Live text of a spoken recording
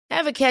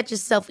Ever catch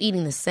yourself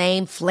eating the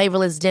same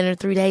flavorless dinner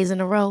 3 days in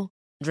a row?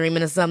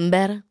 Dreaming of something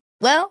better?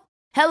 Well,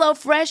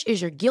 HelloFresh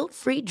is your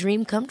guilt-free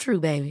dream come true,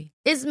 baby.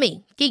 It's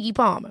me, Keke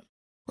Palmer.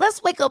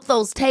 Let's wake up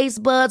those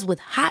taste buds with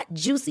hot,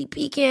 juicy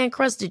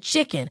pecan-crusted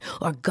chicken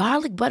or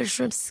garlic butter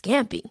shrimp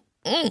scampi.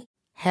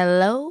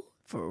 Hello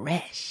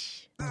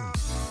Fresh.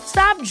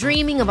 Stop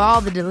dreaming of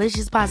all the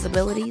delicious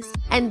possibilities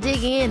and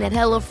dig in at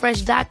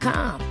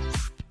HelloFresh.com.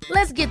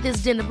 Let's get this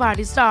dinner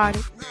party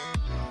started.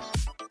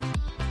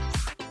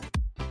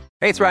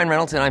 Hey, it's Ryan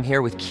Reynolds, and I'm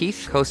here with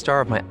Keith,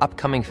 co-star of my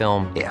upcoming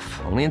film,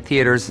 If, only in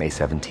theaters May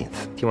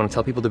 17th. Do you want to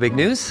tell people the big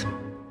news?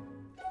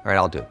 All right,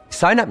 I'll do it.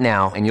 Sign up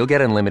now and you'll get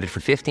unlimited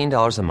for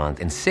 $15 a month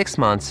and 6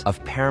 months of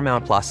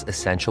Paramount Plus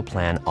Essential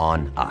Plan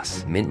on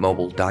us.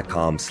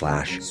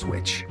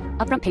 MintMobile.com/switch.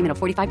 Upfront payment of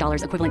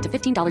 $45 equivalent to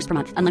 $15 per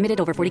month. Unlimited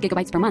over 40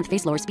 gigabytes per month.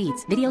 Face lower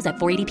speeds. Videos at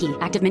 480p.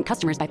 Active Mint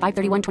customers by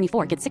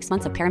 531.24 get 6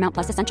 months of Paramount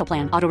Plus Essential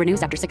Plan. Auto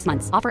renews after 6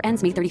 months. Offer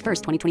ends May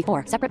 31st,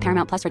 2024. Separate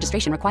Paramount Plus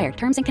registration required.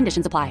 Terms and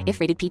conditions apply if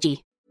rated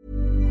PG.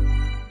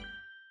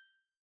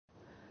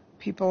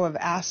 People have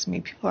asked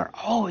me, people are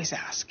always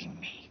asking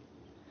me,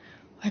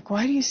 like,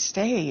 why do you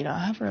stay? You don't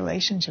have a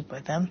relationship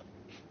with him.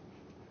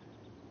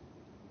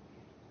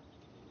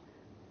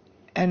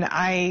 And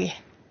I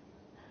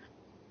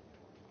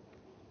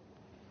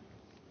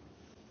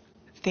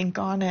think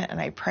on it,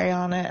 and I pray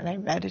on it, and I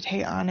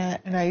meditate on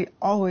it, and I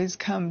always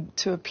come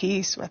to a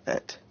peace with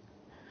it.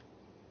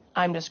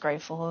 I'm just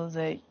grateful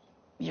that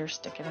you're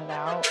sticking it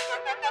out.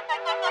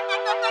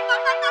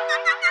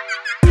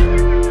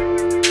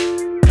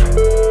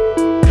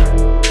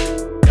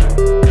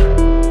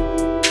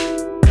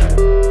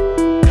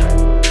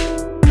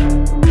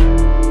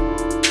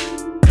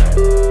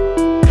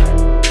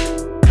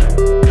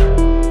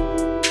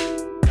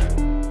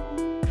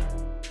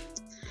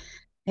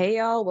 Hey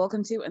y'all,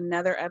 welcome to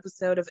another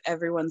episode of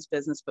Everyone's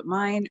Business But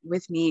Mine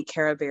with me,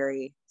 Kara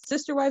Berry.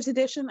 Sister Wives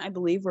edition, I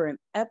believe we're in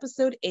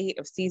episode 8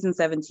 of season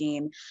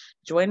 17.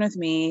 Join with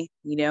me,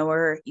 you know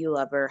her, you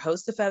love her,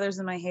 host of Feathers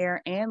in My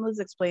Hair, and Liz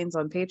Explains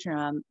on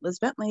Patreon, Liz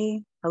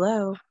Bentley.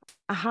 Hello.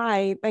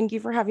 Hi, thank you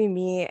for having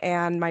me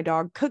and my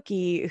dog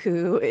Cookie,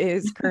 who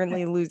is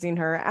currently losing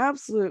her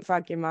absolute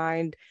fucking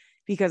mind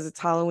because it's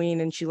Halloween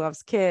and she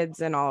loves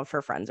kids and all of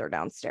her friends are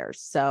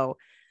downstairs. So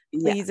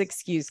please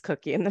excuse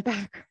Cookie in the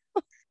background.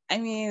 I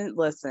mean,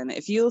 listen,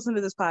 if you listen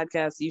to this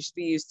podcast, you should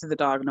be used to the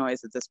dog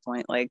noise at this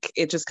point. Like,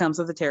 it just comes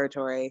with the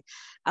territory.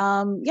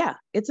 Yeah,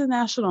 it's a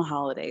national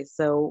holiday,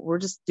 so we're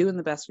just doing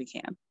the best we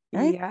can.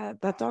 Right? Yeah,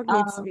 that dog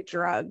needs to be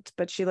drugged,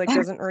 but she like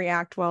doesn't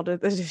react well to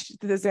the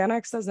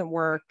Xanax doesn't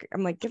work.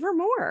 I'm like, give her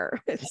more.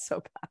 It's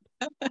so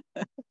bad.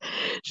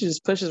 She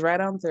just pushes right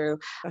on through.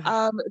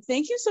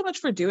 Thank you so much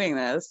for doing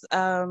this.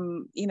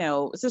 You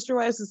know, Sister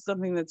Wives is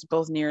something that's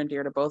both near and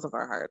dear to both of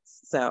our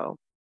hearts. So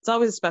it's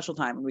always a special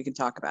time when we can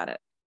talk about it.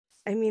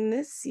 I mean,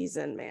 this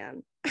season,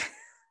 man.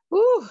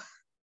 Ooh.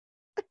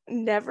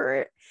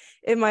 Never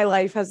in my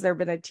life has there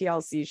been a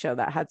TLC show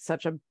that had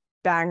such a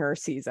banger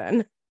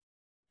season.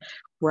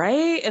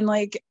 Right? And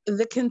like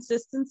the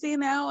consistency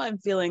now, I'm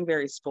feeling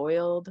very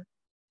spoiled.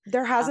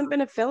 There hasn't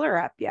been a filler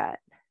up yet.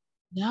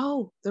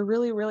 No, there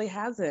really, really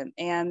hasn't.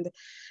 And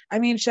I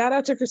mean, shout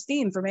out to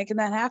Christine for making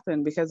that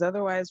happen, because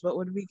otherwise, what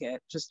would we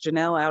get? Just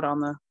Janelle out on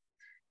the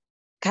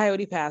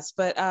Coyote Pass.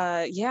 But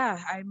yeah,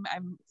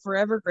 I'm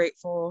forever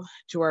grateful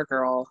to our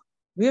girl.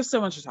 We have so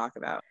much to talk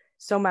about.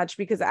 So much,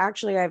 because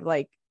actually I have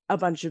like a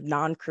bunch of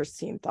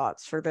non-Christine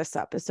thoughts for this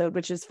episode,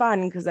 which is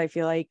fun because I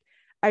feel like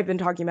I've been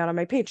talking about on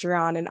my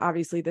Patreon, and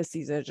obviously this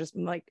season has just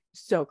been like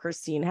so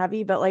Christine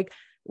heavy, but like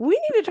we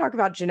need to talk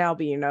about Janelle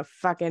being a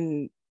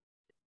fucking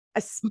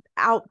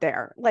out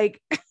there.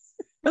 Like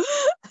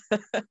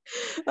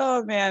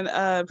oh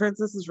man,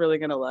 Princess is really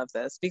gonna love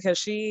this because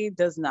she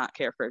does not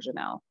care for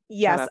Janelle.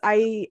 Yes,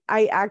 I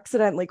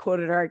accidentally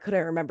quoted her. I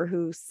couldn't remember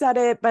who said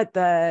it, but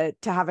to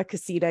have a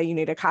casita, you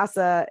need a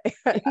casa.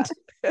 And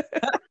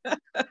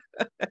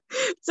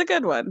it's a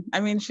good one. I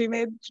mean, she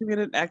made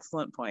an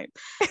excellent point.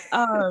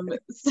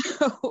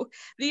 So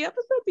the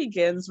episode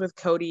begins with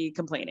Cody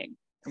complaining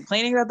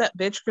about that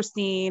bitch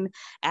Christine,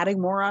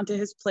 adding more onto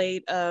his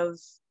plate of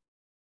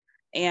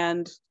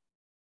and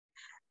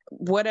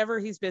whatever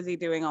he's busy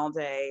doing all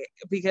day,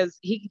 because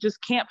he just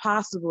can't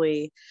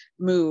possibly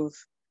move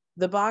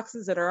the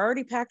boxes that are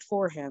already packed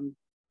for him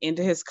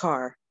into his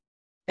car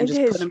and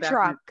into just his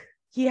truck.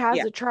 He has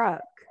a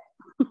truck.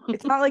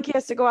 It's not like he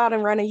has to go out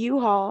and run a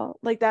U-Haul.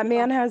 Like that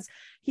man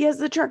he has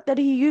the truck that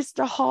he used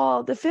to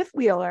haul the fifth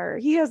wheeler.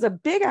 He has a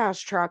big ass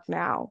truck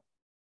now.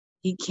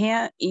 He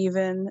can't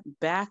even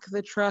back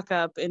the truck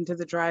up into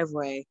the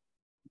driveway,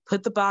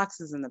 put the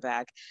boxes in the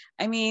back.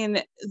 I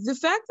mean, the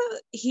fact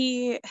that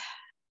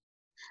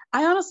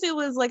I honestly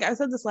was like, I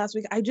said this last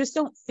week, I just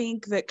don't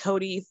think that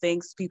Cody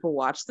thinks people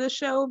watch this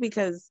show,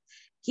 because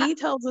he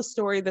tells a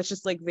story that's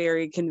just like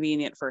very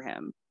convenient for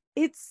him.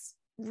 It's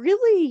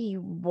really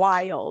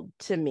wild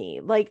to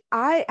me. Like,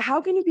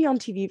 how can you be on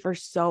TV for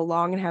so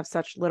long and have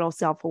such little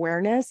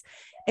self-awareness?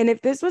 And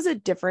if this was a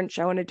different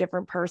show and a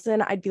different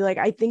person, I'd be like,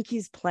 I think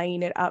he's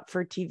playing it up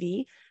for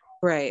TV.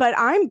 Right. But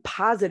I'm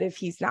positive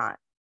he's not.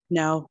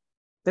 No,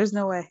 there's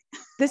no way.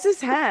 This is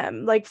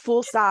him, like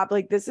full stop.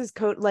 Like this is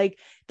like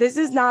this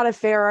is not a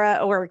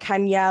Farrah or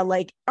Kenya.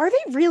 Like, are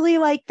they really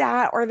like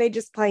that? Or are they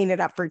just playing it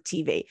up for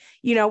TV?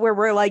 You know, where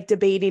we're like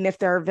debating if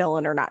they're a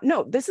villain or not.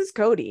 No, this is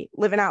Kody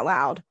living out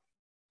loud.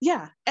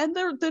 Yeah. And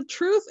the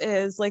truth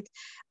is, like,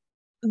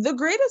 the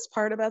greatest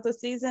part about the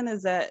season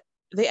is that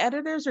the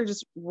editors are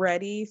just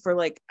ready for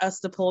like us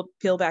to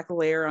peel back a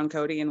layer on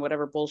Kody and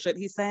whatever bullshit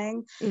he's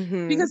saying.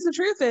 Because the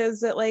truth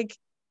is that like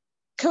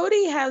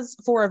Kody has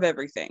 4 of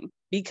everything,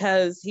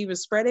 because he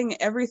was spreading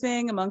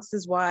everything amongst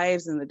his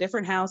wives in the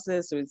different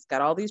houses. So he's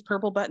got all these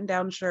purple button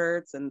down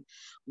shirts and,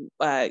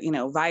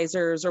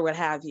 visors or what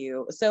have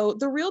you. So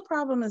the real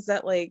problem is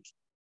that like,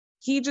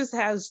 he just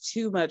has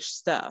too much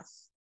stuff,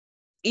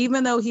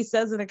 even though he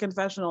says in a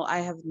confessional, I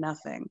have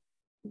nothing.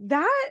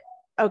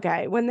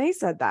 Okay, when they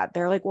said that,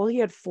 they're like, well, he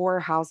had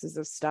 4 houses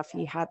of stuff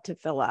he had to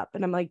fill up.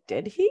 And I'm like,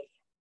 did he?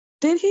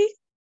 Did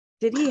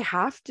he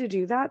have to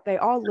do that? They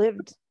all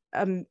lived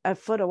a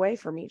foot away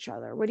from each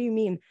other. What do you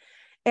mean?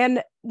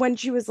 And when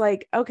she was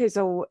like, okay,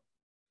 so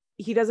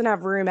he doesn't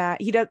have room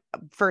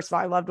first of all,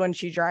 I loved when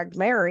she dragged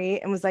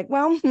Mary and was like,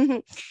 well,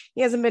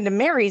 he hasn't been to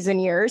Mary's in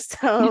years,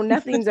 so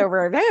nothing's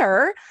over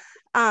there.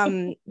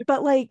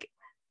 But like,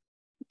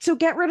 so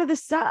get rid of the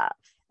stuff.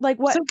 Like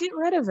what? So get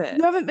rid of it.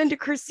 You haven't been to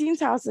Christine's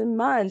house in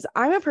months.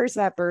 I'm a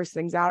person that bursts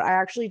things out. I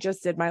actually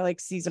just did my like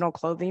seasonal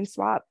clothing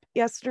swap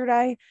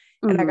yesterday,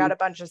 and I got a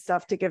bunch of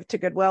stuff to give to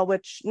Goodwill,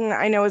 which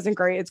I know isn't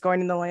great. It's going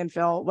in the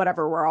landfill,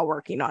 whatever. We're all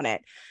working on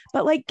it.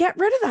 But like, get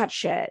rid of that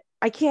shit.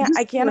 I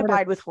can't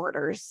abide with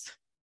hoarders.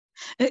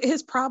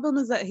 His problem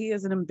is that he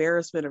is an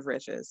embarrassment of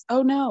riches.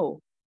 Oh no.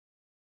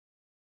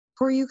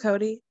 Poor you,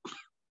 Kody.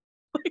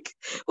 Like,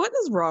 what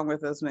is wrong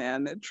with this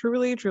man?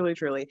 Truly, truly,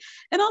 truly.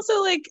 And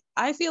also, like,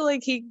 I feel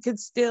like he could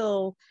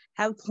still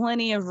have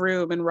plenty of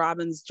room in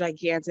Robin's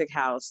gigantic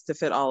house to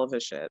fit all of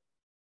his shit.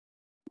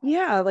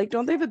 Yeah, like,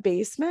 don't they have a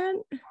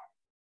basement?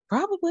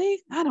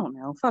 Probably. I don't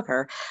know. Fuck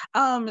her.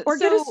 Or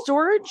get a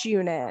storage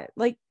unit.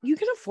 Like, you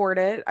can afford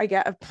it. I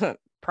get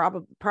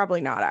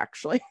probably not,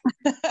 actually.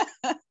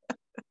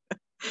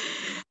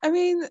 I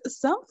mean,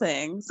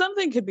 something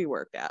could be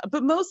worked out,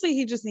 but mostly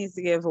he just needs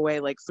to give away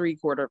like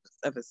 3/4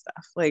 of his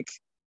stuff. Like,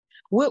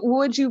 what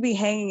would you be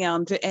hanging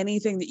on to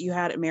anything that you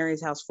had at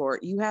Mary's house for?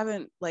 You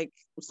haven't like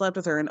slept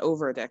with her in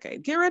over a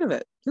decade. Get rid of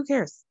it. Who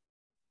cares?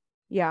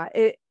 Yeah,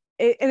 and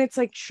it's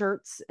like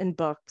shirts and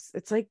books.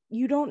 It's like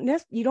you don't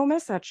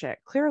miss that shit,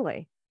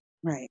 clearly.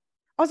 Right.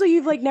 Also,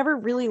 you've like never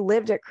really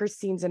lived at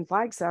Christine's and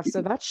Flagstaff,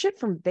 so that's shit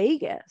from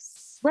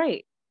Vegas.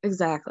 Right.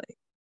 Exactly.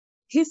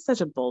 He's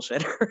such a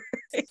bullshitter.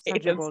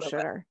 Such a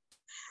bullshitter.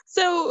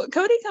 So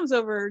Kody comes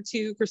over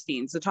to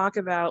Christine's to talk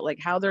about like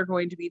how they're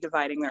going to be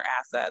dividing their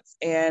assets.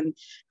 And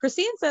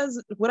Christine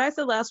says, what I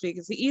said last week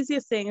is the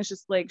easiest thing is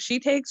just like, she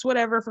takes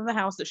whatever from the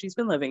house that she's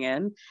been living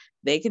in.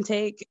 They can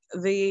take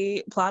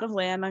the plot of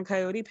land on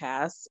Coyote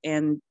Pass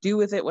and do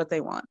with it what they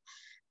want.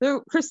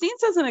 So Christine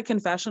says in a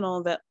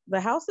confessional that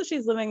the house that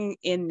she's living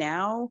in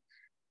now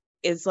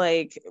is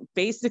like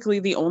basically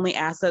the only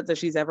asset that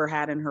she's ever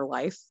had in her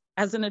life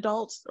as an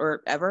adult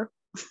or ever.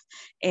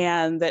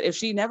 And that if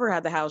she never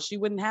had the house, she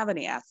wouldn't have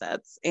any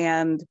assets.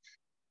 And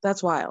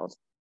that's wild.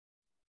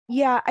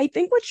 Yeah, I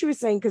think what she was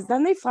saying, because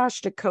then they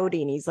flashed to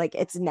Kody and he's like,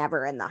 it's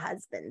never in the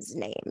husband's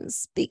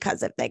names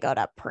because if they go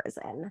to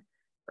prison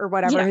or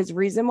whatever his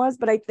reason was.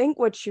 But I think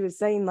what she was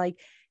saying, like,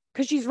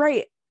 because she's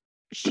right,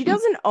 she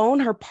doesn't own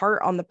her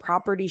part on the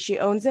property. She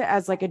owns it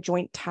as like a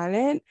joint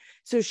tenant.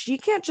 So she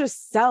can't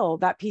just sell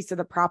that piece of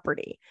the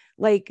property.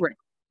 Like,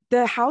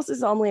 the house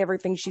is only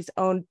everything she's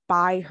owned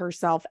by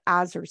herself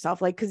as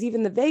herself. Like, because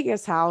even the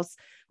Vegas house,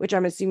 which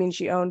I'm assuming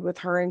she owned with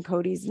her and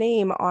Cody's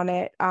name on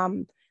it,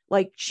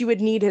 like she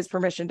would need his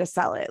permission to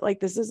sell it.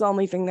 Like, this is the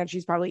only thing that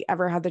she's probably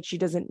ever had that she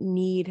doesn't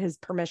need his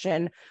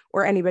permission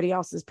or anybody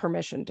else's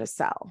permission to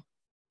sell.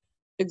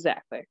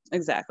 Exactly.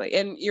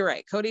 And you're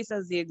right. Kody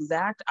says the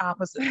exact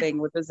opposite thing,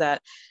 which is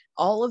that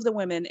all of the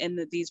women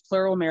in these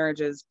plural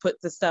marriages put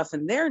the stuff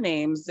in their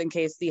names in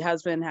case the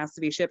husband has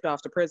to be shipped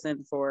off to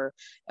prison for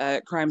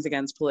crimes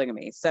against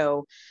polygamy.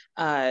 So,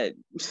 really,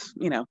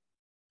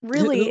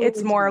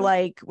 it's more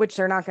like, which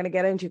they're not going to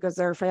get into because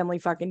their family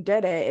fucking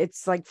did it.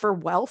 It's like for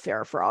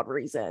welfare fraud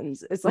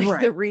reasons. It's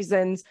like the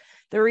reason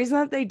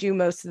that they do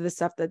most of the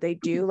stuff that they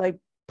do, like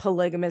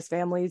polygamous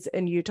families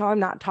in Utah. I'm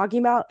not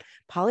talking about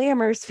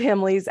polyamorous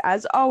families.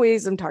 As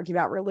always, I'm talking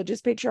about religious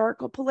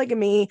patriarchal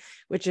polygamy,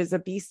 which is a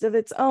beast of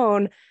its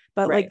own.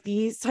 But like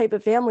these type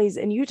of families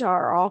in Utah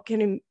are all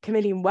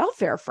committing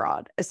welfare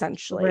fraud,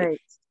 essentially.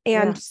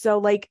 And so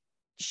like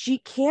she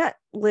can't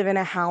live in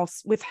a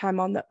house with him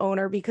on the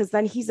owner because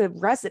then he's a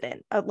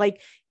resident.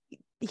 Like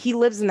he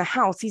lives in the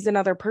house, he's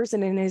another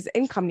person and his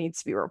income needs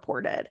to be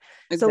reported.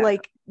 So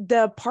like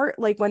the part,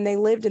 like when they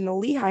lived in the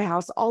Lehigh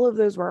house, all of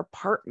those were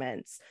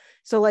apartments.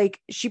 So like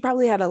she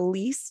probably had a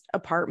leased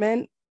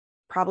apartment,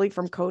 probably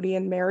from Kody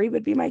and Mary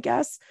would be my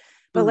guess.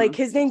 But like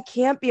his name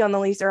can't be on the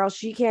lease or else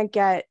she can't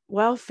get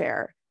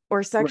welfare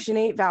or Section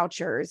 8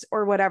 vouchers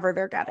or whatever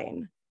they're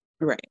getting.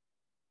 Right.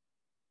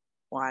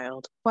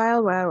 Wild,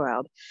 wild,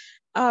 wild,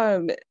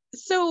 wild.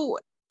 So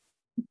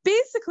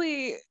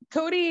basically,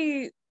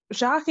 Cody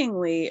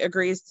shockingly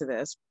agrees to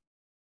this.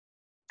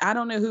 I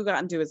don't know who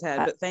got into his head,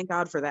 but thank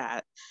God for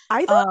that.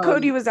 I thought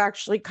Cody was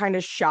actually kind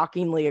of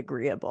shockingly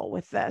agreeable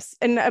with this.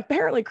 And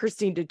apparently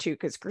Christine did too,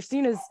 because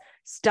Christine is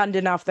stunned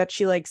enough that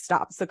she like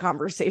stops the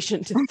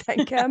conversation to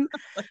thank him.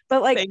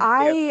 But like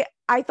I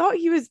thought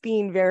he was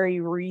being very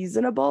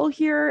reasonable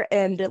here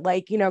and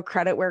like, you know,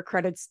 credit where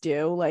credit's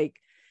due. Like,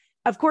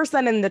 of course,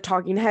 then in the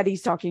talking head,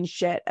 he's talking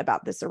shit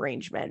about this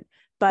arrangement.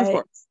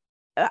 But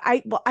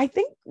I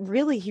think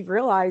really he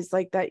realized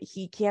like that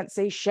he can't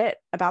say shit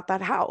about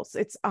that house.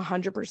 It's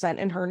 100%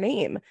 in her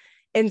name.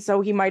 And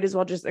so he might as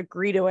well just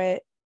agree to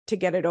it to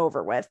get it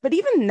over with. But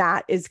even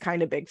that is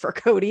kind of big for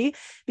Cody,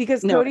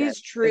 because Cody is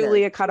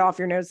truly a cut off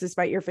your nose to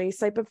spite your face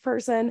type of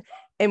person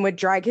and would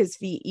drag his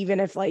feet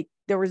even if like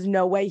there was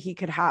no way he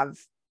could have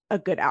a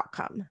good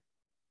outcome.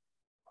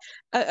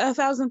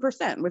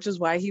 1,000%, which is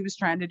why he was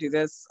trying to do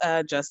this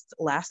just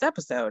last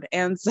episode.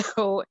 And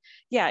so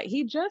yeah,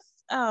 he just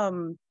I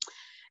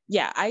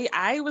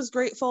was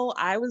grateful.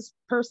 I was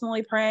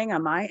personally praying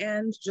on my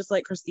end, just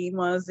like Christine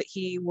was, that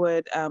he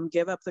would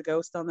give up the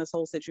ghost on this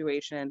whole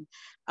situation.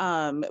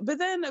 But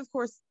then, of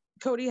course,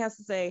 Cody has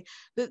to say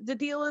that the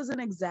deal isn't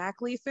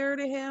exactly fair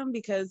to him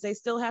because they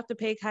still have to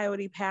pay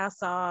Coyote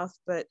Pass off.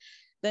 But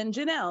then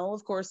Janelle,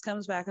 of course,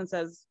 comes back and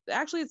says,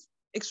 actually, it's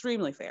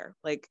extremely fair.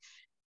 Like,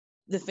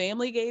 the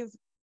family gave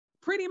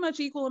pretty much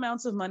equal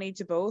amounts of money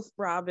to both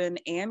Robin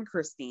and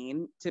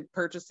Christine to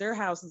purchase their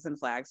houses in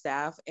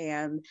Flagstaff,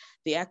 and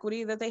the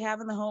equity that they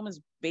have in the home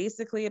is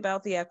basically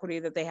about the equity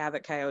that they have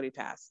at Coyote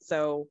Pass.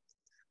 So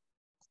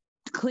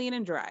clean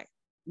and dry,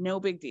 no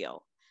big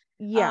deal.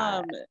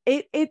 Yeah,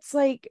 it's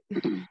like,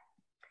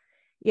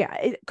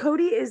 yeah,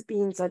 Cody is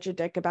being such a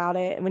dick about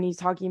it. And when he's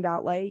talking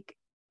about like,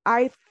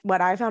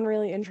 what I found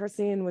really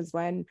interesting was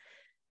when,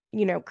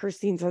 you know,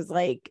 Christine says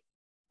like,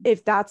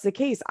 if that's the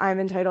case, I'm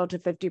entitled to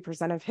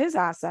 50% of his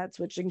assets,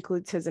 which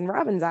includes his and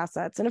Robin's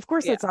assets. And of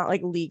course, that's not like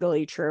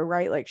legally true,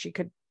 right? Like she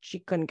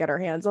couldn't get her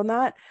hands on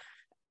that.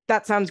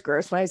 That sounds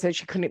gross when I said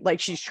she couldn't, like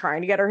she's trying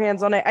to get her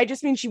hands on it. I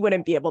just mean she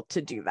wouldn't be able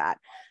to do that.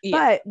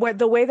 Yeah. But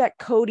the way that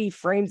Cody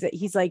frames it,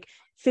 he's like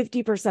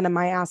 50% of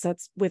my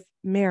assets with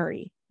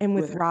Mary and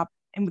with Rob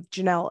and with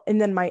Janelle, and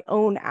then my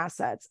own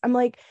assets. I'm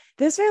like,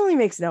 this family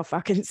makes no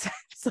fucking sense.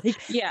 Like,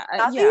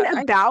 nothing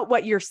about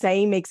what you're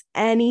saying makes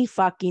any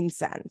fucking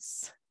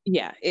sense.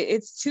 Yeah,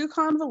 it's too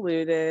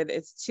convoluted,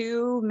 it's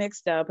too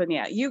mixed up, and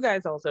yeah, you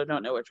guys also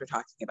don't know what you're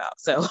talking about,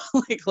 so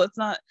like let's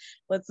not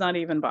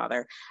even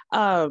bother.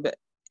 Then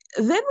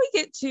we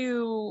get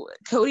to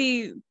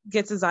Cody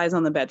gets his eyes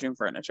on the bedroom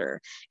furniture,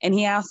 and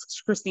he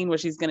asks Christine what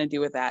she's going to do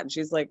with that, and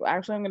she's like, well,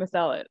 actually I'm going to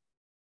sell it.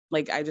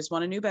 Like, I just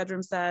want a new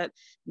bedroom set,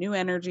 new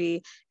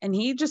energy. And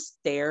he just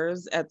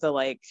stares at the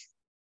like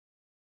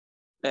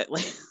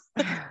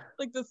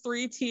the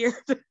 3-tiered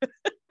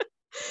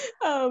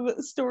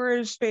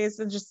storage space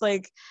and just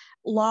like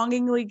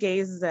longingly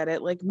gazes at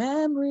it like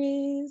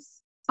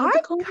memories.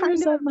 The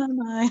corners of my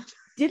mind.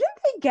 Didn't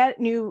they get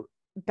new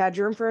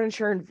bedroom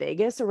furniture in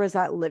Vegas, or was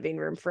that living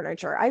room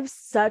furniture? I have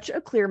such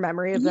a clear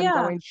memory of them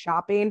going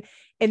shopping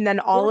and then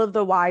all of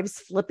the wives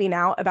flipping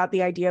out about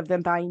the idea of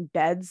them buying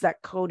beds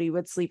that Cody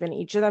would sleep in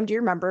each of them. Do you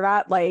remember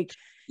that? Like,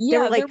 they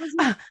were like,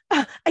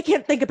 I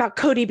can't think about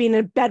Cody being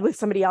in bed with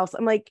somebody else.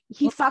 I'm like,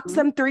 he fucks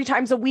them 3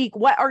 times a week.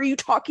 What are you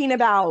talking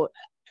about?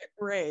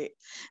 Right.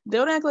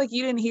 Don't act like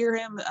you didn't hear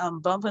him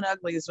bumping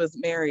uglies with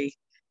Mary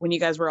when you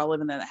guys were all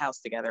living in the house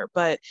together.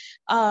 But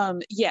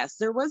yes,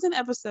 there was an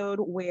episode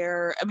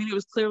where, I mean, it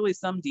was clearly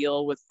some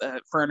deal with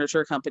a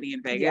furniture company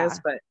in Vegas,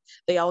 but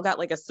they all got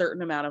like a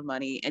certain amount of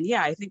money. And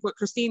yeah, I think what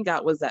Christine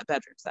got was that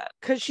bedroom set.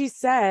 Because she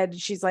said,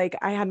 she's like,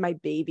 I had my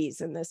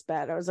babies in this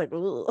bed. I was like,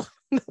 ugh,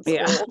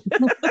 that's old.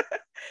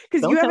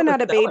 Because you haven't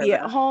had a baby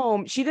at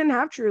home. She didn't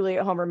have Truly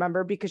at home,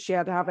 remember, because she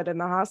had to have it in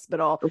the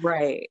hospital.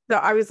 Right. So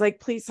I was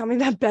like, please tell me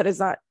that bed is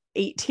not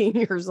 18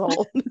 years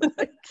old.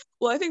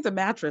 Well, I think the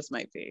mattress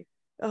might be.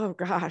 Oh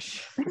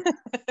gosh.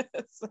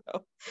 So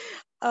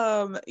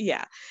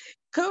yeah,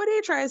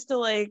 Cody tries to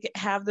like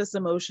have this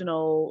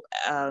emotional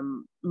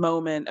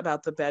moment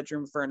about the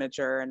bedroom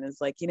furniture and is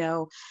like, you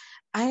know,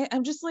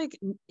 I'm just like,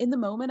 in the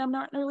moment I'm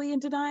not really in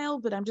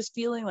denial, but I'm just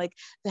feeling like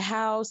the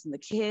house and the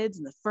kids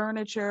and the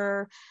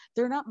furniture,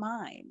 they're not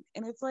mine.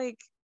 And it's like,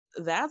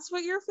 that's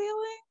what you're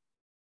feeling?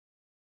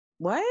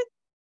 What?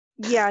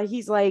 Yeah,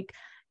 he's like,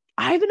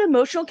 I have an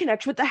emotional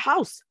connection with the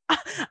house. I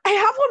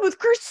have one with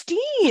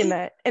Christine.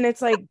 And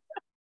it's like,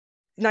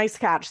 nice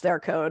catch there,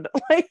 Code.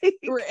 Like,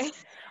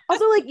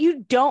 also, like,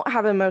 you don't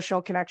have an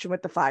emotional connection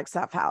with the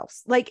Flagstaff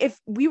house. Like, if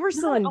we were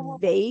still in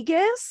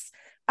Vegas,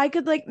 I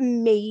could like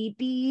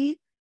maybe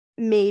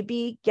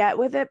get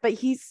with it. But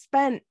he's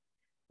spent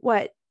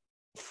what,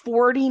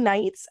 40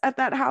 nights at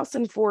that house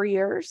in 4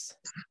 years?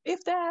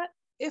 If that.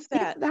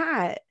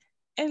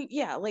 And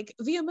yeah, like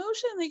the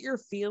emotion that you're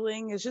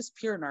feeling is just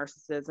pure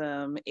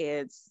narcissism.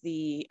 It's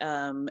the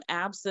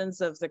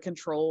absence of the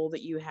control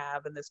that you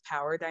have, and this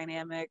power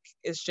dynamic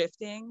is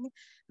shifting.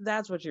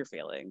 That's what you're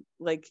feeling.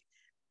 Like,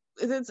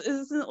 this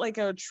isn't like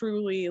a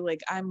truly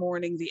like I'm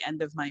mourning the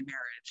end of my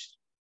marriage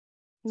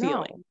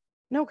feeling.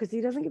 No, because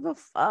he doesn't give a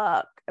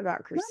fuck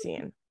about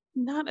Christine.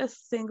 Not a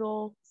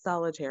single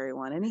solitary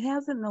one, and he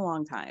hasn't in a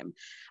long time.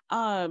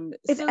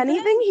 If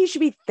anything, he should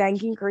be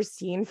thanking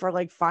Christine for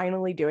like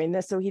finally doing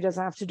this so he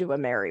doesn't have to do a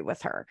Mary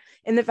with her.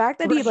 And the fact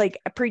that he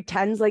like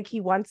pretends like he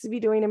wants to be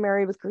doing a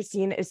Mary with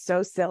Christine is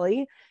so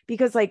silly,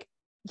 because like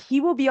he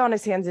will be on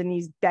his hands and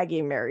he's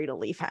begging Mary to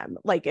leave him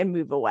like and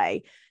move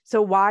away.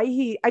 So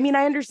why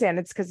I understand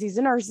it's because he's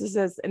a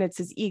narcissist and it's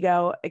his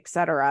ego,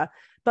 etc.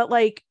 But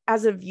like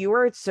as a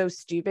viewer, it's so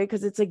stupid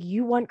because it's like,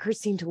 you want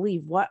Christine to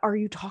leave. What are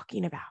you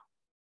talking about?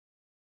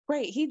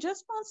 Right. He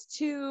just wants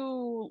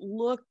to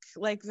look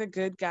like the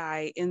good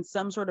guy in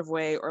some sort of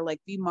way, or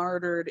like be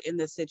martyred in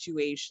this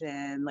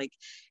situation. Like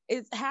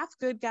it's half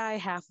good guy,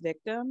 half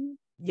victim.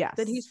 Yes.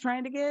 That he's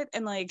trying to get.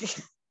 And like,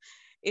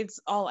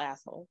 it's all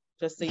asshole,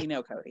 just so you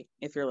know, Cody,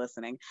 if you're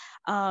listening.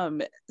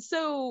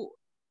 So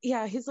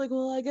yeah, he's like,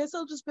 well, I guess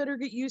I'll just better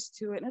get used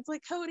to it. And it's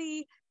like,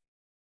 Cody,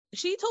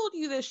 she told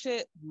you this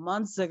shit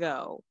months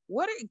ago.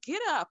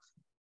 Get up.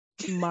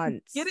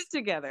 Months. Get it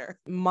together.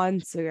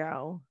 Months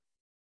ago.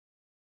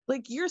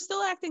 Like, you're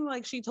still acting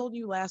like she told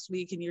you last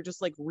week and you're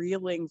just like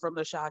reeling from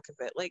the shock of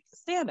it. Like,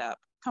 stand up.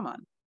 Come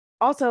on.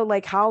 Also,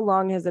 like, how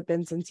long has it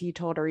been since he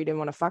told her he didn't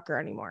want to fuck her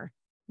anymore?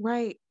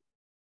 Right.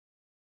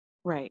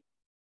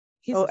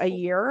 A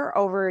year?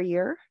 Over a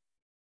year?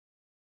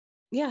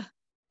 Yeah.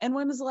 And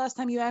when was the last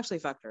time you actually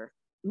fucked her?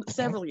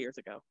 Several years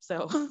ago.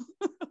 So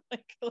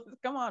like,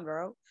 come on,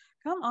 bro.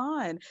 Come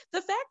on.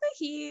 The fact that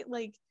he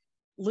like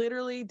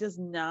literally does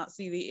not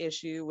see the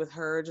issue with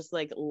her just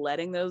like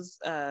letting those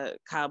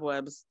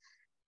cobwebs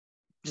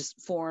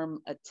just form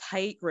a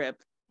tight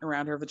grip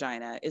around her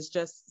vagina is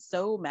just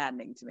so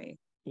maddening to me.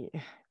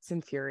 Yeah, it's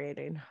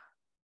infuriating.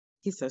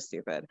 He's so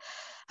stupid.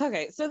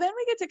 Okay, so then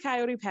we get to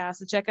Coyote Pass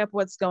to check up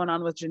what's going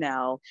on with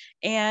Janelle.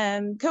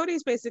 And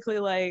Cody's basically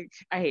like,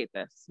 I hate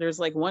this. There's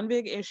like one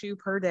big issue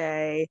per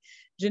day.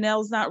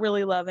 Janelle's not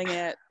really loving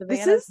it.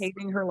 Savannah's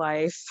hating her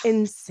life.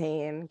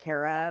 Insane,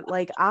 Kara.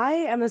 Like, I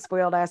am a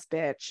spoiled ass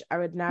bitch. I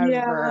would never.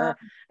 Yeah.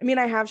 I mean,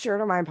 I have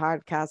shared on my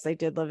podcast. I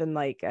did live in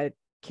like a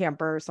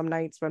camper some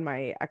nights when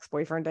my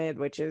ex-boyfriend did,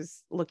 which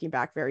is looking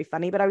back very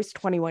funny, but I was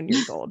 21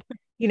 years old.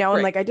 You know,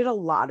 and like I did a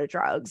lot of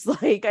drugs.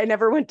 Like I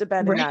never went to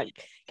bed in that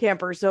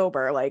camper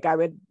sober. Like I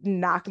would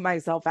knock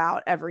myself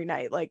out every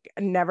night. Like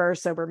never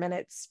sober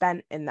minutes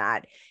spent in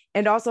that.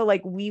 And also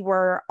like we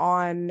were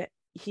on,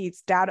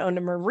 his dad owned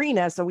a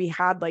marina. So we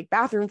had like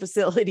bathroom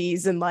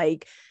facilities and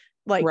like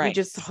we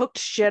just hooked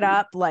shit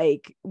up.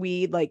 Like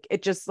we like,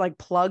 it just like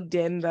plugged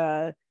in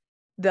the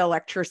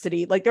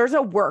electricity. Like there's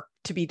a work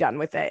to be done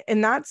with it.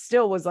 And that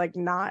still was like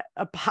not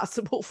a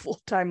possible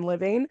full-time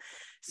living.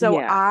 So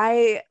yeah.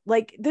 I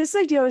like this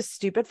idea was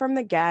stupid from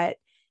the get.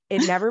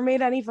 It never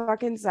made any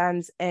fucking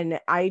sense. And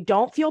I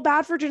don't feel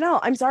bad for Janelle.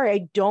 I'm sorry.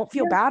 I don't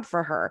feel bad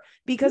for her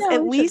because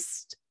at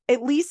least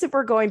if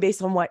we're going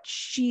based on what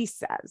she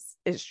says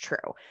is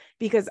true,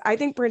 because I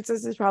think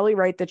Princess is probably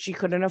right that she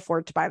couldn't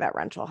afford to buy that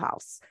rental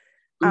house.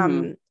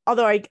 Mm-hmm.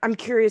 Although I'm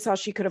curious how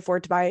she could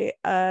afford to buy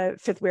a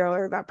fifth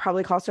wheeler that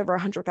probably cost over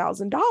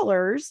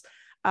 $100,000.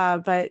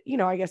 But you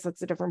know, I guess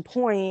that's a different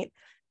point.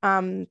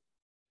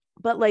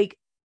 But like,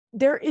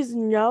 there is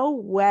no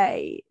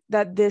way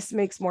that this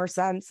makes more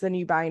sense than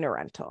you buying a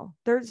rental.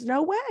 There's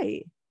no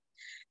way.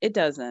 It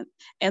doesn't.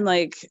 And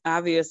like,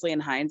 obviously in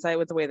hindsight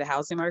with the way the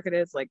housing market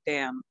is, like,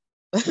 damn,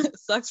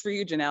 sucks for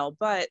you, Janelle.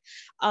 But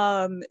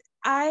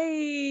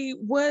I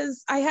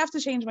have to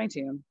change my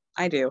tune.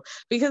 I do,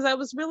 because I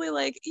was really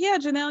like, yeah,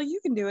 Janelle, you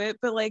can do it.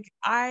 But like,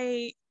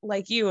 I,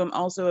 like you, am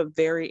also a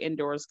very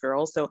indoors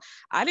girl. So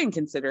I didn't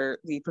consider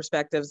the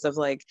perspectives of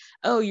like,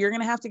 oh, you're going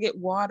to have to get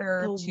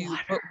water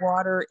put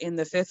water in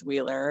the fifth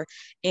wheeler.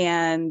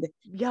 And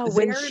yeah,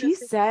 when she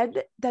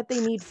said that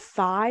they need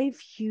 5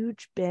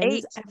 huge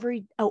bins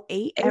every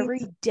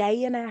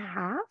day and a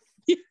half.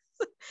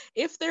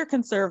 If they're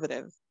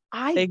conservative,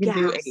 they can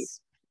do 8.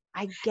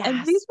 I guess.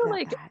 And these were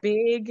like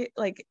big,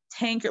 like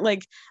tanker,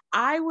 like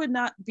I would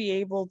not be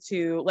able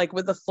to, like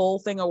with a full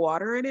thing of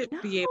water in it,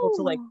 be able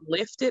to like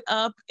lift it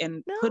up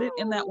and put it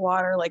in that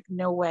water. Like,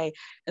 no way.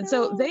 And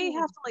so they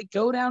have to like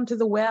go down to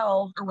the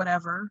well or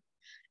whatever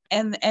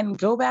and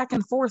go back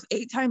and forth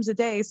 8 times a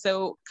day.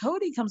 So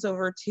Cody comes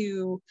over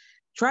to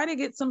try to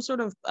get some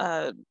sort of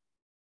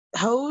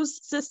hose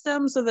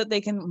system so that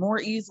they can more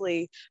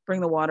easily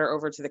bring the water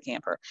over to the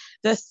camper.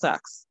 This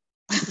sucks.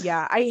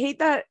 Yeah, I hate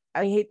that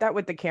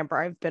with the camper.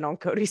 I've been on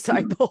Cody's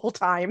side the whole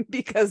time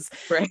because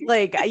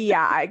like,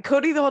 yeah,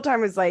 Cody the whole time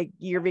was like,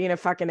 you're being a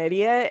fucking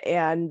idiot.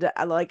 And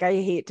like, I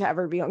hate to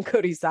ever be on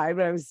Cody's side,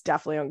 but I was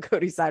definitely on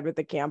Cody's side with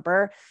the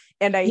camper.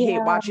 And I hate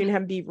watching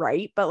him be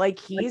right, but like,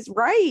 he's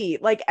right.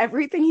 Like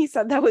everything he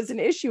said that was an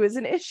issue is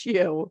an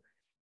issue.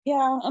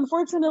 Yeah,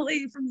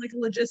 unfortunately, from like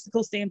a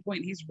logistical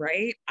standpoint, he's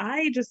right.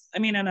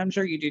 And I'm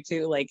sure you do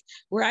too. Like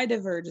where I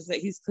diverge is that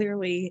he's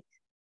clearly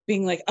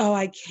being like, oh,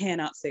 I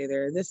cannot stay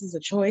there. This is a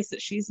choice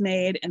that she's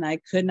made, and I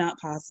could not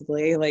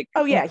possibly, like,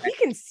 oh yeah, okay. he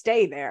can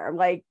stay there,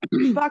 like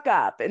fuck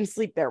up and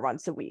sleep there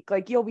once a week,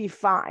 like you'll be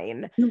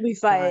fine. It'll be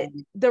But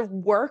fine. the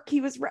work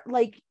he was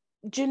like,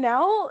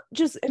 Janelle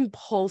just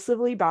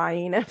impulsively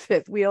buying a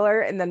fifth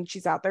wheeler, and then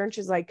she's out there and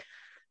she's like,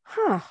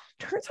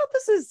 turns out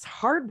this is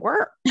hard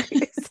work.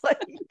 It's like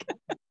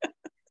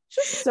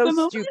just so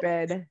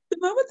stupid. The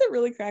moment that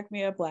really cracked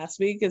me up last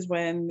week is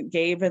when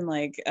Gabe and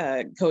like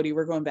Cody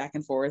were going back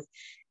and forth,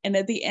 and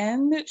at the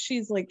end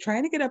she's like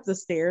trying to get up the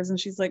stairs and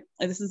she's like,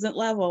 this isn't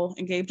level,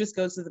 and Gabe just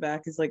goes to the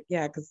back. He's like,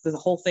 yeah, because the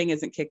whole thing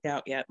isn't kicked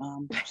out yet,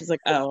 Mom. She's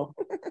like, oh.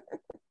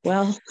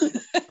 Well,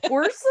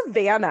 or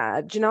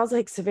Savannah. Janelle's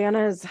like,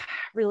 Savannah is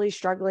really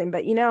struggling,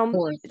 but you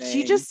know,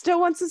 she just still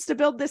wants us to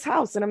build this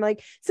house. And I'm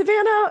like,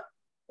 Savannah,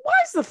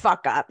 wise the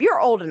fuck up. You're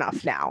old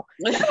enough now.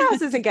 That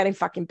house isn't getting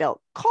fucking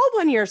built. Call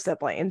one of your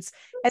siblings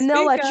and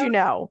they'll let you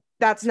know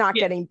that's not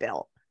getting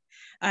built.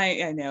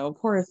 I know.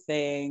 Poor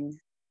thing.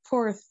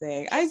 Poor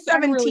thing. I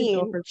 17. really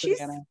feel for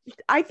Savannah.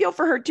 I feel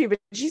for her too, but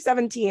she's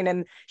 17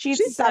 and she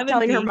needs to stop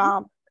telling her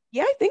mom.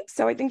 Yeah, I think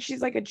so. I think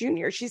she's like a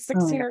junior. She's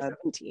 16 or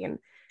 17.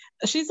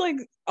 She's like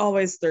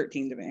always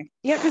 13 to me.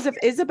 Yeah, because if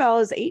Isabel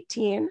is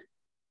 18,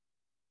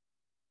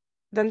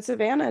 then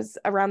Savannah's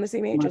around the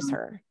same age as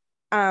her.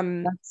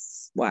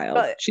 That's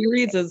wild. She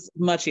reads as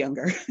much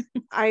younger.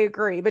 I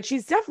agree, but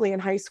she's definitely in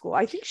high school.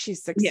 I think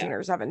she's 16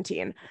 or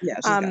 17.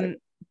 Yeah.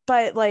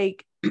 But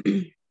like,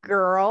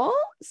 girl,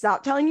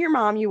 stop telling your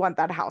mom you want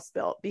that house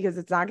built, because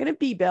it's not going to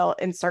be built,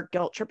 and start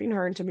guilt tripping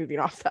her into moving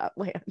off that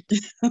land.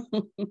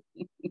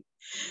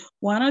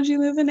 Why don't you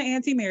move into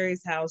Auntie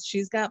Mary's house?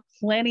 She's got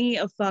plenty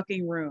of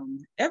fucking room.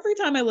 Every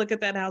time I look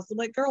at that house, I'm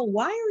like, girl,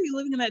 why are you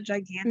living in that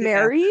gigantic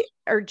Mary house?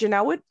 Or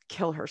Janelle would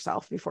kill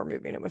herself before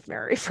moving in with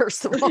Mary,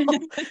 first of all.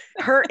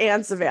 Her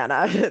and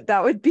Savannah,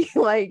 that would be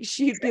like,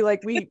 she'd be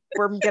like,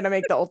 we're gonna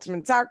make the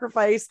ultimate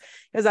sacrifice,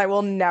 because I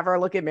will never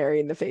look at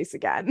Mary in the face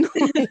again.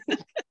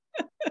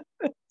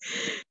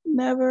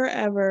 Never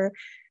ever.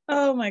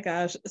 Oh my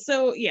gosh.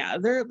 So yeah,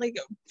 they're like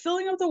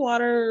filling up the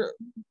water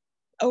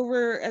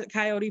over at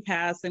Coyote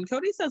Pass, and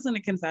Cody says in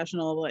a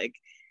confessional, like,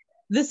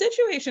 the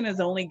situation is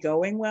only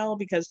going well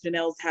because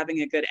Janelle's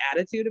having a good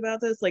attitude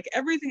about this. Like,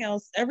 everything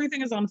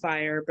is on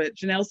fire, but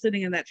Janelle's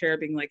sitting in that chair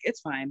being like,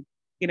 it's fine,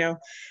 you know,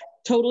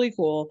 totally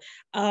cool.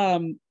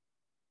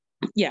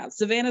 Yeah,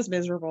 Savannah's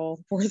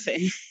miserable, poor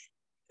thing.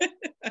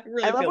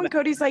 I love when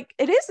Cody's like,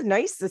 it is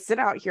nice to sit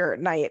out here at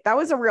night. That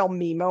was a real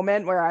me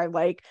moment where I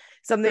like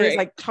something is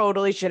like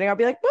totally shitting. I'll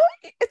be like, well,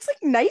 it's like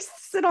nice to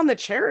sit on the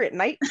chair at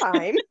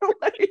nighttime.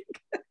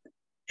 Like,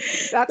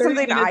 that's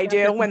something I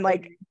do when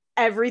like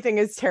everything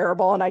is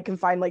terrible and I can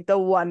find like the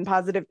one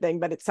positive thing,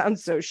 but it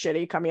sounds so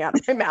shitty coming out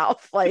of my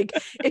mouth. Like,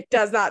 it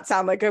does not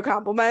sound like a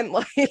compliment.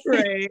 Like,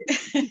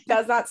 it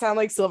does not sound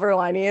like silver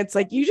lining. It's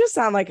like, you just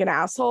sound like an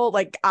asshole.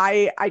 Like,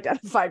 I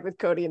identified with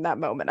Cody in that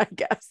moment, I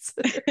guess.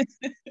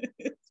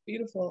 It's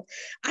beautiful.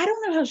 I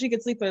don't know how she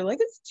could sleep there. Like,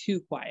 it's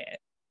too quiet.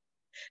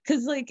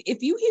 Because like,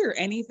 if you hear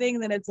anything,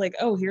 then it's like,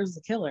 oh, here's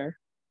the killer,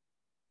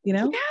 you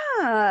know?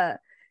 Yeah,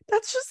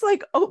 that's just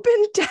like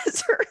open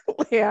desert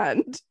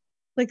land.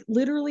 Like,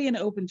 literally an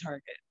open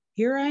target.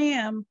 Here I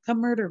am, come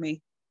murder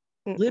me.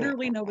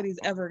 Literally nobody's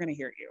ever gonna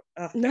hear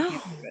you.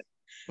 No.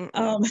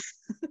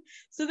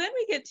 So then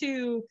we get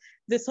to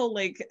this whole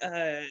like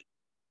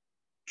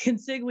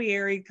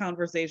consigliere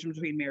conversation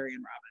between Mary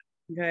and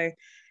Robin, okay,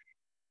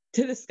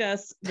 to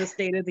discuss the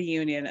state of the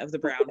union of the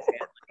Brown family.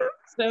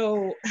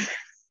 So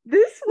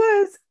this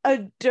was a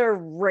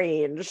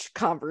deranged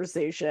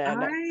conversation.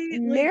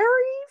 Mary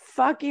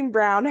fucking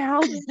Brown,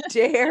 how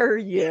dare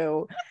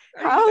you?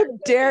 How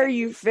dare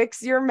you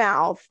fix your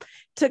mouth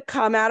to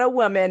come at a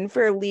woman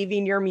for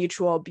leaving your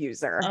mutual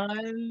abuser?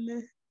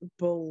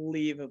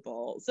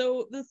 Unbelievable.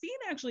 So the scene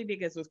actually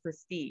begins with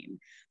Christine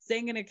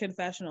saying in a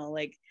confessional,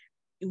 like,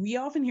 we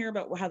often hear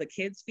about how the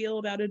kids feel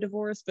about a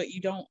divorce, but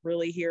you don't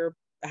really hear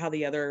how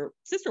the other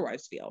sister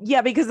wives feel.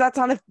 Yeah, because that's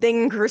not a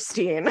thing,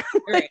 Christine.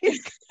 Right.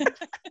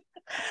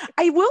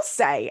 I will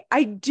say,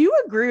 I do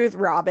agree with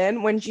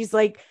Robin when she's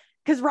like,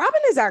 because Robin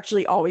has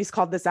actually always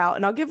called this out,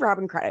 and I'll give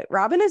Robin credit.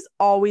 Robin has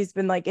always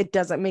been like, it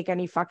doesn't make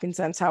any fucking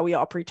sense how we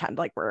all pretend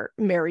like we're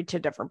married to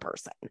a different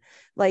person.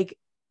 Like,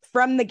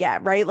 from the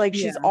get, right? Like,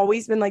 she's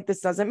always been like,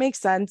 this doesn't make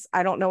sense.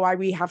 I don't know why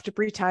we have to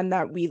pretend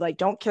that we like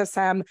don't kiss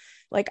him.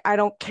 Like, I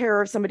don't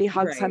care if somebody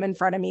hugs him in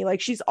front of me.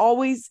 Like, she's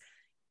always,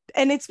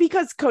 and it's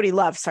because Cody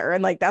loves her,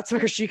 and like, that's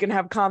where she can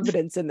have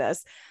confidence in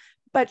this.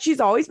 But she's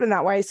always been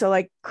that way. So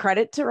like,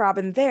 credit to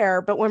Robin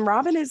there. But when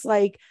Robin is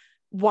like,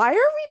 why are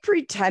we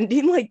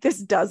pretending like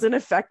this doesn't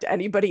affect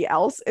anybody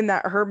else and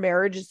that her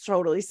marriage is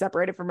totally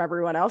separated from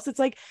everyone else? It's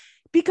like,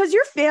 because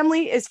your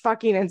family is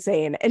fucking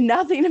insane and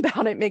nothing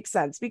about it makes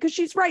sense, because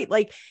she's right.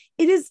 Like,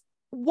 it is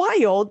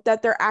wild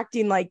that they're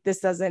acting like this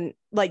doesn't,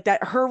 like,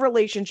 that her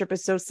relationship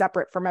is so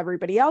separate from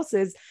everybody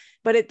else's.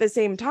 But at the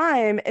same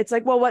time, it's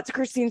like, well, what's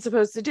Christine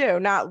supposed to do?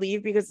 Not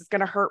leave because it's going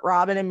to hurt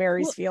Robin and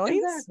Mary's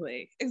feelings?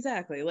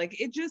 Exactly. Like,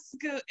 it just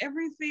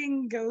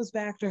everything goes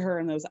back to her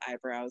and those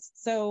eyebrows.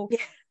 So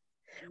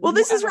Well,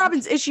 this is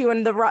Robin's issue,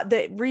 and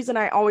the reason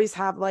I always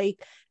have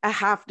like a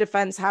half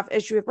defense, half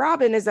issue with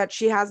Robin is that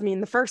she has me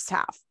in the first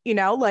half, you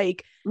know,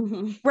 like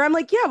where I'm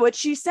like, yeah, what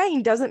she's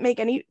saying doesn't make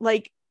any,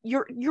 like,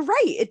 you're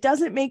right, it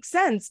doesn't make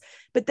sense,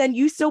 but then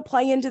you still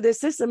play into this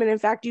system, and in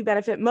fact you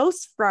benefit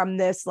most from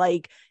this,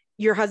 like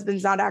your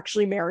husband's not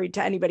actually married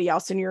to anybody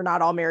else and you're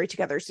not all married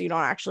together, so you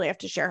don't actually have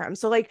to share him.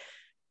 So like,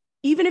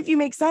 even if you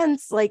make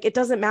sense, like it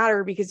doesn't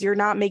matter because you're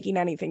not making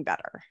anything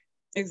better.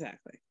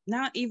 Exactly.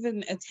 Not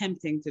even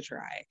attempting to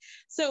try.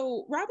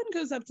 So Robin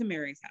goes up to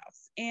Mary's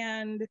house,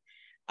 and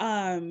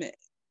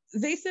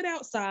they sit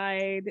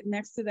outside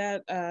next to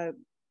that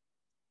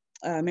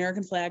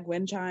American flag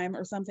wind chime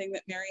or something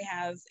that Mary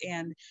has.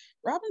 And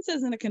Robin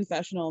says in a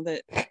confessional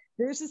that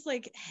there's this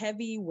like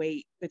heavy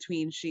weight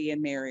between she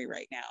and Mary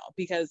right now,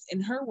 because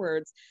in her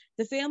words,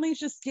 the family's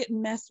just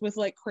getting messed with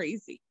like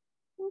crazy.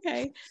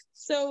 Okay,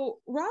 so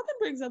Robin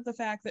brings up the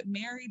fact that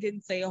Mary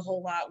didn't say a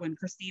whole lot when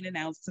Christine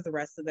announced to the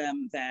rest of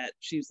them that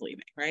she was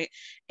leaving, right?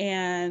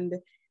 And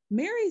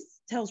Mary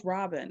tells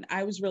Robin,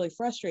 I was really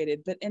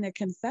frustrated, but in a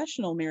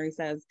confessional, Mary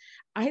says,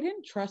 I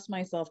didn't trust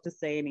myself to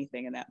say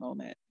anything in that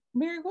moment.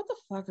 Mary, what the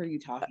fuck are you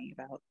talking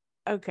about?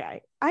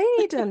 Okay, I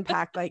need to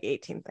unpack like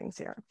 18 things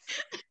here.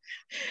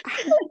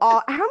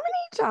 How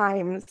many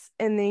times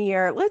in the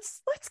year,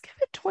 let's give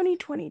it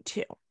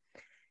 2022.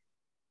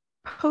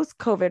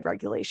 Post-COVID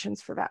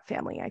regulations for that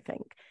family, I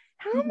think.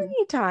 How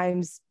many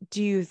times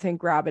do you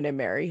think Robin and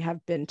Mary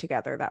have been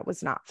together that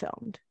was not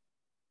filmed?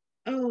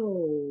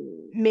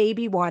 Oh,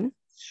 maybe one.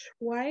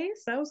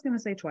 Twice? I was going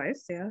to say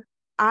twice, yeah.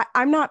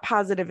 I'm not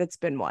positive it's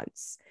been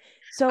once.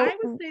 So I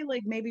would say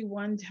like maybe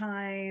one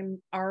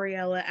time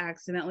Ariella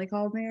accidentally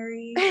called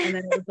Mary, and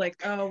then it was like,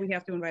 oh, we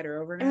have to invite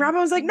her over now. And Robin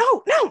was like,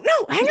 no,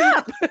 hang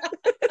up.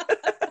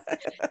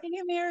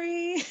 Hey,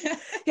 Mary.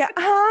 Yeah,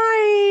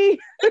 hi.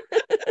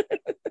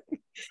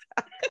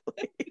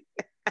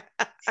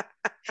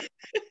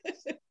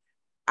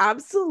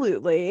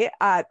 Absolutely.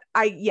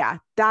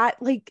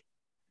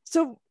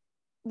 So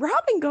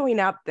Robin going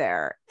up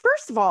there,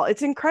 first of all,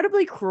 it's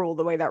incredibly cruel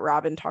the way that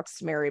Robin talks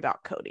to Mary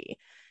about Cody,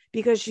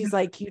 because she's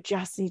like, you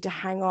just need to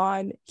hang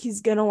on,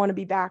 he's gonna want to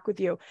be back with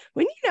you,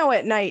 when you know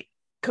at night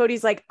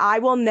Cody's like, I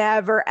will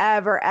never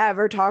ever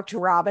ever talk to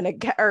Robin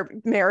again or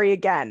Mary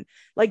again,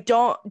 like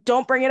don't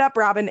bring it up,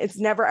 Robin, it's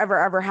never ever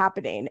ever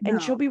happening. No.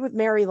 And she'll be with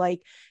Mary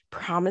like,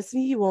 promise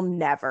me you will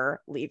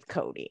never leave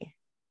Cody.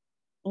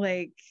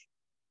 Like,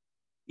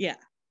 yeah,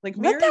 like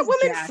let that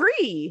woman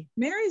free.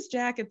 Mary's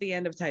Jack at the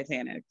end of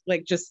Titanic,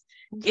 like just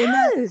yes. in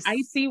that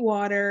icy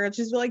water,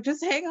 just like,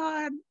 just hang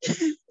on.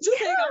 Hang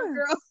on,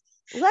 girl.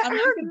 Let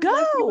her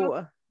go.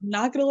 I'm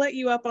not gonna let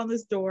you up on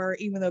this door,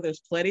 even though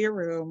there's plenty of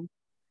room.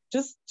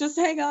 Just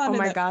hang on. Oh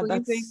my God,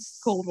 that's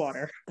cold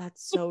water.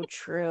 That's so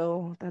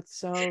true. That's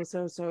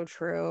so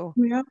true.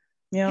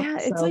 Yeah.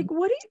 It's like,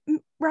 what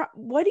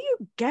do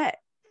you get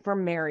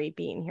from Mary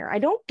being here? I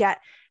don't get.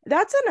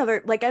 That's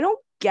another, like,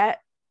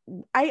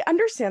 I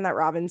understand that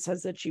Robin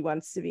says that she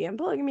wants to be in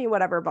polygamy,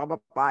 whatever, blah, blah,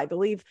 blah. I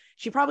believe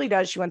she probably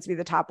does. She wants to be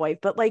the top wife,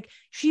 but like,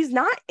 she's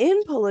not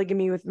in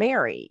polygamy with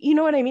Mary. You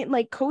know what I mean?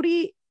 Like,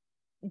 Cody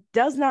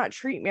does not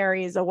treat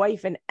Mary as a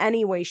wife in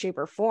any way, shape,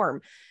 or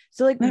form.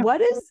 So like,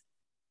 what is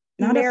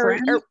not Mary? A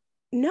friend?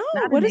 No,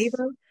 not what a is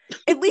neighbor?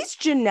 At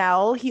least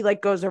Janelle, he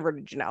like goes over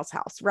to Janelle's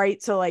house,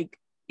 right? So like,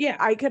 yeah,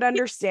 I could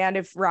understand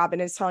if Robin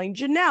is telling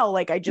Janelle,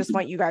 like, I just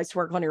want you guys to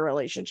work on your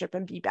relationship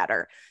and be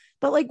better.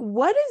 But like,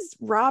 what does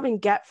Robin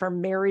get from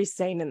Mary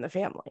staying in the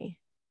family?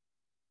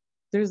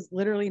 There's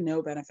literally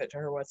no benefit to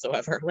her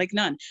whatsoever, like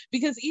none.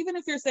 Because even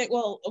if you're saying,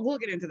 well, we'll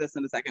get into this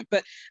in a second,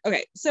 but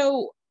okay,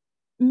 so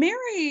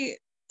Mary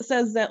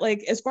says that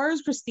like, as far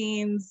as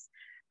Christine's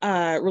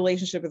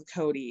relationship with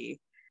Cody,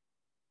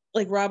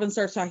 like Robin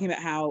starts talking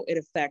about how it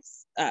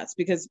affects us,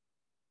 because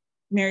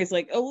Mary's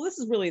like, oh, well, this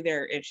is really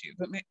their issue,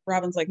 but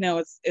Robin's like,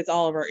 no, it's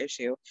all of our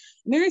issue.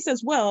 Mary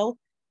says, well,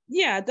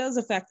 yeah, it does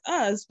affect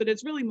us, but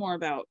it's really more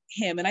about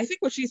him. And I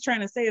think what she's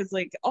trying to say is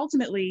like,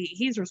 ultimately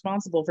he's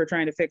responsible for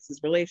trying to fix his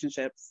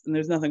relationships, and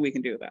there's nothing we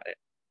can do about it.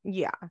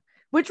 Yeah,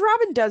 which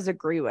Robin does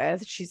agree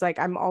with. She's like,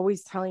 I'm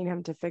always telling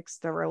him to fix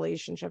the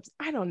relationships.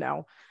 I don't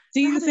know.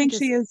 Do you think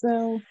she is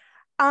though?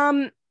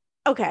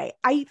 Okay,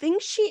 I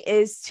think she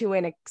is to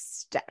an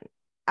extent.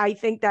 I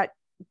think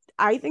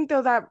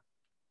though that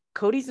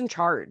Cody's in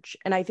charge,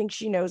 and I think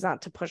she knows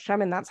not to push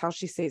him, and that's how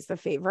she stays the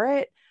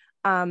favorite.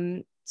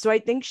 So I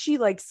think she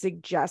like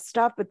suggests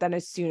stuff, but then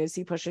as soon as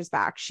he pushes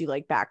back, she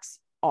like backs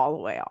all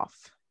the way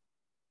off.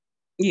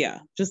 Yeah,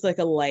 just like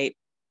a light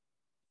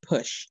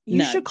push.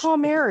 You should call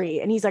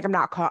Mary. And he's like, I'm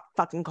not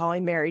fucking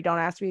calling Mary. Don't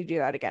ask me to do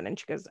that again. And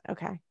she goes,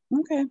 okay.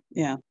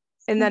 Yeah.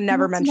 And then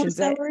never mentions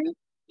it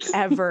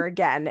ever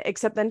again,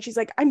 except then she's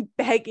like, I'm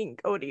begging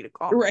Cody to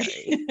call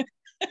Mary.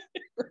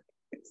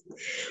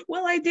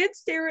 Well, I did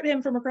stare at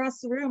him from across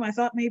the room. I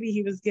thought maybe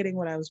he was getting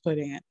what I was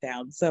putting it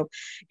down. So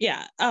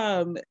yeah.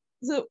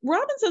 So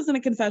Robin says in a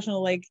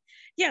confessional, like,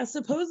 yeah,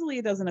 supposedly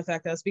it doesn't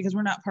affect us because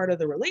we're not part of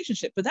the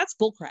relationship, but that's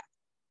bullcrap.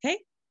 Okay.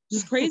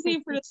 Just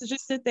crazy for us to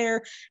just sit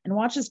there and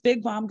watch this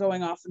big bomb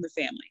going off in the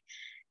family.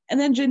 And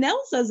then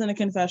Janelle says in a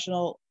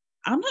confessional,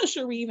 I'm not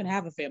sure we even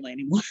have a family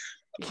anymore.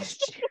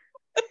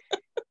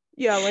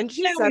 Yeah, when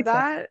she said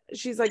that,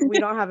 she's like, we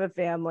don't have a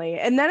family.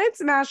 And then it's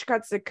smash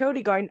cuts to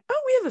Cody going,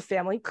 oh, we have a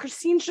family.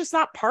 Christine's just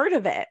not part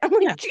of it. I'm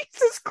like,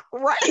 Jesus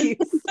Christ.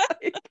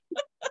 Like,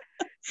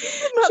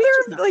 mother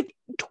of like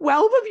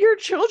 12 of your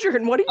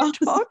children. What are you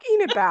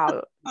talking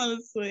about?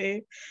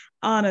 Honestly.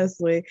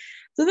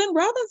 So then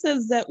Robin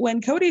says that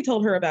when Cody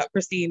told her about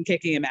Christine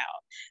kicking him out,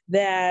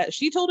 that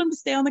she told him to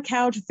stay on the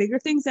couch, figure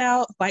things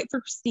out, fight for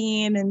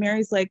Christine. And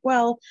Mary's like,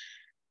 well,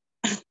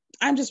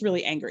 I'm just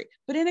really angry.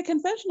 But in a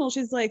confessional,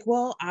 she's like,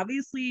 well,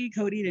 obviously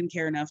Cody didn't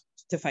care enough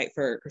to fight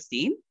for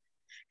Christine.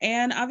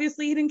 And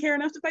obviously he didn't care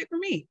enough to fight for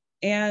me.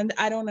 And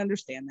I don't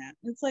understand that.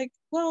 It's like,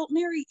 well,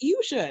 Mary,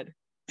 you should.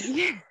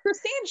 Yeah.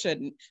 Christine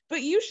shouldn't,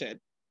 but you should.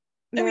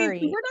 Mary.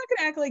 I mean, we're not going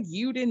to act like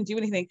you didn't do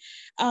anything.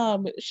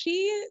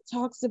 She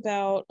talks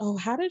about,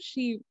 how did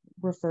she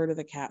refer to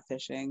the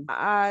catfishing?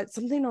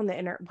 Something on the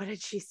internet. What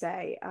did she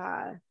say?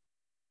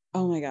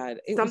 Oh my God.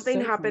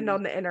 Something happened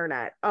on the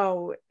internet.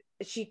 Oh,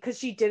 because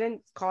she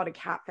didn't call it a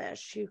catfish.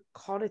 She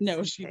called it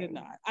something. She did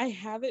not. I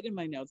have it in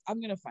my notes. I'm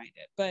going to find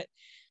it. But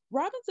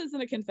Robin says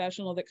in a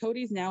confessional that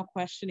Cody's now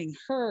questioning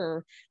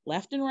her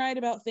left and right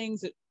about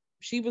things that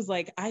she was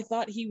like, I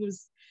thought he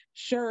was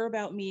sure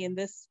about me in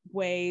this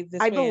way,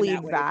 I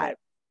believe that.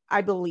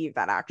 I believe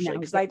that actually,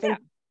 because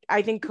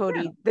I think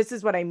Cody, this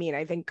is what I mean.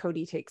 I think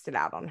Cody takes it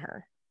out on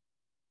her.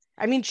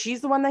 I mean,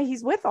 she's the one that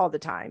he's with all the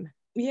time.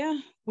 Yeah.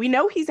 We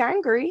know he's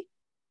angry.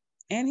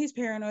 And he's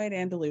paranoid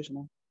and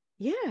delusional.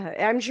 Yeah.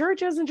 I'm sure it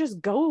doesn't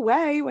just go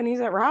away when he's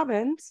at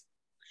Robin's.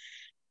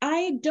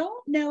 I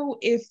don't know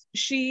if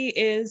she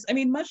is, I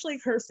mean, much like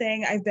her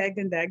saying, I begged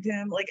and begged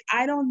him, like,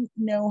 I don't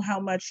know how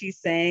much she's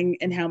saying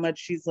and how much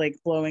she's like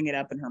blowing it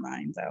up in her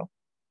mind, though.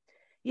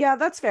 Yeah,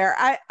 that's fair.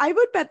 I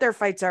would bet their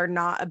fights are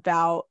not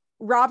about,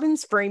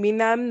 Robin's framing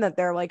them that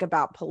they're like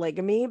about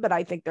polygamy, but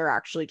I think they're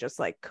actually just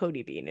like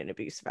Cody being an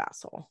abusive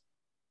asshole.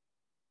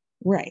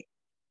 Right.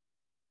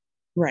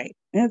 And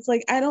it's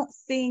like,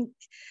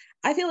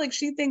 I feel like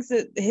she thinks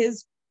that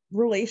his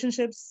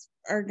relationships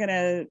are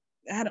gonna,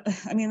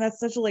 I mean, that's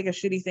such a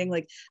shitty thing.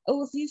 Like,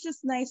 oh, if he's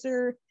just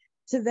nicer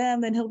to them,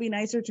 then he'll be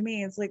nicer to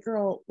me. It's like,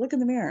 girl, look in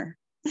the mirror.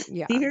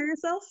 Yeah. Do you hear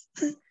yourself?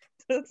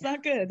 That's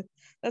not good.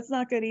 That's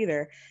not good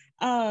either.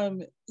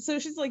 So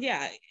she's like,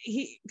 yeah,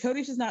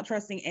 Cody's just not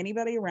trusting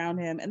anybody around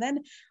him. And then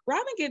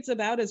Robin gets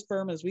about as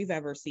firm as we've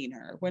ever seen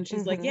her when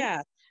she's like,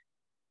 yeah,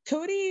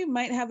 Cody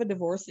might have a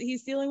divorce that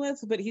he's dealing with,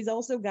 but he's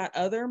also got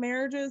other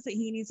marriages that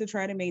he needs to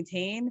try to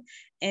maintain.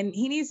 And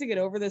he needs to get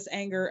over this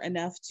anger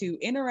enough to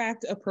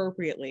interact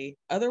appropriately.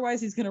 Otherwise,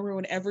 he's going to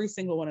ruin every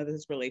single one of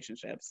his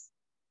relationships.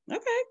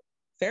 Okay,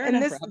 fair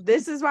enough. And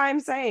this is why I'm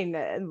saying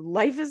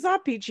life is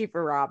not peachy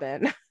for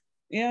Robin.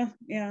 Yeah.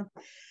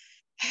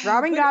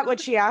 Robin got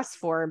what she asked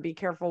for, and be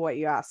careful what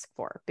you ask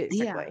for,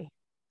 basically. Yeah.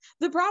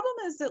 The problem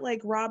is that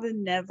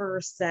Robin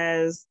never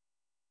says,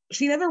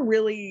 she never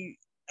really,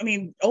 I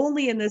mean,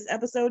 only in this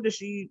episode does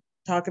she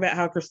talk about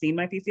how Christine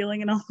might be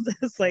feeling and all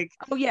this.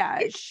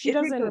 She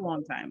doesn't. For a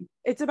long time.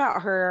 It's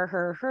about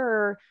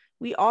her.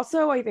 We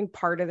also, I think,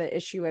 part of the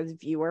issue as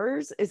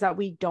viewers is that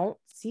we don't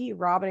see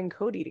Robin and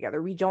Cody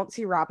together. We don't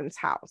see Robin's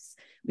house.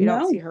 We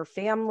don't see her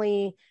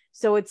family.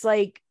 So it's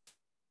like,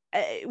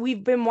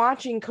 we've been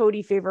watching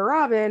Cody favor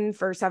Robin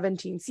for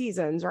 17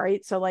 seasons,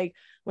 right? So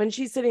when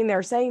she's sitting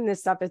there saying this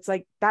stuff, it's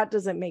like, that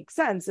doesn't make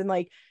sense. And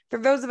for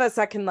those of us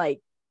that can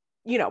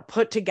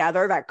put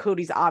together that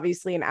Cody's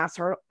obviously an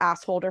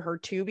asshole to her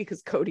too,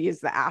 because Cody is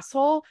the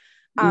asshole.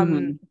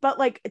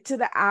 But to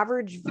the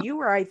average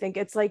viewer, I think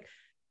it's like,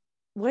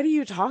 what are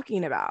you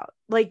talking about?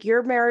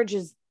 Your marriage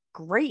is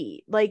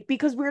great.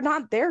 Because we're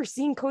not there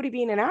seeing Cody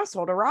being an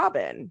asshole to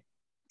Robin.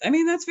 I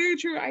mean, that's very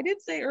true. I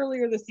did say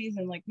earlier this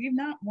season, we've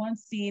not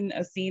once seen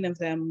a scene of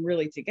them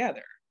really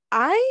together.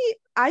 I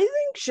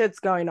think shit's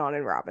going on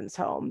in Robin's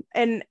home.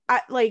 And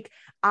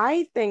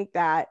I think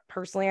that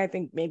personally, I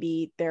think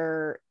maybe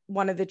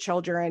one of the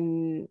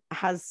children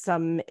has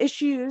some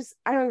issues.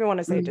 I don't even want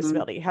to say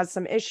disability, has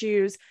some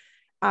issues.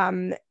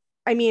 I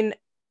mean,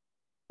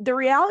 the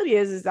reality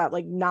is that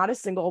not a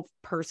single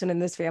person in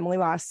this family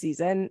last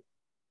season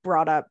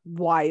brought up,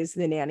 why is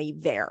the nanny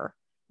there?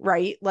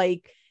 Right?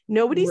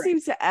 Nobody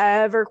seems to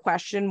ever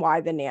question why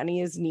the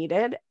nanny is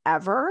needed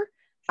ever.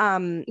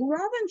 Robin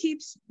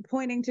keeps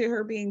pointing to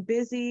her being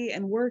busy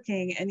and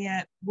working, and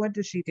yet what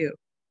does she do?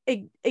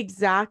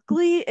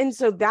 Exactly. And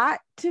so that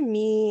to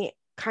me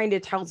kind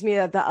of tells me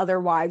that the other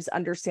wives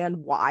understand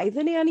why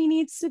the nanny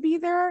needs to be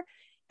there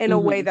in a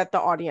way that the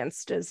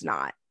audience does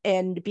not.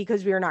 And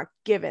because we are not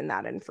given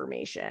that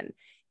information.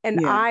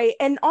 And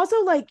and also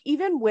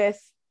even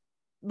with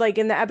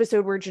in the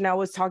episode where Janelle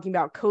was talking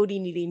about Cody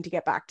needing to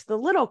get back to the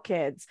little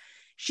kids,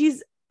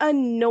 she's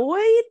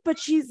annoyed, but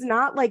she's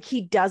not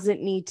he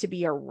doesn't need to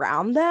be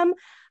around them.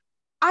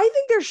 I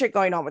think there's shit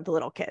going on with the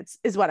little kids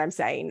is what I'm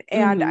saying.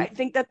 And I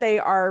think that they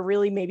are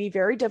really maybe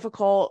very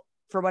difficult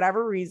for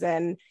whatever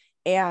reason.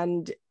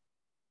 And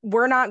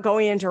we're not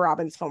going into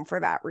Robin's home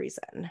for that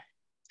reason.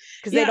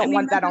 because they don't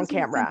want that on does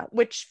make sense. camera,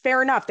 which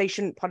fair enough. They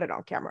shouldn't put it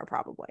on camera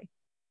probably.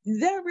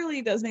 That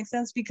really does make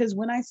sense, because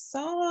when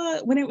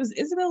it was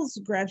Isabel's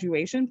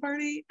graduation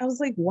party, I was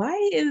like,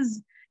 why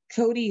is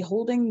Cody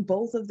holding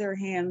both of their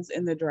hands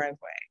in the driveway?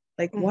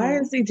 Like, why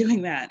is he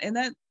doing that? And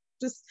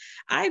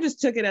I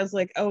just took it as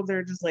like, oh,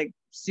 they're just like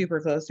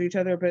super close to each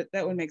other. But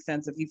that would make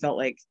sense if he felt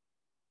like,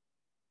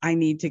 I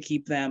need to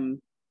keep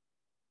them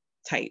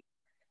tight.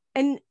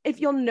 And if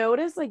you'll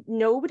notice, like,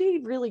 nobody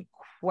really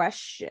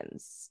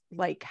questions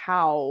like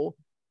how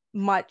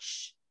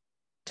much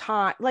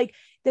time, like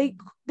they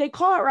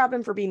call out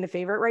Robin for being the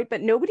favorite, right?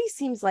 But nobody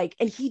seems like,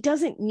 and he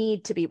doesn't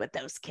need to be with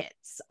those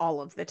kids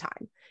all of the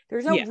time.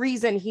 There's no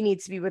reason he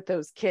needs to be with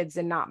those kids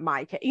and not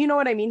my kid. You know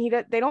what I mean?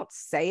 They don't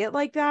say it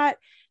like that,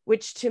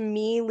 which to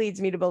me leads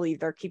me to believe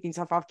they're keeping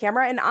stuff off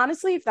camera. And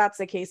honestly, if that's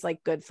the case,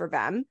 like, good for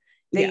them.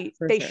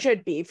 They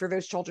should be, for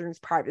those children's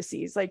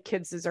privacies. Like,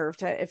 kids deserve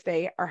to, if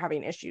they are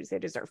having issues, they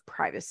deserve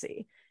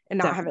privacy and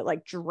not have it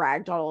like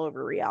dragged all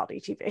over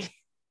reality TV.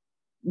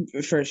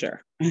 For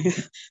sure.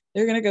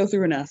 They're going to go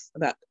through enough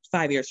about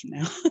 5 years from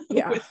now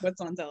with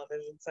what's on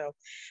television.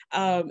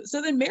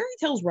 So then Mary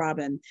tells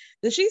Robin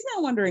that she's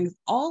now wondering if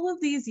all of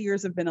these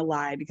years have been a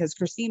lie, because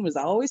Christine was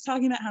always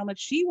talking about how much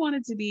she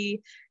wanted to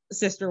be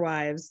sister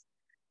wives.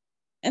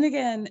 And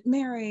again,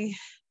 Mary,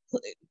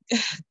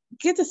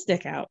 get the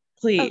stick out,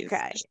 please.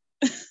 Okay.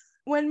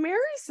 When Mary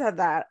said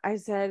that, I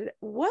said,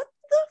 what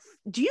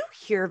do you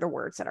hear the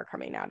words that are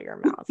coming out of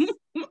your mouth?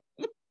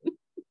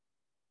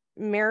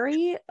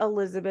 Mary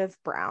Elizabeth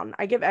Brown.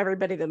 I give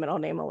everybody the middle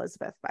name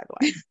Elizabeth, by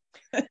the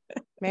way.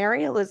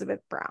 Mary Elizabeth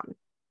Brown.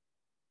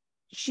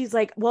 She's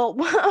like, well,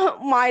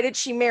 why did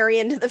she marry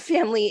into the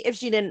family if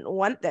she didn't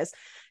want this?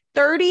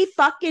 30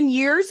 fucking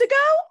years ago?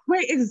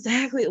 Right,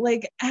 exactly.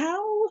 Like,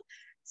 how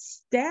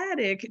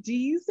static do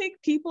you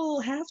think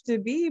people have to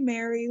be,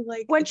 Mary?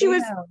 Like, when she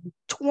was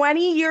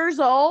 20 years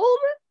old?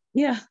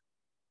 Yeah.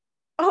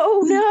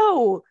 Oh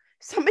no,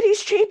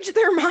 somebody's changed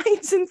their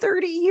minds in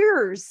 30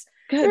 years.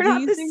 God, they're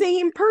not the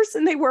same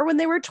person they were when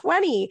they were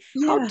 20.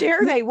 Yeah. How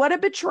dare they? What a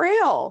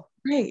betrayal.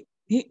 Right.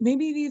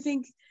 Maybe do you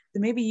think that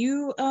maybe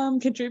you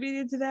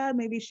contributed to that?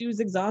 Maybe she was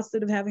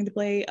exhausted of having to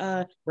play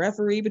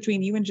referee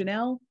between you and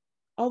Janelle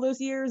all those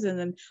years, and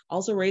then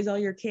also raise all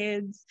your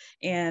kids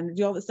and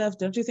do all this stuff.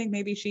 Don't you think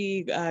maybe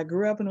she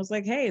grew up and was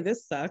like, hey,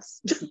 this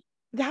sucks?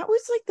 That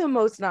was like the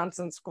most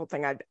nonsensical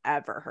thing I've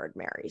ever heard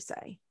Mary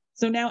say.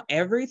 So now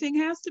everything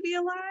has to be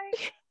a lie?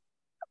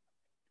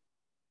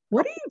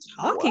 What are you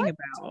talking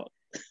about?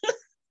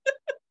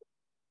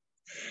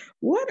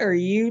 What are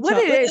you what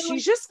it is,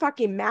 she's just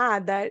fucking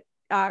mad that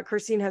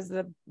Christine has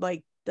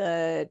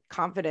the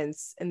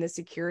confidence and the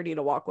security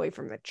to walk away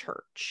from the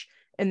church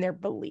and their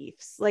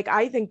beliefs. Like,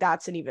 I think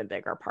that's an even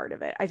bigger part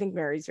of it. I think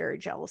Mary's very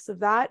jealous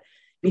of that,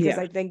 because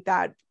I think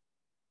that,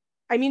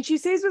 I mean, she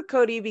stays with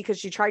Cody because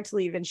she tried to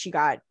leave and she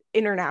got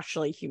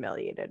internationally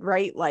humiliated,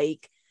 right?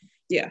 Like,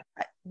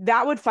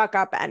 that would fuck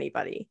up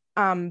anybody.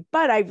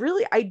 But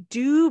I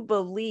do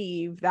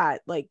believe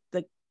that like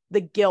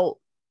the guilt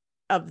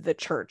of the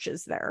church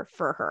is there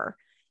for her.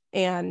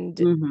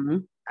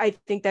 And I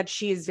think that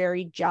she is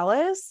very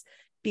jealous,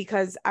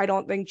 because I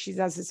don't think she's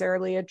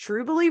necessarily a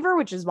true believer,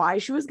 which is why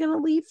she was going to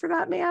leave for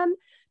that man.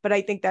 But I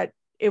think that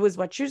it was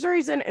what she was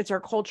raised in. It's her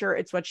culture.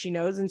 It's what she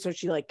knows. And so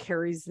she like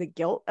carries the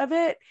guilt of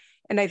it.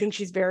 And I think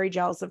she's very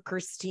jealous of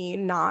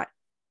Christine not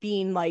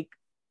being like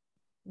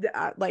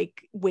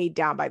weighed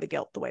down by the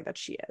guilt the way that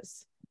she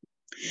is.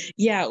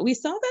 Yeah, we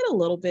saw that a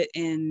little bit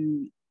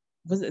in,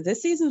 was it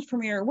this season's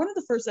premiere? One of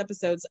the first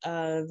episodes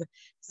of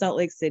Salt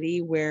Lake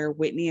City, where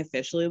Whitney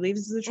officially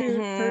leaves the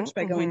church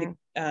by going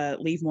to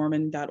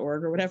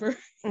leavemormon.org or whatever.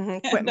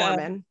 Quit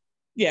Mormon.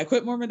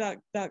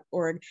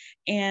 Quitmormon.org.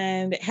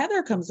 And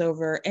Heather comes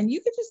over, and you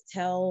could just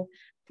tell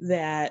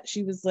that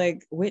she was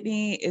like,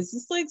 Whitney, is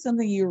this like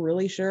something you're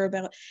really sure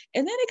about?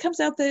 And then it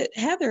comes out that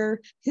Heather,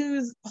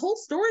 whose whole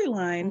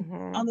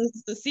storyline on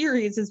the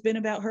series has been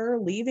about her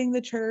leaving the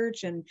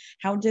church and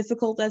how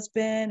difficult that's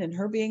been, and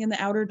her being in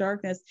the outer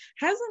darkness,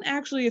 hasn't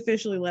actually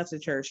officially left the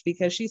church,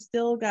 because she's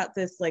still got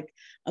this like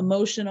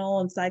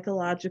emotional and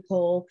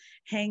psychological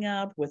hang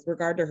up with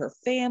regard to her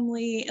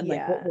family, and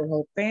like what will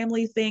her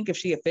family think if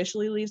she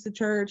officially leaves the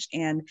church.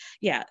 And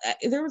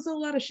there was a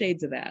lot of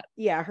shades of that.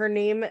 Her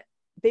name,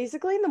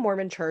 basically in the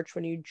Mormon church,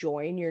 when you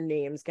join, your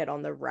names get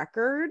on the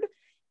record,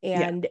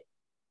 and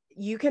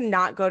you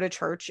cannot go to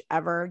church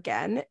ever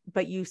again,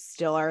 but you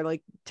still are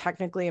like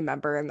technically a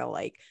member, and they'll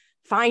like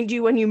find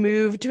you when you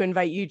move to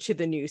invite you to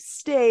the new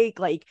stake.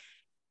 Like,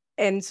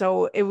 and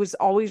so it was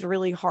always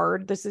really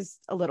hard. This is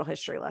a little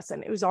history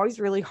lesson. It was always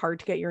really hard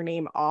to get your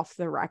name off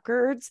the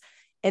records.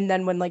 And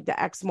then when like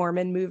the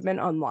ex-Mormon movement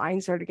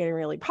online started getting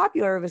really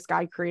popular, this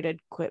guy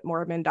created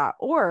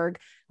quitmormon.org,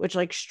 which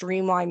like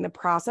streamlined the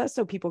process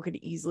so people could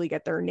easily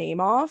get their name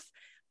off.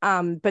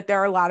 But there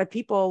are a lot of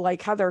people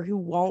like Heather who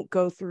won't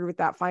go through with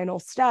that final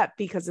step,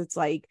 because it's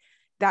like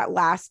that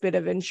last bit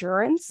of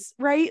insurance,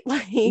 right?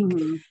 Like,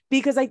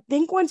 because I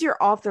think once you're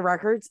off the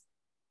records,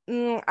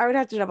 I would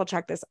have to double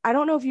check this. I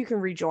don't know if you can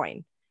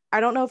rejoin. I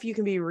don't know if you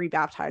can be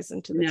rebaptized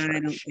into the No, church. I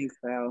don't think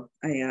so.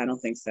 Yeah, I don't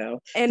think so.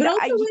 And But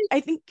also,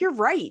 I think you're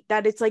right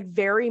that it's like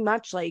very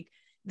much like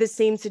the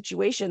same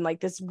situation, like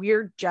this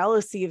weird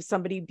jealousy of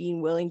somebody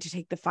being willing to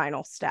take the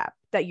final step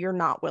that you're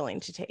not willing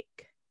to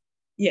take.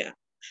 yeah.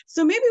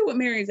 So maybe what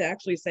Mary's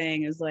actually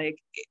saying is like,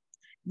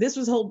 this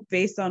was whole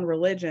based on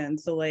religion.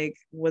 So like,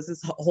 was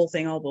this whole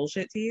thing all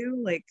bullshit to you?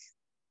 Like,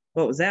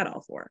 what was that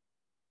all for?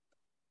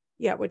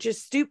 Yeah, which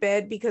is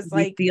stupid because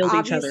We like field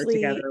each other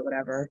together or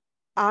whatever.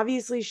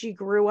 Obviously she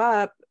grew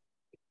up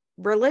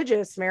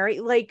religious, Mary.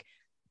 Like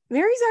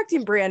Mary's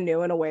acting brand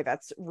new in a way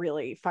that's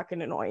really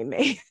fucking annoying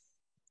me.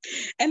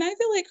 And I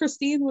feel like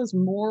Christine was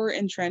more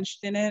entrenched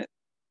in it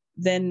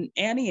than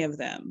any of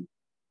them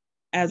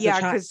as a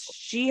child. Because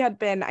she had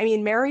been, I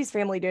mean, Mary's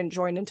family didn't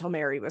join until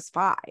Mary was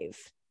 5.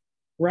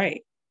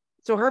 Right.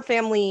 So her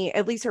family,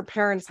 at least her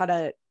parents, had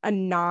a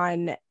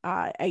non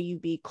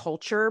AUB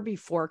culture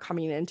before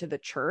coming into the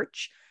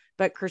church.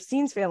 But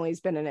Christine's family's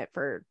been in it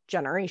for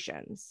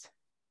generations.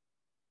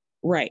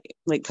 Right.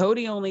 Like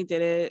Cody only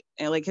did it,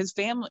 and like his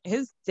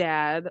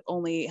dad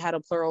only had a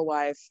plural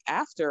wife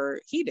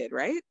after he did,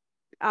 right?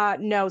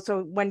 No.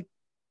 So when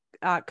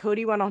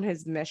Cody went on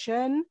his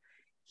mission,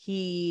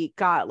 he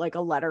got like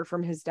a letter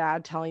from his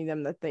dad telling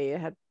them that they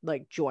had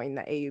like joined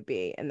the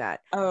AUB and that.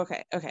 Oh,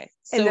 okay.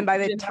 So and then by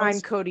the time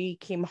Cody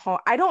came home,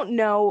 I don't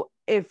know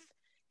if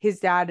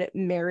his dad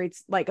married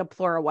like a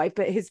plural wife,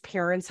 but his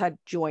parents had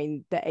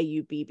joined the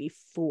AUB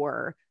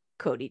before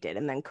Cody did,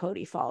 and then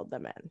Cody followed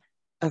them in.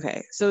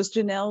 Okay, so is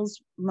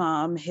Janelle's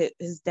mom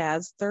his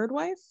dad's third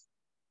wife?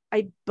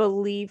 I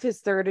believe his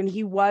third, and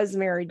he was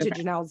married to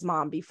Janelle's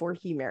mom before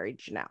he married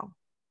Janelle.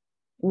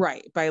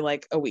 Right, by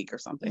like a week or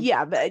something.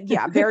 Yeah, but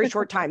yeah, very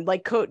short time.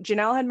 Like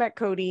Janelle had met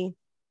Cody.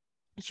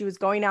 She was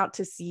going out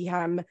to see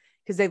him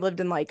because they lived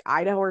in like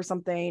Idaho or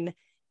something.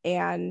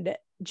 And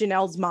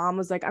Janelle's mom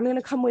was like, I'm going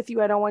to come with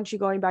you. I don't want you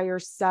going by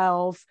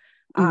yourself.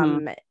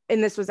 And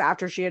this was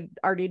after she had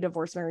already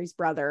divorced Mary's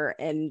brother.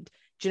 And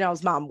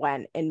Janelle's mom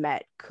went and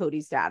met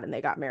Cody's dad, and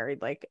they got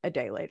married like a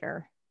day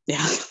later.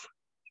 Yeah.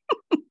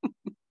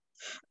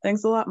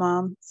 Thanks a lot,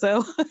 Mom.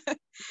 So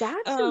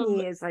that to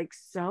me is like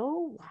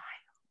so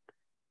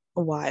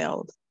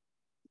wild.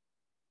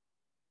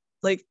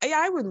 Like,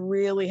 I would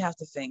really have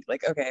to think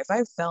like, okay, if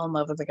I fell in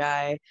love with a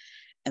guy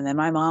and then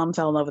my mom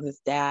fell in love with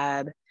his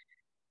dad,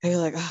 I'd be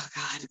like, oh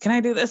God, can I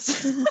do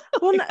this?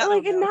 Well,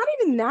 like, and not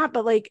even that,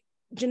 but like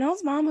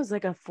Janelle's mom was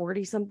like a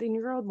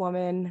 40-something-year-old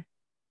woman.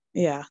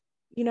 Yeah.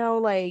 You know,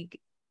 like,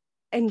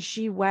 and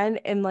she went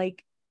and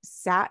like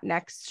sat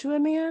next to a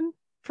man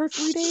for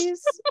 3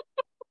 days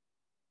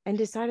and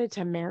decided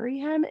to marry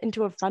him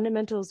into a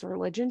fundamentalist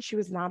religion she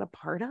was not a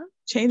part of.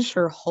 Changed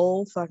her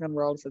whole fucking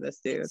world for this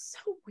dude. It's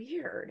so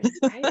weird.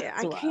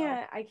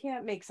 I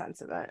can't make sense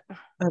of it.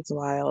 That's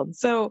wild.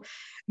 So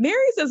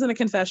Mary says in a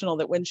confessional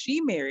that when she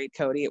married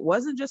Cody, it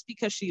wasn't just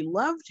because she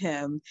loved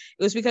him.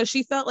 It was because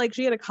she felt like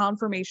she had a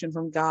confirmation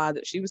from God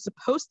that she was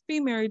supposed to be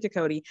married to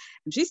Cody,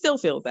 and she still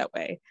feels that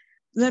way.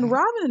 Then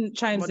Robin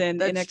chimes in.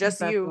 That's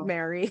just you,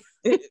 Mary.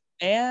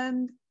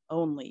 And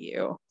only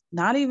you.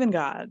 Not even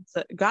God.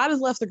 So God has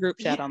left the group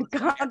chat on the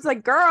God's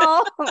like,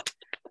 girl,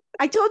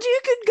 I told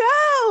you could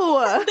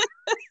go.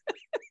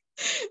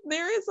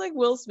 There is like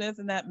Will Smith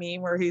in that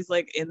meme where he's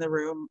like in the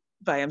room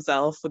by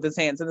himself with his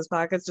hands in his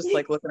pockets, just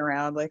like looking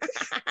around like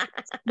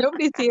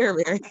nobody's here,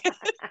 Mary.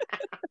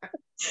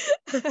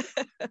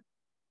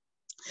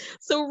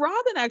 So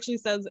Robin actually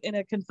says in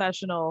a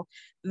confessional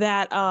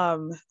that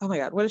oh my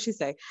God, what did she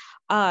say?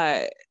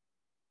 That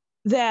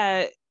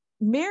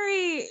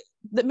Mary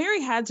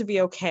had to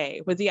be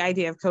okay with the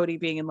idea of Cody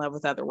being in love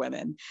with other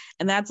women,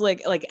 and that's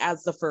like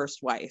as the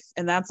first wife,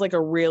 and that's like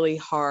a really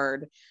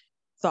hard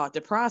thought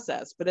to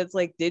process. But it's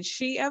like, did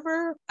she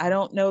ever? I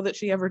don't know that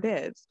she ever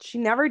did. She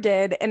never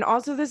did. And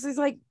also, this is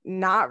like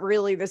not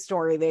really the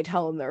story they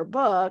tell in their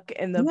book.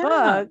 In the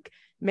book,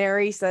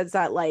 Mary says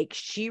that like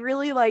she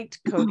really liked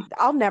Cody.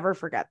 I'll never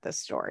forget this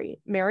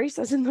story. Mary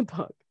says in the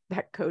book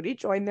that Cody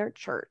joined their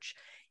church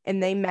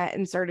and they met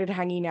and started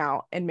hanging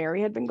out, and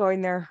Mary had been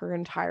going there her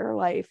entire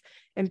life,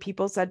 and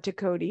people said to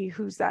Cody,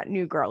 who's that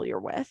new girl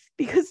you're with?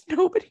 Because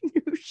nobody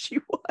knew who she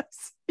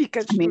was,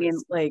 because I mean,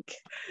 like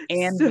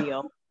Anne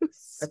Veal,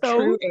 a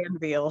true Anne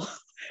Veal,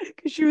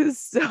 because she was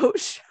so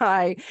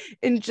shy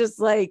and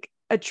just like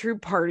a true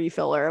party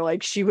filler.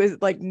 Like she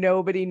was like,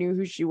 nobody knew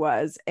who she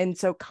was. And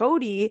so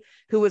Cody,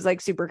 who was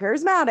like super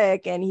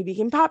charismatic, and he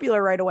became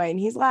popular right away, and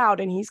he's loud,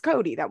 and he's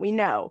Cody that we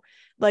know,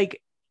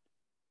 like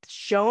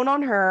shone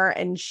on her,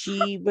 and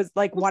she was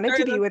like wanted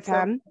to be with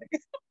him.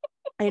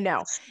 I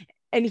know.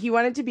 And he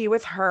wanted to be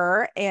with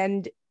her,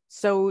 and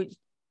so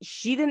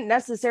she didn't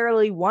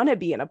necessarily want to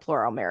be in a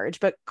plural marriage,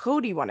 but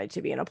Cody wanted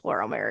to be in a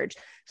plural marriage.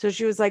 So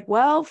she was like,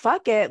 well,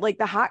 fuck it, like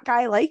the hot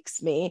guy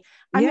likes me,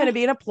 I'm going to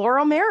be in a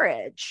plural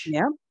marriage.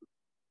 Yeah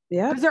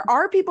Because there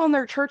are people in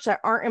their church that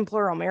aren't in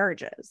plural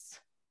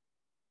marriages.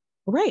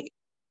 Right.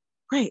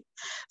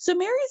 So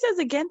Mary says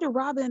again to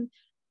Robin,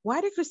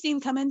 why did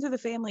Christine come into the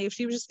family if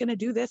she was just going to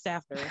do this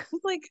after?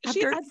 It's like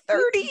she After had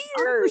 30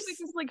 years.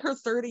 This is like her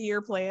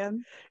 30-year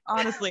plan.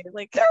 Honestly,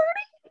 like 30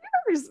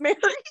 years, Mary.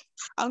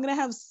 I'm going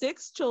to have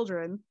 6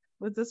 children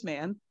with this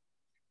man.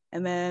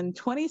 And then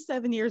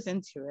 27 years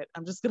into it,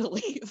 I'm just going to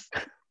leave.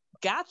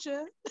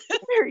 Gotcha.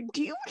 Mary,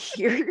 do you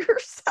hear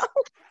yourself?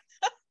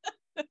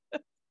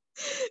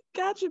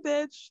 Gotcha,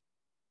 bitch.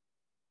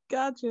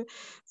 Gotcha.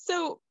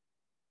 So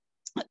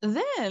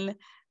then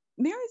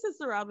Mary says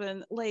to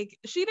Robin, like,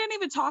 she didn't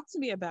even talk to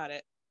me about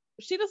it.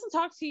 She doesn't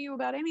talk to you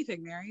about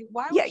anything, Mary.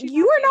 Why would she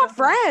you are not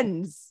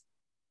friends.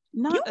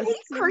 Not you hate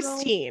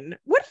Christine.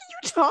 What are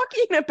you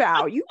talking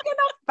about? You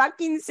cannot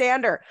fucking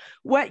stand her.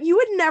 What, you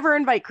would never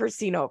invite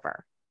Christine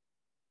over?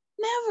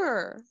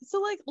 Never. So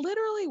like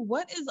literally,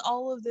 what is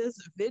all of this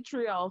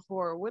vitriol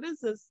for? What is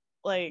this,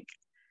 like,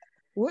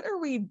 what are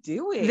we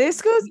doing?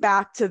 This goes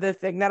back to the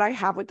thing that I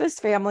have with this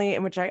family,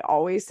 in which I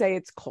always say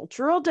it's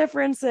cultural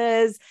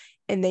differences,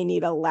 and they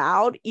need a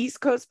loud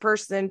East Coast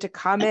person to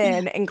come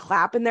in and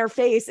clap in their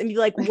face and be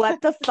like,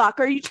 what the fuck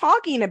are you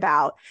talking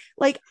about?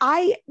 Like,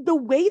 the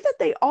way that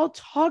they all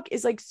talk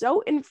is like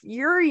so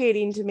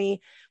infuriating to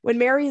me when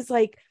Mary's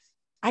like,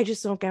 I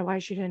just don't get why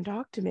she didn't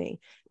talk to me.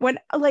 When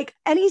like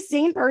any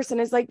sane person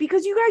is like,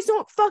 because you guys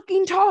don't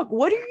fucking talk.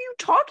 What are you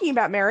talking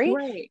about, Mary?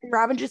 Right. And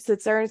Robin just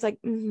sits there and it's like,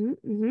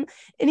 And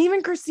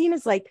even Christine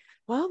is like,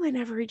 well, they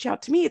never reach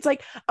out to me. It's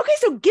like, okay,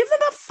 so give them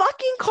a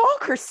fucking call,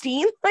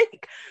 Christine.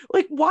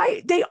 Like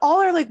why? They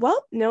all are like,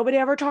 well, nobody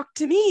ever talked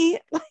to me.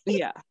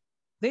 Yeah.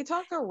 They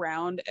talk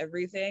around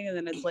everything, and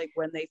then it's like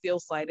when they feel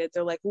slighted,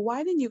 they're like, well,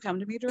 why didn't you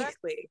come to me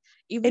directly?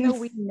 Even though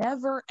we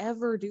never,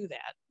 ever do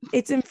that.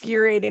 It's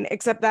infuriating,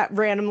 except that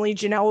randomly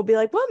Janelle will be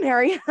like, well,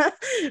 Mary,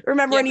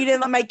 remember when you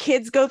didn't let my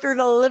kids go through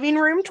the living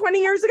room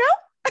 20 years ago?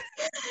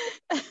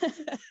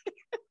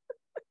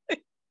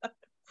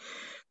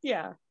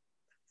 Yeah.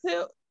 So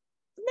Mary,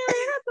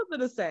 I got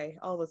something to say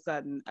all of a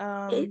sudden.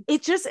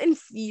 It just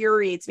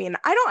infuriates me. And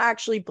I don't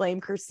actually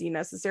blame Christine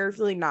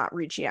necessarily not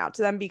reaching out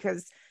to them,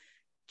 because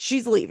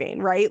she's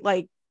leaving, right?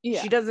 Like,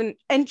 she doesn't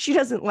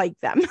like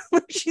them.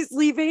 She's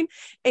leaving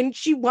and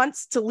she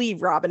wants to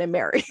leave Robin and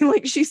Mary.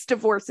 Like, she's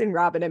divorcing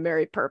Robin and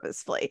Mary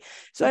purposefully.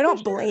 So I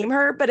don't blame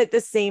her. But at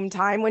the same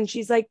time, when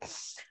she's like,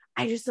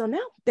 I just don't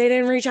know, they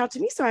didn't reach out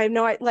to me, so I have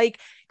no, like,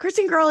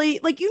 Kristen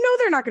Gurley, like,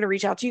 they're not going to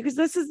reach out to you because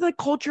this is the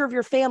culture of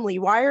your family.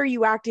 Why are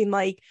you acting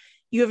like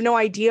you have no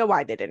idea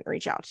why they didn't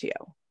reach out to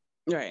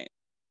you? Right.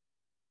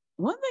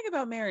 One thing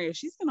about Mary is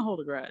she's going to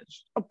hold a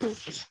grudge.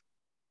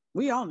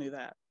 We all knew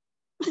that.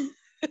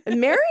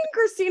 And Mary and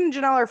Christine and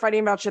Janelle are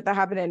fighting about shit that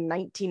happened in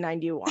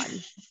 1991.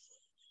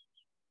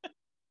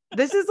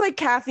 This is like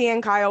Kathy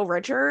and Kyle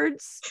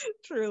Richards.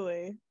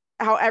 Truly.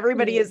 How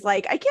everybody is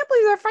like, I can't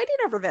believe they're fighting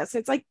over this.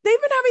 It's like,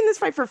 they've been having this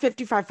fight for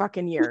 55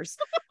 fucking years.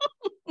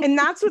 And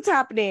that's what's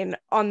happening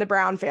on the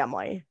Brown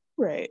family.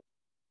 Right.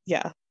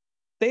 Yeah.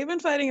 They've been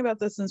fighting about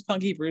this since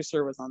Punky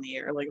Brewster was on the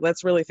air. Like,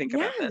 let's really think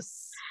about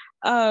this.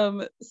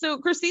 So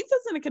Christine says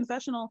in a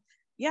confessional,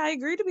 yeah, I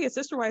agreed to be a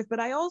sister wife, but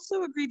I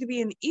also agreed to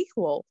be an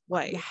equal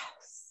wife.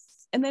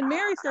 Yes. And then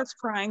Mary starts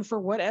crying for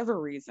whatever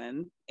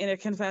reason in a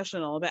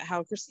confessional about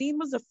how Christine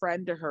was a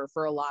friend to her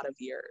for a lot of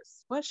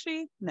years. Was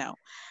she? No.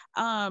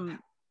 And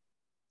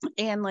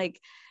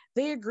like,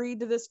 they agreed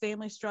to this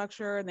family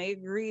structure and they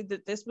agreed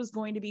that this was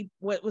going to be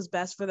what was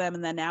best for them.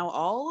 And then now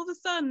all of a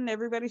sudden,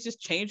 everybody's just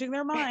changing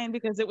their mind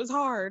because it was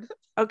hard.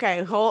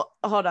 Okay, hold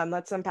on.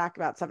 Let's unpack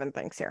about 7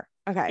 things here.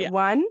 Okay, Yeah.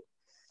 1,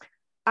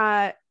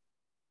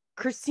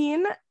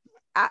 Christine,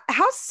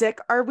 how sick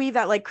are we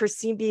that like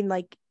Christine being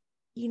like,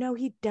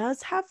 he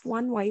does have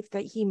one wife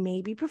that he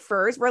maybe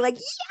prefers. We're like,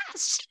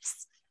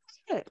 yes,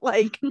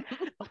 like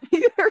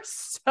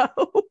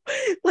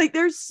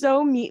they're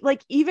so mean.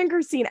 Like, even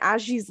Christine,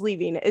 as she's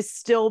leaving, is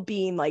still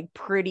being like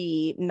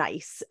pretty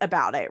nice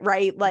about it,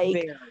 right?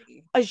 Like,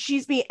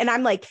 she's being, and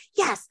I'm like,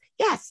 yes.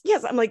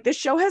 I'm like, this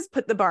show has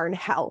put the bar in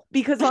hell,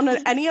 because on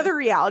any other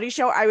reality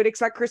show, I would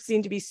expect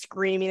Christine to be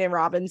screaming in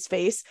Robin's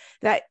face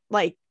that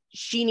like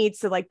she needs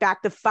to like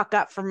back the fuck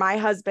up for my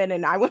husband,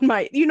 and I want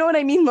my, you know what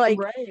I mean? Like,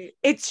 right.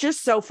 It's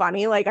just so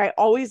funny. Like, I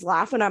always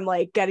laugh when I'm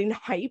like getting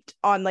hyped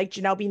on like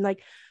Janelle being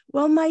like,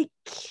 well, my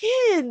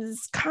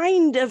kids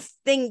kind of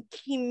think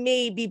he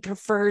maybe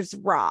prefers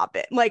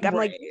Robin. Like, I'm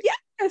like,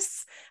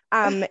 yes.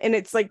 And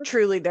it's like,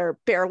 truly, they're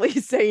barely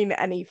saying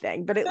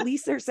anything, but at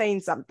least they're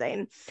saying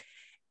something.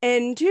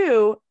 And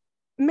 2,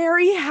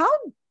 Mary, how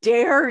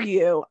dare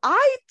you?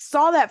 I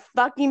saw that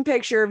fucking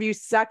picture of you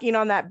sucking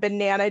on that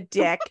banana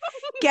dick.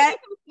 Get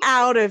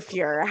out of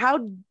here.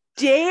 How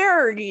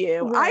dare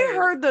you? Right. I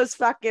heard those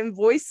fucking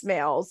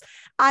voicemails,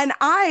 and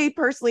I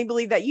personally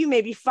believe that you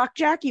maybe fucked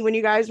Jackie when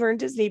you guys were in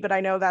Disney, but I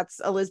know that's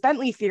a Liz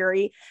Bentley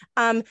theory.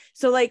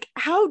 So like,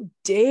 how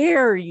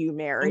dare you,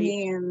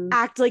 Mary,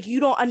 act like you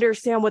don't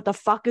understand what the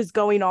fuck is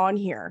going on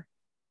here?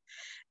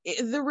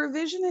 The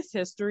revisionist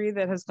history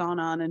that has gone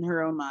on in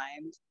her own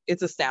mind,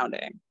 it's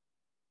astounding.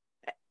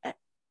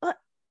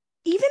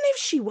 Even if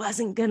she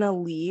wasn't gonna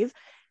leave,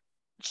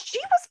 she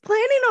was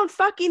planning on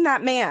fucking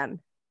that man.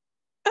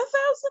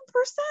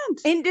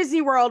 1,000%. In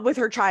Disney World with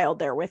her child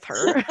there with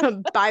her.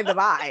 By the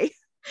by.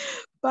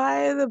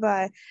 By the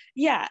by.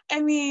 Yeah,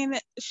 I mean,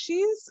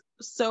 she's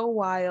so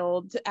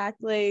wild to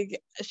act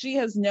like she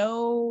has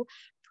no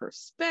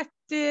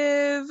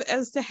perspective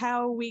as to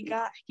how we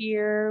got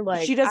here.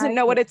 Like, she doesn't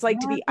know what it's like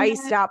to be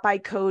iced it. out by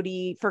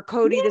Cody, for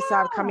Cody to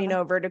stop coming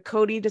over, to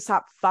Cody to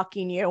stop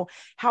fucking you.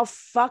 How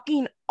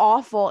fucking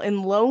awful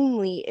and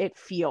lonely it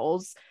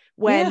feels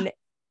when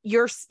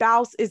your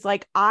spouse is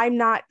like, I'm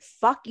not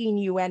fucking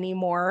you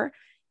anymore.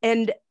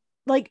 And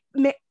like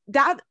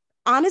that,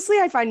 honestly,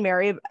 I find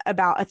Mary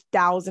about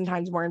 1,000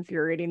 times more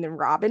infuriating than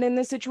Robin in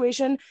this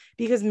situation,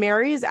 because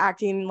Mary is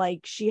acting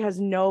like she has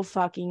no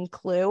fucking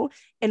clue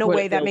in a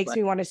way that makes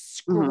me want to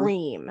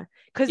scream.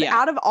 Because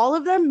out of all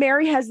of them,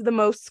 Mary has the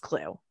most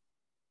clue.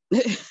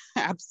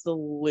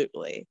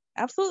 Absolutely.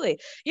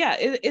 Yeah,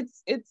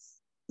 it's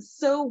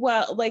so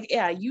well. Like,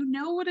 yeah, you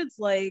know what it's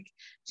like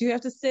to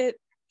have to sit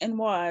and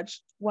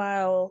watch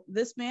while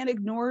this man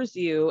ignores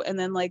you and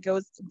then like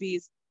goes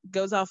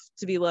off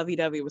to be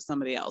lovey-dovey with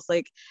somebody else.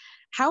 Like,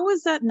 how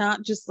is that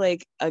not just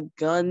like a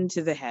gun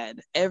to the head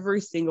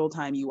every single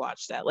time you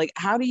watch that? Like,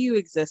 how do you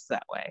exist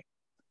that way?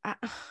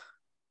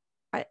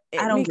 It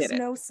don't makes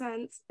no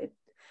sense.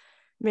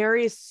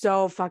 Mary is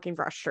so fucking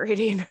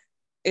frustrating.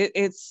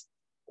 It's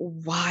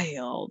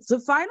wild. So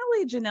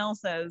finally Janelle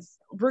says,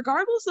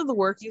 regardless of the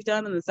work you've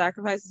done and the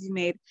sacrifices you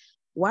made,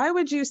 why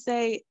would you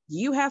say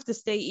you have to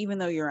stay even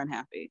though you're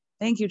unhappy?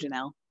 Thank you,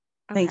 Janelle.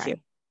 Thank you.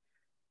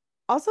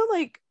 Also,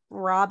 like,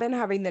 Robin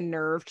having the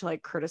nerve to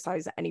like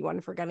criticize anyone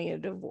for getting a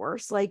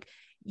divorce. Like,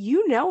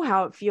 you know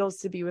how it feels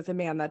to be with a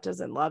man that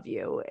doesn't love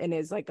you and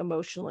is like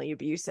emotionally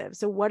abusive.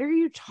 So what are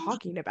you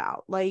talking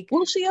about? Like,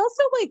 well, she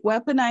also like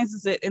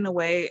weaponizes it in a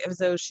way as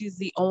though she's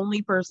the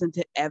only person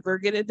to ever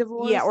get a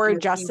divorce. Yeah, or a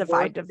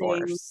justified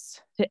divorce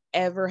to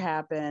ever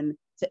happen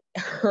to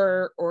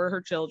her or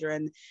her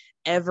children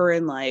ever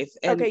in life.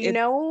 And okay, you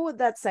know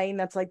that saying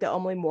that's like the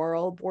only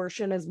moral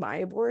abortion is my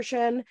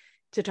abortion,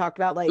 to talk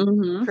about like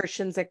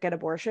Christians that get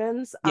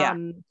abortions,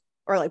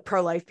 or like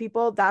pro-life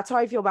people. That's how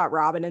I feel about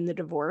Robin and the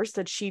divorce,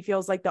 that she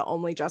feels like the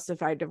only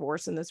justified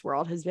divorce in this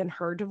world has been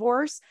her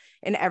divorce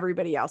and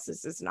everybody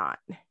else's is not.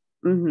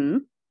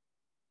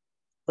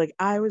 Like,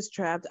 I was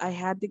trapped, I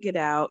had to get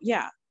out.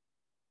 Yeah,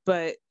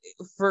 but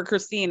for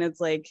Christine, it's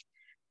like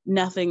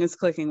nothing is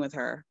clicking with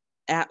her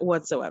at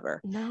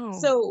whatsoever. No.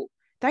 So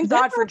thank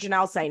God for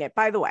Janelle saying it,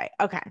 by the way.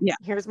 Okay,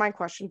 here's my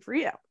question for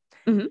you.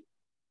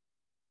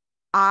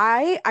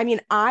 I mean,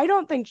 I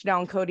don't think Janelle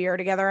and Cody are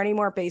together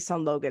anymore based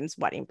on Logan's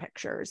wedding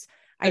pictures.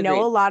 I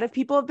know a lot of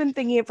people have been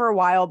thinking it for a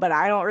while, but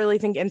I don't really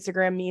think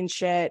Instagram means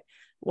shit,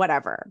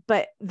 whatever.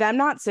 But them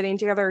not sitting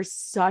together is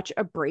such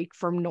a break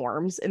from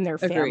norms in their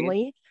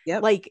family.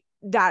 Like,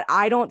 that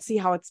I don't see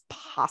how it's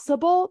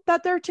possible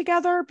that they're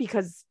together,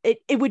 because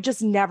it would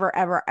just never,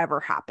 ever, ever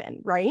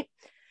happen, right?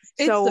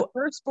 It's the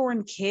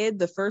firstborn kid,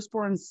 the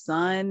firstborn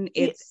son.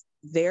 It's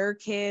their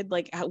kid.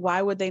 Like,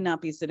 why would they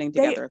not be sitting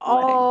together?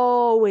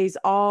 Always,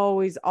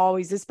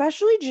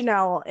 especially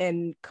Janelle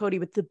and Cody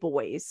with the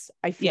boys.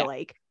 I feel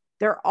like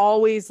they're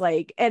always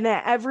like, and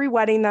at every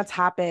wedding that's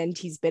happened,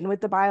 he's been with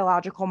the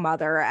biological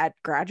mother, at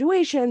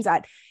graduations,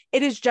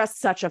 it is just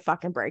such a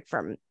fucking break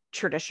from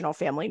traditional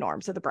family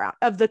norms of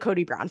the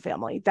Cody Brown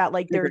family, that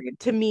like they're,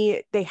 to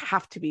me, they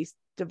have to be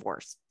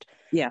divorced.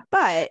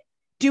 But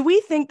do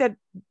we think that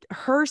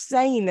her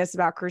saying this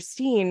about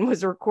Christine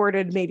was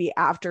recorded maybe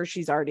after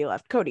she's already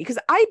left Cody? Because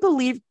I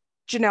believe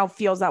Janelle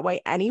feels that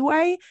way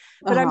anyway.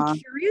 But I'm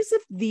curious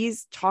if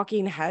these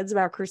talking heads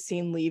about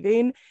Christine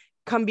leaving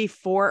come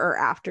before or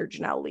after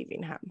Janelle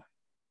leaving him.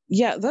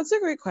 Yeah, that's a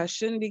great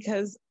question,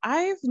 because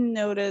I've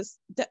noticed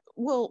that,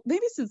 well,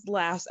 maybe since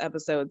last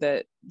episode,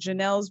 that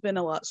Janelle's been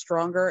a lot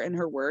stronger in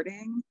her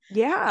wording.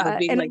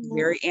 Being like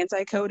very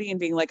anti-Cody and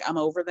being like, I'm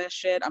over this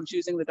shit. I'm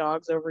choosing the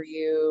dogs over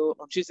you.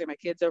 I'm choosing my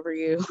kids over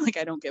you. Like,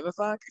 I don't give a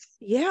fuck.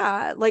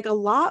 Yeah, like a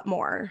lot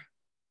more.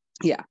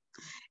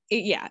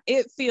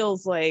 It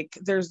feels like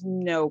there's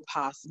no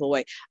possible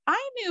way.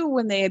 I knew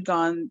when they had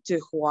gone to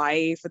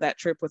Hawaii for that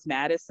trip with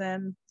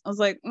Madison, I was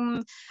like,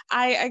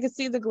 I could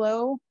see the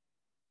glow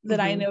that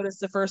I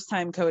noticed the first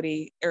time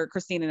Cody or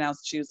Christine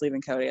announced she was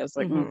leaving Cody. I was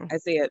like, I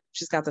see it.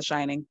 She's got the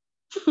shining.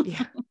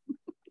 Yeah.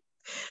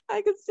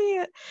 I could see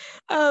it.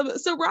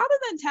 So Robin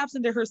then taps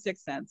into her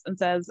sixth sense and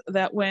says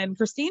that when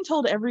Christine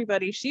told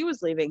everybody she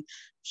was leaving,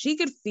 she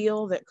could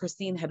feel that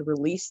Christine had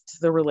released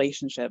the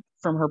relationship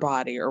from her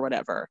body or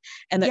whatever,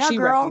 and that she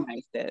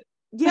recognized it.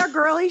 Yeah,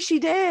 girly, she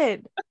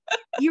did.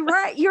 You're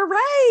right.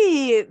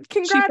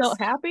 Congrats. She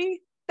felt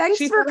happy.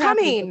 Thanks for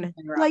coming.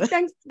 Like,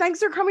 thanks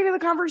for coming to the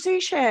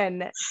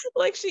conversation.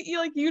 Like,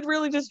 you'd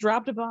really just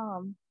dropped a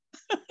bomb.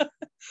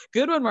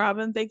 Good one,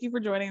 Robin. Thank you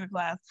for joining the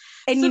class.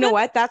 And so you know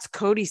what? That's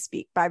Cody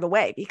speak, by the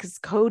way, because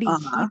Cody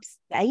keeps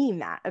saying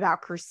that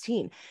about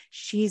Christine.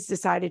 She's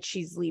decided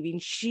she's leaving.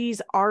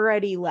 She's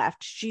already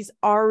left. She's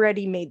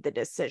already made the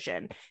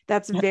decision.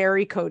 That's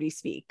very Cody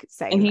speak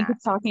saying. And he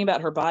keeps talking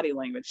about her body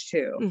language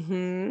too.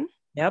 Mm-hmm.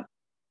 Yep.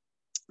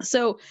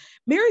 So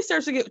Mary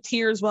starts to get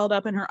tears welled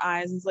up in her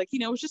eyes and is like,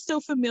 it's just so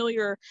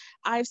familiar.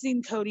 I've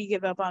seen Cody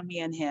give up on me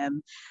and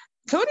him.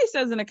 Cody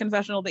says in a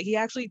confessional that he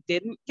actually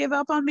didn't give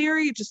up on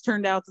Mary. It just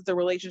turned out that the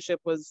relationship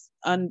was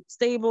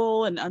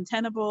unstable and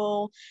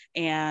untenable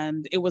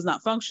and it was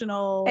not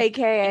functional.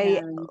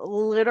 AKA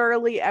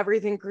literally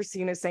everything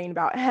Christine is saying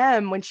about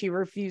him when she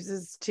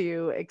refuses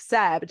to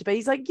accept. But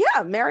he's like,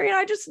 yeah, Mary and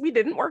I we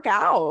didn't work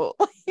out.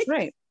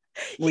 Right.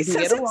 We can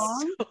get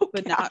along,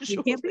 but we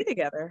can't be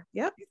together.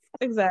 Yep,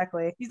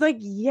 exactly. He's like,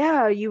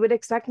 yeah, you would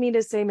expect me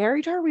to say,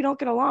 married to her, we don't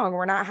get along.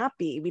 We're not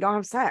happy. We don't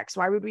have sex.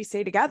 Why would we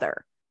stay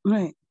together?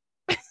 Right.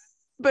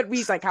 But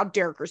he's like, how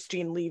dare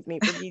Christine leave me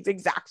for these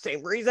exact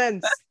same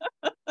reasons?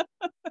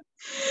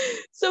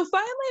 So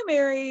finally,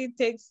 Mary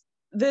takes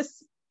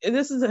this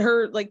is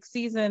her like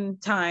season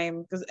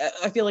time, because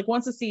I feel like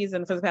once a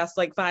season for the past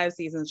like 5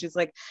 seasons, she's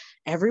like,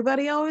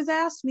 everybody always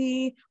asks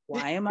me,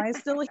 why am I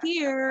still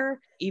here?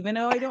 Even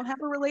though I don't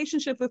have a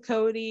relationship with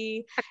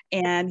Cody.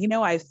 And,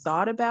 I've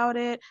thought about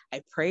it.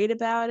 I prayed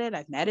about it.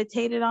 I've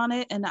meditated on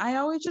it. And I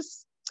always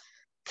just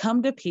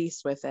come to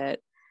peace with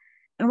it.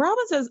 And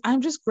Robin says,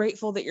 I'm just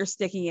grateful that you're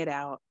sticking it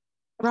out.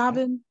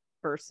 Robin,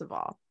 first of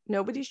all,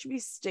 nobody should be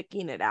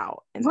sticking it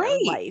out in their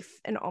life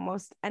in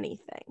almost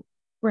anything.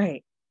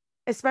 Right.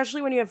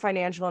 Especially when you have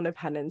financial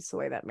independence the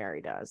way that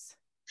Mary does.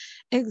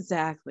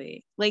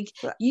 Exactly. Like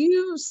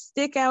you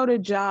stick out a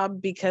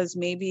job because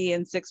maybe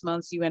in 6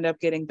 months you end up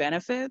getting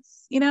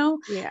benefits,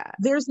 Yeah.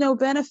 There's no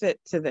benefit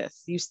to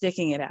this, you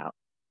sticking it out.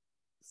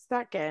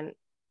 Second,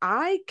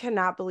 I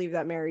cannot believe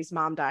that Mary's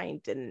mom dying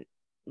didn't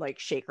like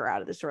shake her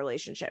out of this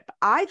relationship.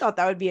 I thought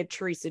that would be a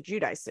Teresa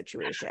Giudice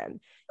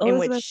situation in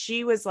which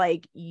she was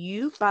like,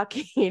 you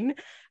fucking,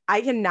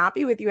 I cannot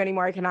be with you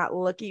anymore. I cannot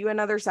look at you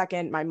another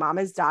second. My mom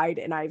has died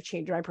and I've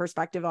changed my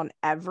perspective on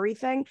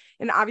everything.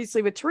 And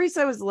obviously with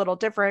Teresa it was a little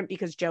different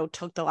because Joe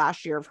took the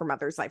last year of her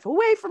mother's life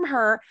away from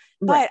her.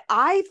 Right. But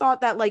I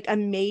thought that like a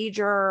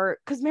major,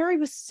 because Mary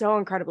was so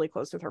incredibly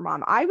close with her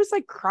mom. I was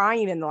like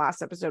crying in the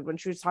last episode when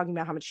she was talking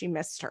about how much she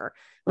missed her.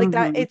 Like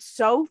that, it's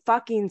so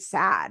fucking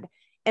sad.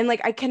 And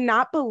like, I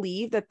cannot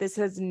believe that this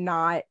has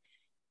not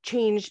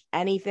changed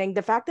anything.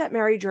 The fact that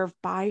Mary drove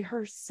by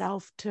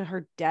herself to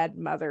her dead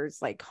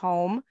mother's like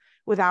home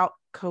without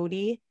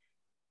Cody,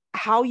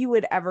 how you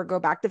would ever go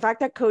back. The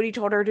fact that Cody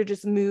told her to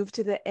just move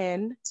to the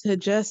inn. To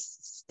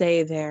just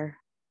stay there.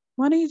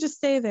 Why don't you just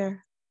stay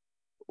there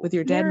with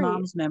your dead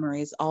mom's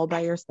memories all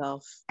by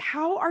yourself?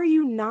 How are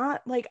you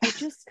not like,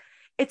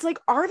 it's like,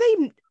 are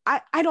they,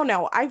 I don't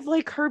know. I've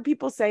like heard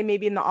people say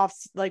maybe in the off,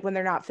 like when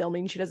they're not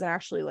filming, she doesn't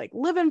actually like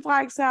live in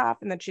Flagstaff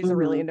and that she's a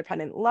really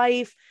independent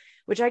life,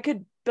 which I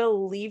could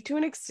believe to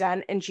an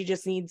extent. And she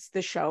just needs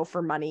the show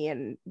for money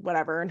and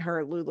whatever and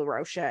her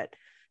LuLaRoe shit.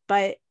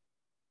 But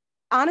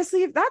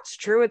honestly, if that's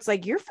true, it's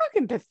like, you're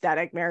fucking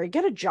pathetic, Mary.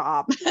 Get a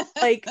job.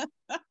 Like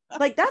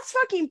that's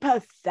fucking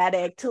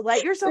pathetic to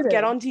let yourself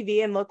get on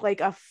TV and look like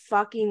a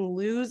fucking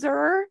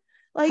loser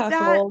like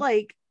that.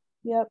 Like,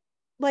 yep.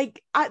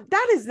 Like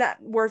that is not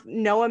worth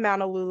no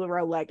amount of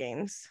LuLaRoe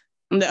leggings.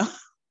 No.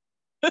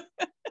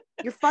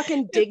 Your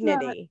fucking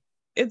dignity.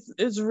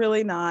 It's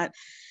really not.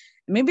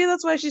 Maybe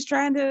that's why she's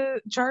trying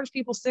to charge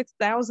people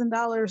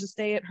 $6,000 to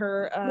stay at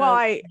her. Well,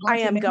 I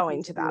am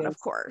going to that, of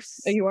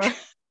course. Oh, you are?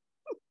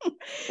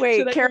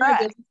 Wait, Kara,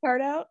 business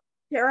card out?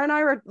 Kara and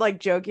I were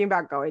like joking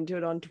about going to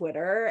it on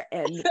Twitter,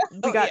 and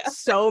we got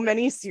so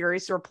many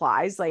serious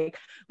replies. Like,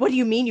 what do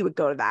you mean you would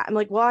go to that? I'm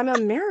like, well, I'm a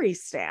Mary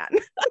stan.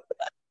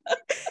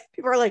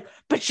 People are like,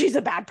 but she's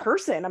a bad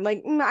person. I'm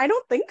like, I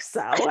don't think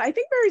so. I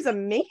think Mary's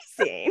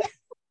amazing.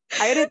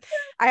 I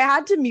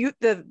had to mute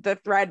the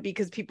thread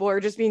because people are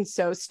just being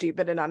so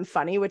stupid and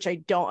unfunny, which I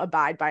don't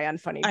abide by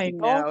unfunny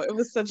people. I know, it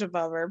was such a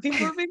bummer.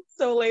 People are being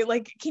so late.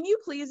 Like, can you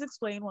please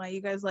explain why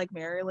you guys like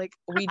Mary? Like,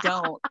 we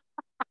don't.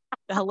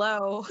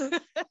 Hello.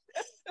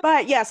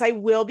 But yes, I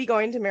will be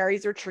going to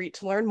Mary's retreat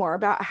to learn more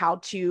about how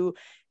to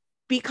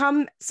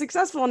become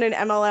successful in an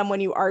MLM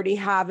when you already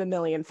have 1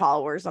 million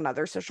followers on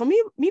other social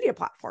media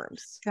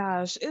platforms.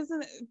 Gosh,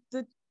 isn't it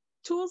the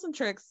tools and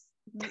tricks,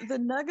 the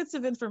nuggets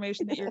of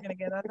information that you're going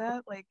to get on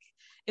that, like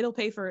it'll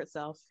pay for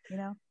itself,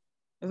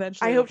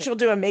 eventually. I hope she'll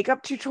do a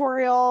makeup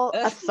tutorial,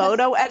 a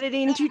photo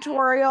editing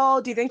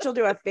tutorial. Do you think she'll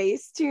do a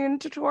Facetune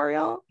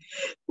tutorial?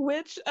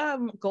 Which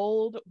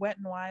gold Wet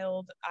n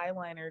Wild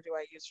eyeliner do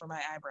I use for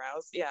my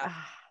eyebrows? Yeah.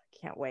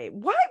 Can't wait.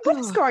 What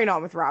is going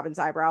on with Robin's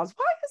eyebrows?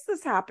 Why is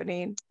this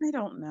happening? I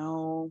don't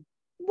know.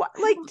 What,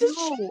 like,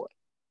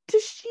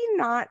 does she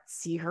not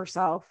see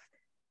herself?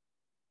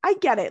 I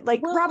get it.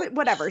 Like, well, Robin,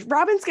 whatever.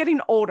 Robin's getting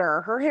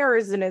older. Her hair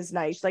isn't as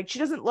nice. Like, she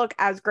doesn't look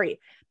as great.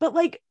 But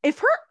like, if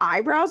her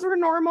eyebrows were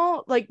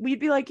normal, like, we'd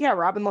be like, yeah,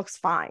 Robin looks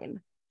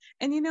fine.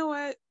 And you know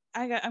what?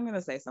 I'm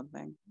gonna say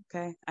something.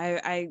 Okay.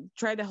 I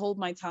tried to hold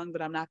my tongue,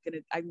 but I'm not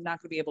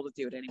gonna be able to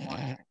do it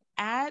anymore.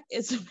 At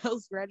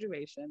Isabel's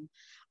graduation,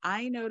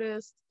 I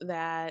noticed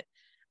that,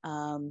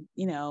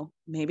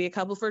 maybe a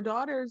couple of her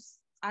daughters'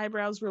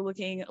 eyebrows were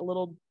looking a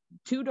little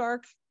too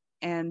dark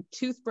and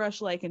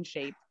toothbrush-like in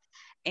shape.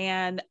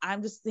 And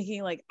I'm just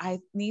thinking, like, I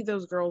need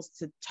those girls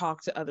to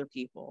talk to other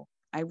people.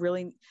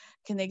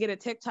 Can they get a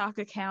TikTok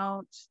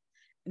account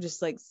and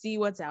just like see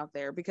what's out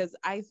there? Because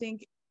I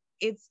think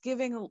it's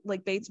giving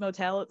like Bates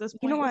Motel at this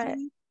point. You know what?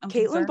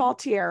 Caitlin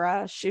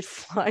Baltiera should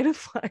fly to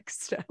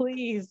Flagstaff,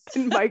 please,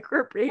 and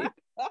microbraid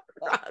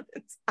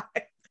Robin's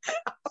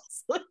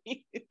eyebrows.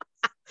 Please.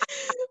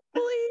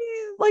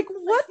 Please. Like,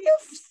 what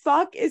the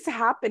fuck is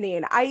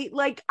happening? I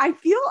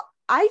feel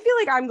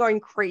like I'm going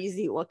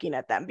crazy looking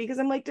at them because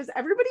I'm like, does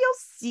everybody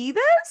else see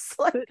this?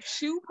 Like, the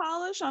shoe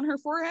polish on her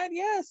forehead?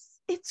 Yes.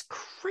 It's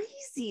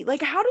crazy.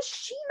 Like, how does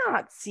she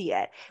not see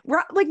it?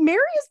 Like, Mary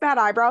has bad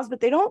eyebrows, but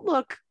they don't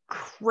look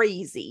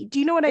crazy. Do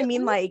you know what I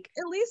mean? Like,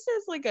 at least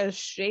there's like a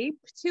shape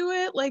to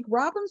it. Like,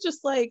 Robin's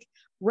just like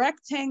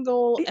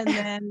rectangle and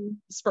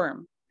then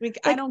sperm. Like,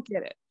 I don't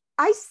get it.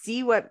 I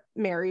see what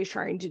Mary's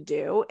trying to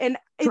do. And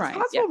it's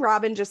possible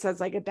Robin just has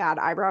like a bad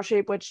eyebrow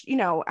shape, which, you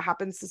know,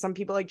 happens to some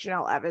people. Like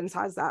Janelle Evans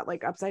has that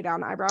like upside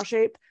down eyebrow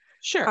shape.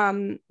 Sure.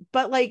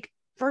 But like,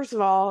 first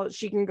of all,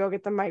 she can go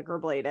get them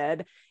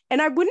microbladed.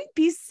 And I wouldn't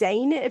be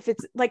saying it if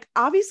it's like,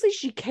 obviously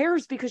she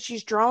cares because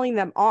she's drawing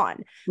them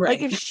on.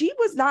 Right. Like, if she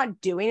was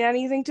not doing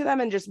anything to them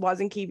and just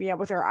wasn't keeping up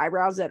with her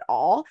eyebrows at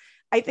all,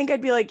 I think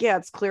I'd be like, yeah,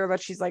 it's clear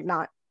that she's like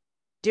not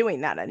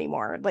doing that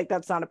anymore. Like,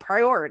 that's not a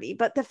priority.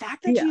 But the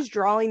fact that she's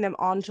drawing them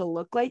on to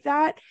look like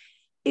that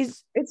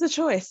it's a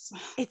choice.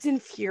 It's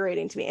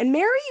infuriating to me. And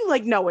Mary,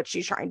 like, know what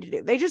she's trying to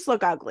do. They just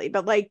look ugly,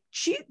 but like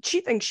she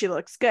thinks she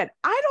looks good.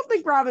 I don't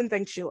think Robin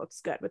thinks she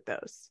looks good with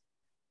those.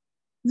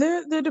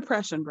 They're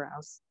depression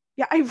brows.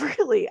 Yeah, I'm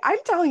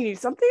telling you,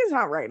 something is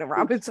not right in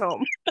Robin's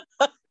home.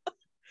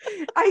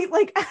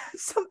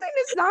 Something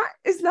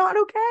is not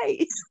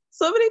okay.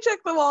 Somebody check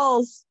the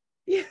walls.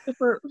 Yeah,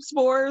 for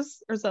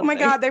spores or something. Oh my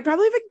God, they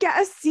probably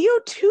have a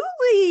CO2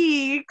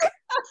 leak.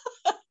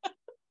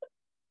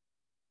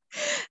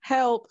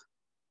 Help.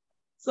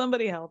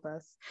 Somebody help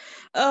us.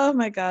 Oh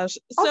my gosh.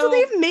 Also,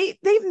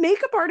 they've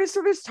makeup artists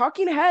or there's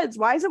talking heads.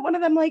 Why isn't one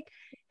of them like,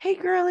 hey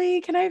girly,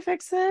 can I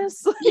fix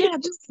this? Yeah,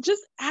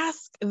 just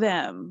ask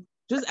them.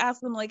 Just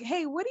ask them like,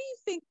 hey, what do you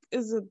think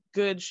is a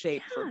good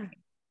shape for me?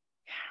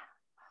 Yeah.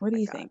 What do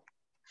you think?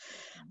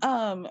 Go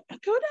down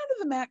to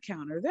the MAC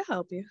counter. They'll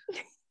help you.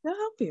 They'll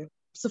help you.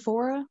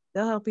 Sephora,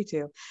 they'll help you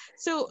too.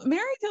 So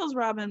Mary tells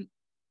Robin,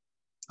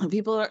 and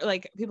people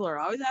are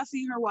always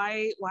asking her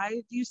why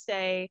do you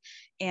stay?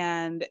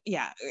 And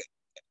yeah,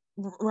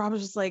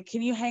 Robin's just like,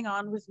 can you hang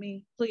on with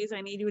me, please?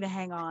 I need you to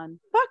hang on.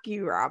 Fuck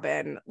you,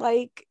 Robin.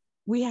 Like,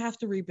 we have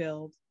to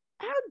rebuild.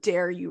 How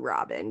dare you,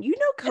 Robin? You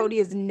know Cody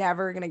is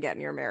never gonna get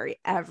near Mary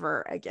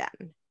ever again.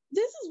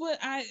 This is what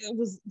I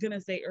was gonna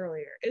say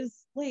earlier. Is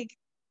like,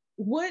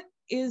 what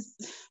is,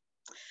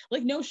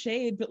 like, no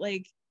shade, but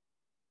like,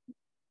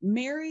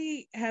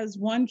 Mary has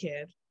one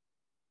kid,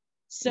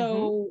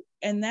 so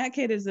and that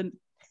kid is a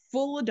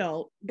full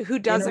adult who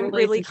doesn't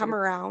really come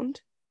around,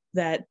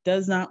 that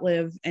does not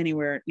live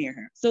anywhere near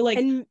her. So like,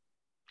 and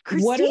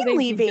Christine what are they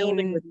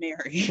leaving with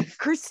Mary?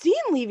 Christine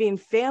leaving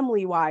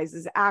family wise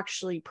is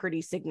actually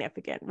pretty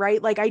significant,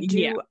 right? Like, I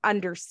do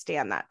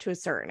understand that to a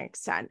certain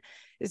extent,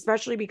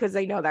 especially because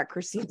I know that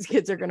Christine's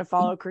kids are going to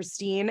follow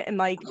Christine, and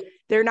like,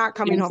 they're not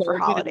coming home for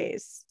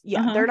holidays.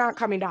 Yeah, they're not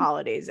coming to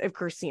holidays if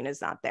Christine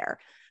is not there.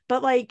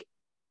 But like,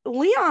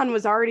 Leon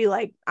was already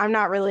like, I'm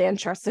not really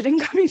interested in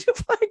coming to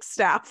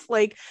Flagstaff.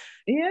 Like,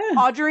 yeah,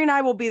 Audrey and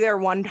I will be there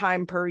one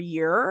time per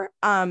year.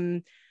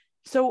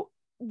 So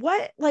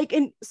what, like,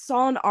 and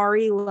Saul and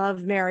Ari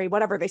love Mary,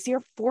 whatever. They see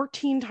her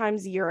 14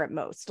 times a year at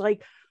most.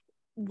 Like,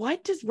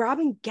 what does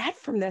Robin get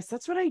from this?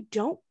 That's what I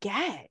don't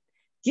get.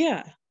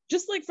 Yeah.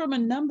 Just like from a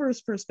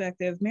numbers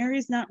perspective,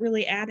 Mary's not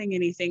really adding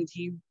anything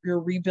to your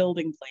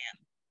rebuilding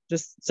plan.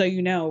 Just so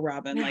you know,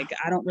 Robin, like,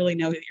 I don't really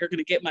know that you're going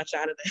to get much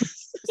out of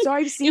this. So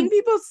I've seen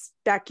people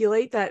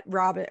speculate that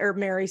Robin or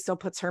Mary still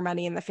puts her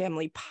money in the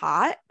family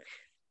pot.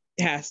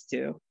 It has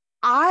to.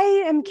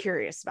 I am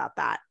curious about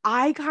that.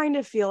 I kind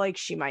of feel like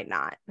she might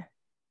not.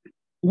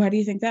 Why do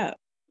you think that?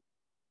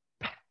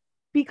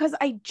 Because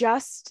I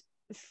just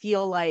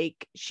feel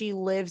like she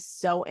lives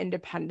so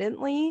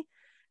independently.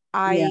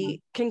 I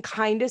can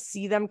kind of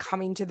see them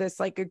coming to this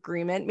like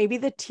agreement. Maybe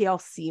the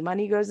TLC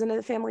money goes into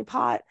the family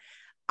pot.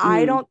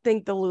 I don't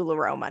think the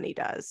LuLaRoe money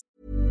does.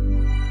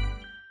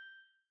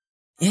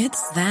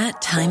 It's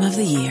that time of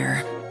the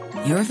year.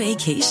 Your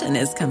vacation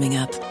is coming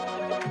up.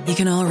 You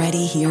can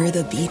already hear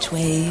the beach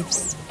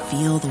waves,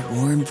 feel the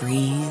warm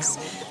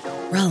breeze,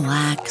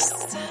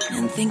 relax,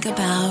 and think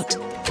about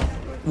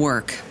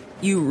work.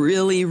 You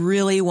really,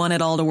 really want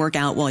it all to work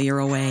out while you're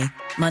away.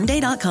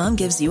 Monday.com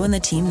gives you and the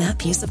team that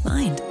peace of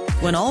mind.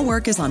 When all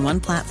work is on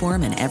one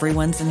platform and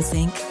everyone's in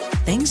sync,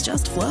 things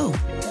just flow.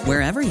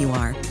 Wherever you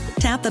are,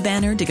 tap the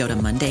banner to go to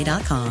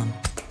Monday.com.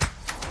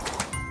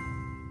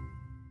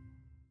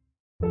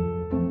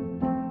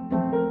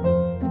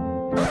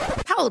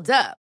 Hold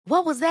up.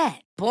 What was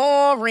that?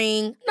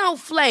 Boring. No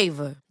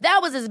flavor. That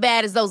was as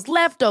bad as those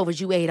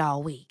leftovers you ate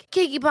all week.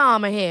 Keke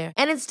Palmer here.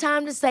 And it's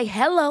time to say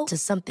hello to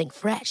something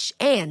fresh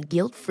and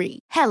guilt-free.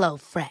 Hello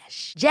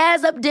Fresh.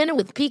 Jazz up dinner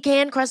with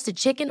pecan-crusted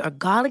chicken or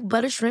garlic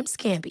butter shrimp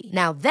scampi.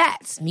 Now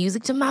that's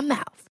music to my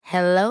mouth.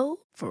 Hello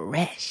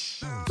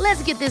Fresh.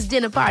 Let's get this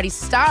dinner party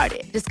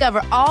started.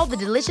 Discover all the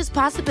delicious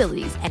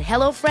possibilities at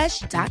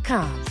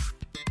hellofresh.com.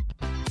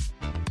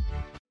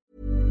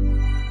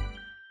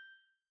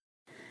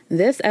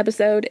 This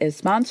episode is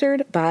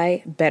sponsored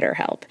by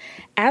BetterHelp.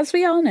 As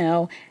we all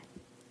know,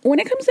 when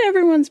it comes to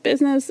everyone's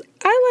business,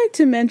 I like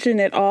to mention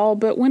it all,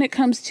 but when it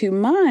comes to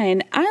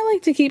mine, I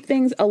like to keep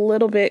things a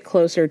little bit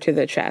closer to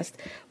the chest.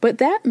 But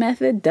that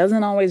method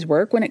doesn't always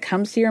work when it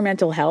comes to your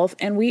mental health,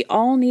 and we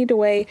all need a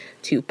way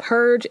to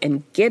purge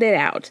and get it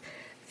out.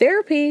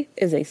 Therapy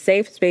is a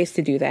safe space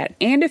to do that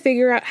and to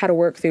figure out how to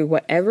work through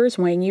whatever's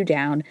weighing you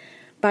down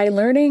by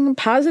learning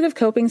positive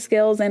coping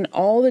skills and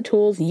all the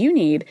tools you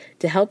need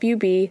to help you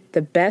be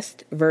the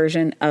best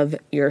version of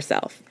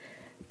yourself.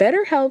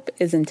 BetterHelp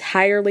is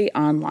entirely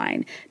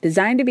online,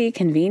 designed to be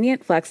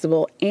convenient,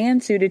 flexible,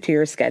 and suited to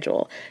your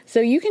schedule. So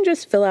you can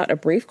just fill out a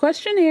brief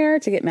questionnaire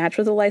to get matched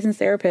with a licensed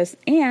therapist,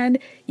 and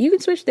you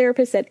can switch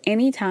therapists at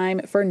any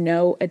time for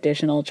no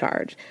additional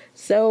charge.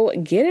 So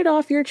get it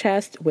off your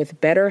chest with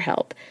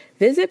BetterHelp.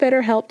 Visit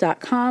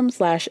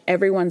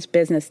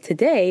BetterHelp.com/everyone'sbusiness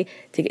today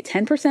to get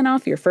 10%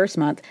 off your first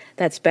month.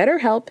 That's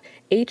BetterHelp,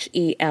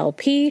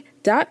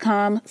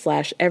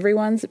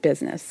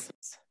 HELP.com/everyone'sbusiness.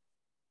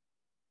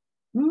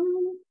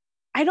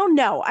 I don't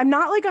know. I'm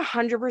not like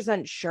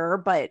 100% sure,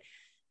 but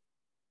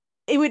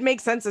it would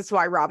make sense as to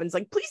why Robin's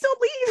like, please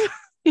don't leave.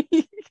 We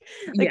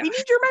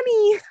need your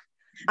money.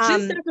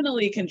 She's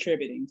definitely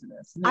contributing to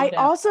this. No I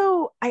doubt.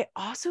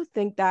 also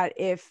think that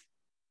if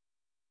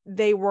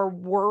they were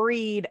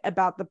worried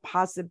about the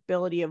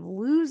possibility of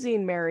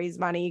losing Mary's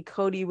money,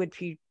 Cody would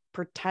be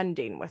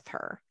pretending with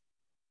her.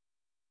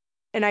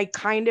 And I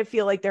kind of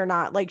feel like they're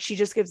not, like, she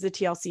just gives the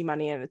TLC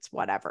money and it's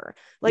whatever.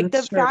 Like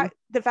the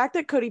fact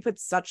that Cody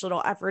puts such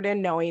little effort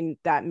in, knowing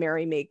that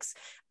Mary makes,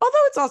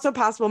 although it's also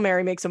possible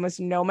Mary makes almost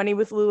no money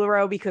with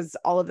LuLaRoe because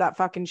all of that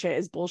fucking shit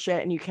is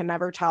bullshit and you can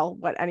never tell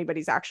what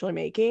anybody's actually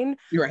making.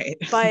 Right.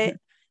 But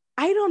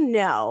I don't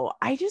know.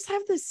 I just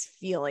have this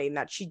feeling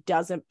that she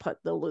doesn't put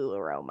the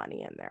LuLaRoe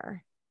money in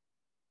there.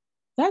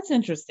 That's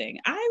interesting.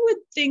 I would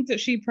think that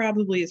she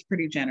probably is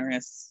pretty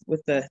generous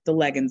with the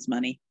leggings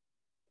money.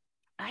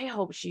 I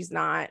hope she's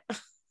not. I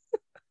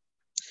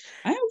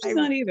hope she's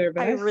not either,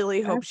 but I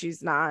really hope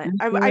she's not.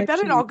 I like bet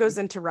it all goes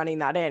into running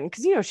that in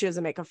because, you know, she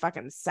doesn't make a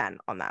fucking cent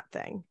on that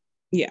thing.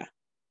 Yeah.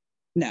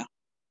 No.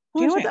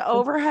 Do you know what the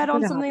overhead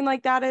on something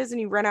like that is? And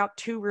you rent out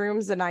 2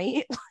 rooms a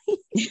night?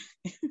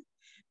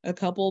 A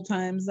couple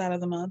times out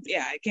of the month.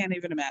 Yeah, I can't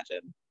even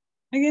imagine.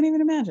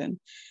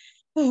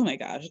 Oh my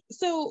gosh.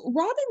 So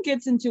Robin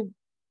gets into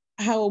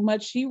how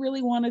much she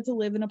really wanted to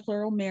live in a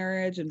plural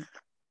marriage and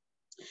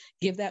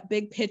give that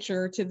big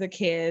picture to the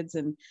kids.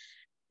 And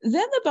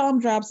then the bomb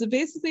drops that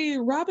basically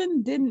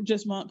Robin didn't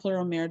just want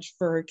plural marriage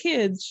for her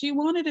kids. She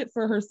wanted it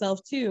for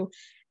herself too.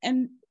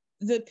 And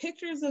the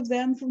pictures of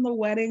them from the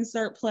wedding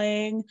start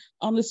playing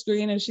on the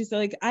screen. And she's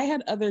like, I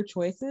had other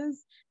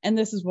choices and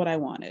this is what I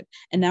wanted.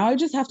 And now I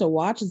just have to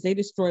watch as they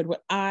destroyed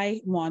what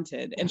I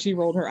wanted. And she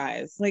rolled her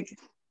eyes like,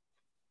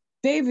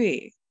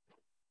 baby,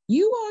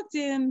 you walked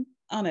in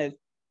on a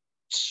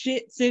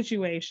shit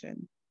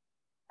situation.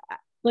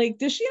 Like,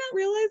 does she not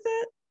realize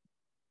that?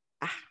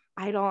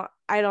 I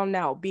don't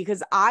know,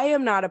 because I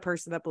am not a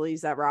person that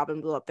believes that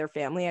Robin blew up their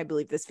family. I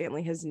believe this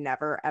family has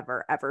never,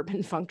 ever, ever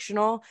been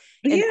functional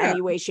in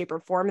any way, shape, or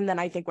form. And then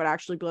I think what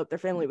actually blew up their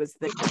family was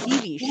the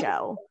TV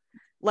show.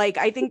 Like,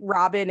 I think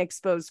Robin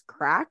exposed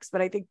cracks,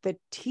 but I think the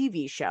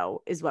TV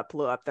show is what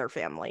blew up their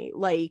family.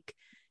 Like,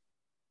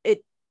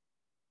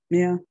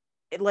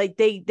 like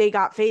they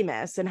got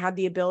famous and had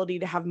the ability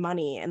to have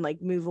money and like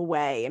move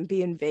away and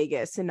be in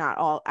Vegas and not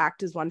all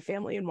act as one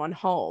family in one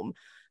home.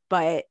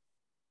 But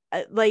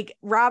like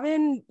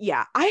Robin,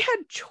 yeah, I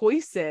had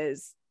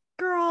choices.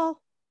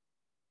 Girl,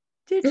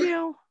 did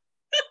you?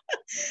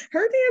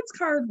 Her dance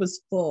card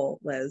was full,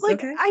 Liz. Like,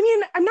 okay? I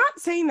mean, I'm not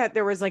saying that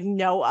there was like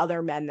no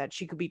other men that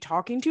she could be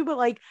talking to, but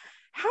like,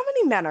 how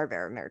many men are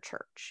there in their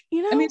church?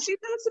 You know, I mean, she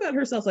talks about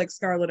herself like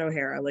Scarlett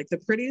O'Hara, like the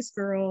prettiest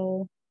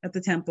girl at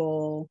the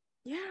temple.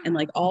 Yeah. And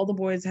like all the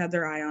boys had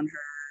their eye on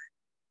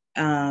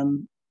her.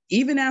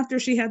 Even after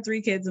she had 3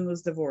 kids and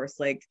was divorced,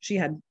 like she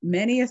had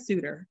many a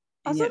suitor.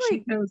 And Also, yet like,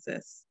 she knows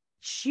this.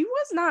 She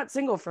was not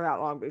single for that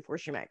long before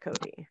she met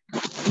Cody.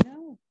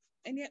 No.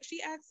 And yet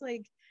she acts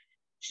like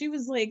she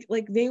was like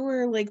they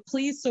were like,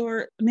 please,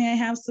 sir, may I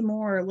have some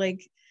more?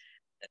 Like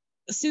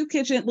soup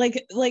kitchen,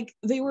 like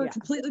they were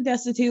completely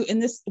destitute.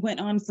 And this went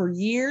on for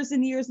years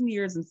and years and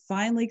years. And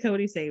finally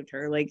Cody saved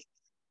her. Like,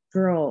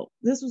 girl,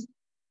 this was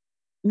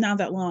not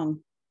that long.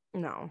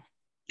 No.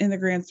 In the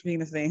grand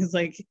scheme of things.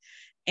 Like,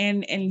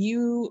 and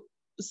you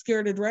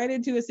skirted right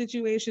into a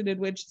situation in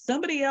which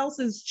somebody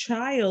else's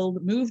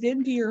child moved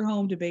into your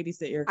home to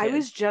babysit your kids. I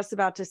was just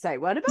about to say,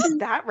 what about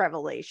that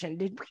revelation?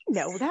 Did we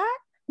know that?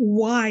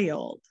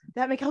 Wild.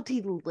 That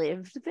McKelty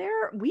lived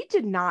there? We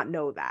did not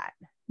know that.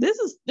 No,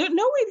 we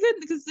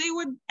didn't, because they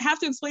would have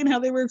to explain how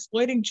they were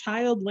exploiting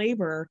child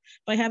labor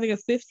by having a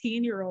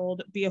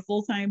 15-year-old be a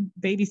full-time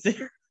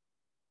babysitter.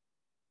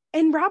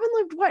 And Robin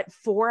lived, what,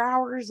 4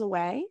 hours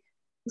away?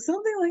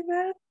 Something like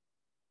that.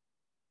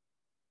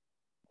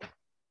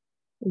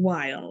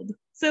 Wild.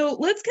 So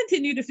let's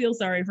continue to feel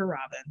sorry for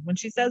Robin. When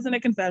she says in a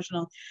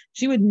confessional,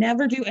 she would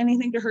never do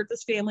anything to hurt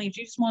this family.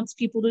 She just wants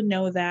people to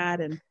know that.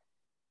 And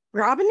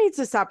Robin needs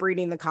to stop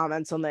reading the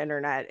comments on the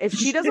internet. If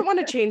she doesn't want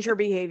to change her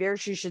behavior,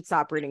 she should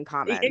stop reading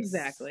comments.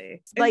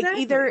 Exactly. Like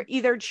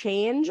either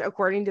change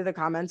according to the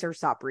comments or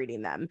stop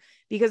reading them.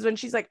 Because when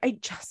she's like, I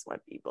just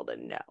want people to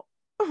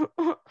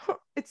know.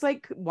 It's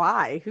like,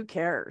 why? Who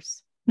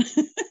cares?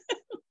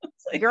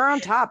 Like, you're on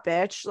top,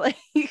 bitch. Like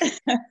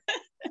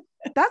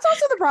that's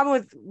also the problem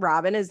with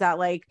Robin, is that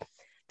like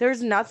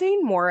there's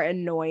nothing more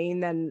annoying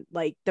than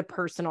like the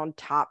person on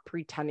top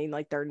pretending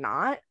like they're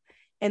not.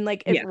 And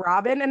like if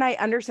Robin, and I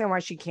understand why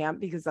she can't,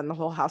 because then the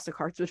whole house of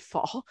cards would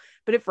fall.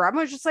 But if Robin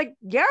was just like,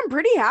 yeah, I'm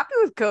pretty happy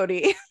with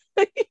Cody.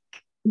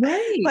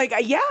 Right. Like,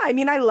 yeah, I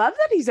mean, I love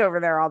that he's over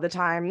there all the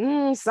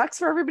time. Sucks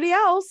for everybody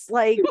else.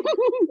 Like,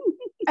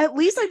 at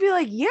least I'd be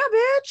like, yeah,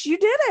 bitch, you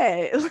did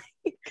it.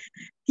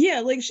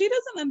 Yeah, like she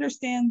doesn't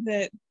understand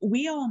that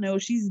we all know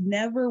she's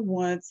never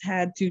once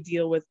had to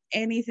deal with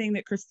anything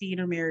that Christine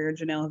or Mary or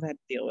Janelle have had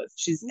to deal with.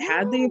 She's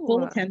had the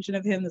full attention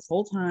of him this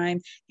whole time.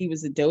 He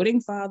was a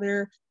doting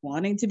father,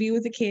 wanting to be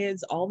with the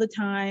kids all the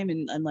time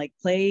and like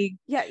play.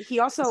 Yeah, he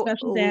also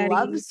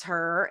loves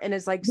her and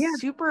is like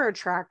super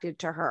attracted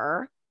to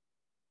her.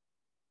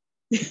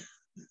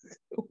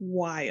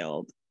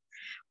 Wild.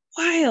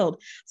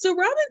 So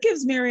Robin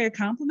gives Mary a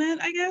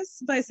compliment, I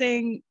guess, by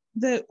saying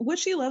that what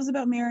she loves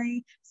about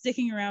Mary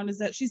sticking around is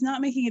that she's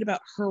not making it about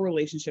her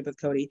relationship with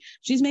Cody.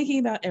 She's making it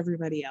about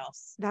everybody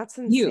else. That's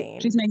insane.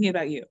 She's making it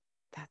about you.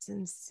 That's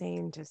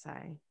insane to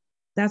say.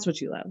 That's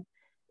what you love.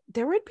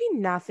 There would be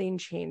nothing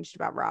changed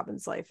about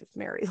Robin's life if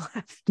Mary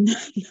left.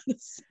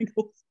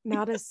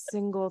 Not a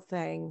single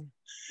thing.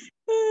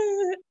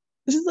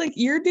 It's just like,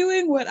 you're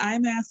doing what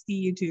I'm asking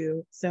you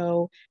to.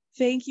 So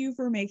thank you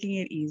for making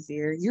it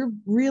easier. You're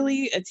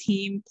really a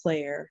team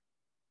player.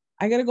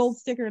 I got a gold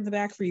sticker in the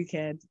back for you,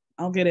 kid.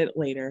 I'll get it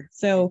later.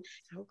 So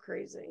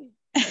crazy.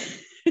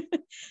 Then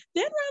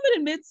Robin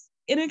admits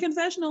in a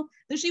confessional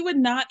that she would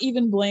not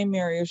even blame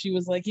Mary if she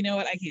was like, you know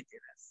what, I can't do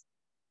this.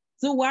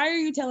 So why are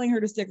you telling her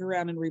to stick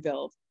around and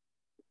rebuild?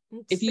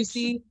 If you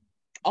see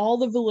all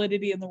the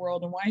validity in the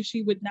world, and why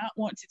she would not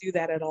want to do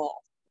that at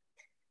all.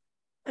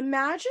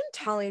 Imagine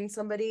telling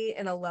somebody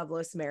in a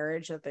loveless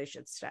marriage that they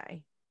should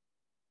stay.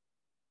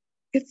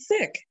 It's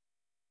sick.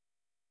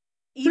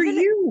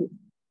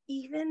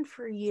 Even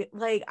for you,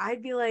 like,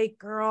 I'd be like,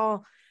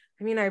 girl,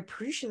 I mean, I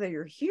appreciate that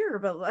you're here,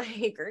 but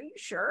like, are you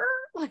sure?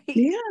 Like,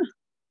 yeah,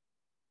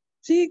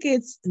 she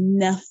gets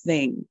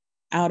nothing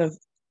out of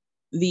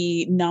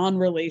the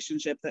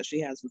non-relationship that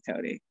she has with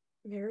Cody.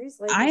 Mary's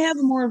like, I have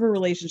more of a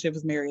relationship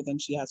with Mary than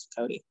she has with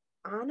Cody.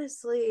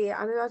 Honestly,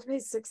 I'm about to pay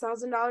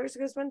 $6,000 to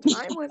go spend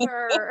time with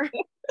her.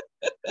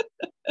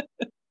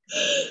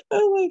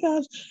 Oh my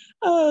gosh.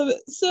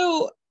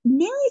 So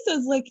Mary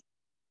says, like,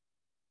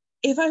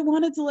 if I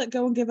wanted to let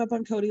go and give up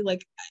on Cody,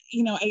 like,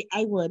 you know,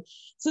 I would.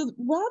 So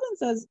Robin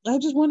says, I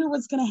just wonder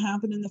what's going to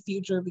happen in the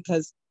future,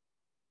 because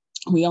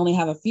we only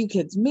have a few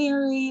kids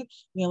married.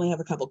 We only have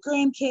a couple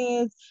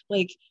grandkids.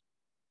 Like,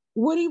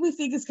 what do we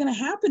think is going to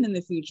happen in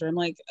the future? I'm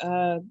like,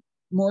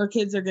 more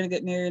kids are going to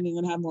get married and you're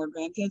going to have more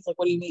grandkids. Like,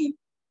 what do you mean?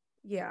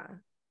 Yeah.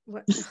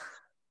 What?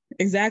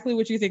 Exactly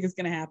what you think is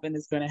going to happen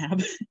is going to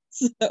happen.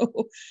 So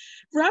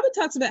Robin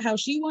talks about how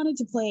she wanted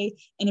to play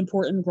an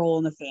important role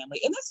in the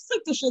family. And this is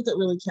like the shit that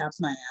really chaps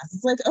my ass.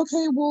 It's like,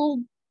 okay,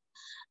 well,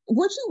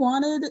 what you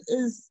wanted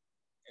is,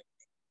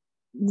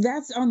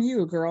 that's on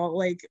you, girl.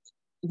 Like,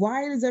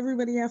 why does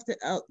everybody have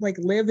to like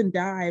live and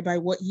die by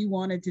what you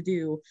wanted to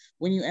do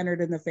when you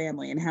entered in the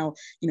family? And how,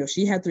 you know,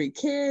 she had 3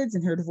 kids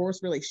and her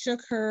divorce really shook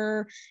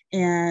her.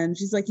 And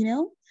she's like, you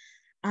know,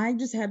 I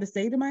just had to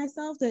say to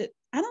myself that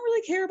I don't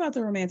really care about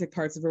the romantic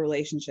parts of a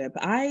relationship.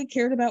 I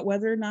cared about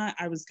whether or not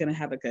I was going to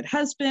have a good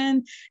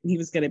husband and he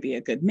was going to be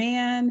a good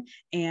man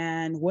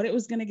and what it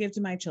was going to give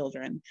to my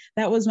children.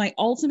 That was my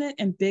ultimate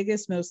and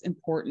biggest, most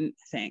important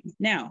thing.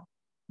 Now,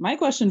 my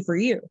question for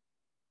you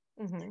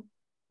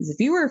is, if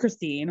you were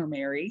Christine or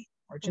Mary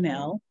or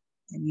Janelle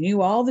and you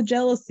knew all the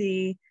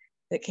jealousy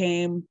that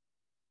came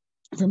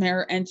from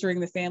her entering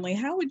the family,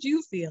 how would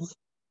you feel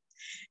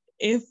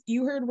if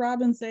you heard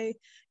Robin say,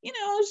 you know,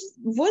 I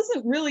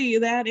wasn't really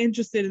that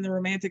interested in the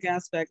romantic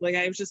aspect. Like,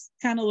 I was just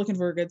kind of looking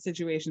for a good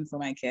situation for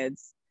my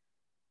kids.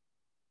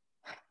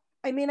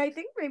 I mean, I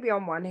think maybe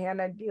on one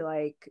hand, I'd be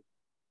like,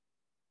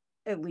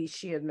 at least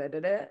she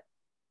admitted it.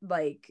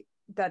 Like,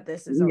 that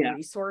this is a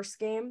resource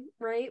game,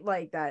 right?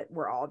 Like, that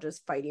we're all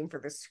just fighting for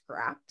the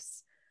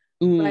scraps.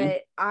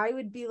 But I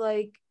would be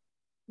like,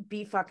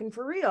 be fucking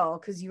for real,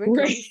 because you and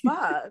Cody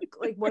fuck.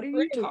 Like, what are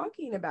you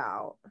talking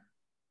about?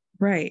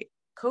 Right.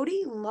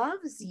 Cody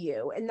loves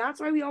you, and that's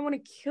why we all want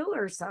to kill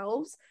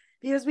ourselves,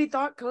 because we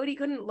thought Cody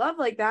couldn't love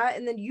like that,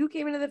 and then you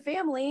came into the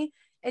family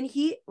and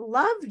he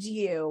loved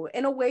you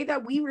in a way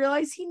that we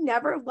realized he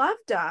never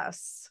loved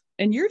us.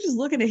 And you're just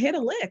looking to hit a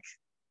lick.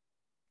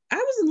 I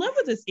was in love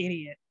with this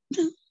idiot.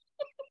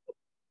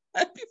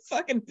 I'd be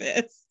fucking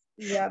pissed.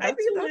 Yeah, that's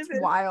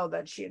wild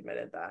that she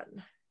admitted that.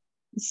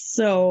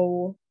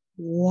 So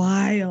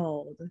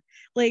wild.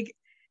 Like,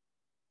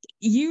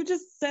 you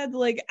just said,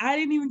 like, I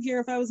didn't even care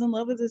if I was in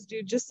love with this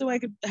dude just so I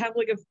could have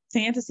like a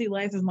fantasy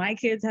life of my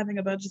kids having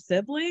a bunch of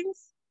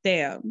siblings.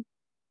 Damn.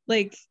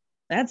 Like,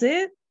 that's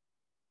it?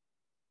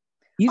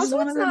 You just Also,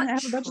 wanted it's them to not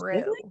have a bunch of true.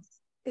 siblings?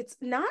 It's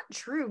not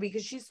true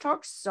because she's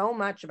talked so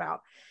much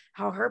about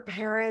how her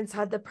parents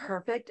had the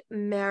perfect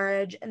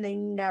marriage and they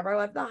never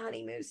left the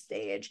honeymoon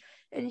stage.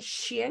 And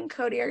she and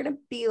Cody are going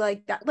to be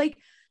like that. Like,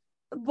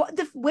 what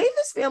the way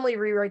this family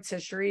rewrites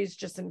history is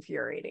just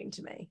infuriating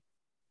to me.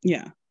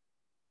 Yeah.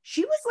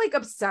 She was like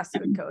obsessed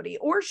with Cody,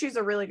 or she's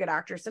a really good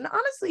actress. And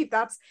honestly,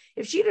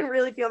 if she didn't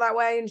really feel that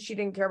way and she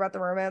didn't care about the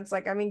romance,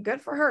 like, I mean,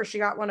 good for her. She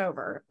got one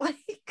over.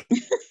 Like,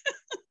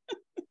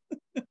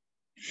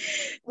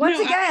 once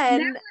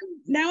again,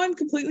 now I'm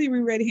completely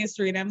rewriting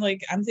history, and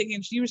I'm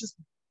thinking she was just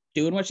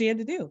doing what she had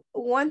to do.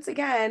 Once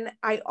again,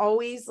 I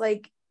always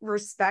like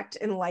respect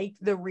and like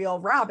the real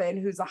Robin,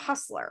 who's a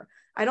hustler.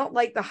 I don't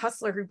like the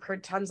hustler who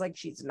pretends like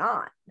she's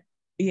not.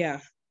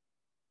 Yeah.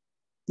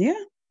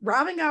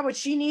 Robin got what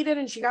she needed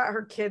and she got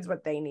her kids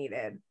what they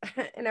needed.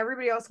 And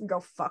everybody else can go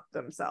fuck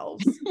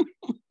themselves.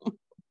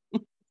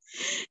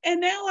 And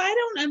now I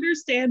don't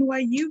understand why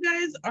you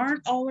guys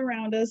aren't all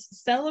around us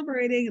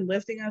celebrating and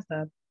lifting us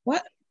up.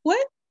 What?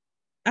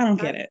 I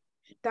don't get it.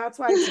 That's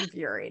why it's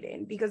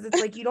infuriating, because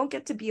it's like you don't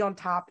get to be on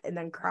top and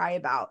then cry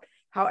about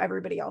how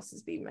everybody else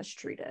is being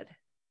mistreated.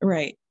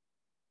 Right.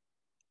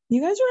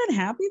 You guys are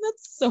unhappy?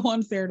 That's so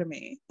unfair to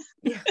me.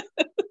 Yeah.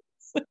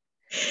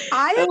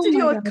 I have to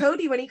deal with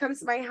Cody when he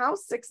comes to my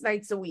house 6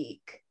 nights a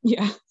week.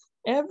 Yeah.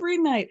 Every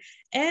night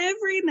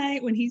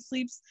when he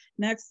sleeps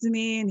next to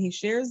me and he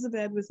shares the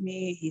bed with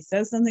me, he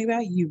says something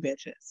about you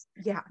bitches.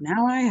 Yeah.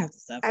 Now I have to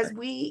suffer. As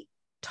we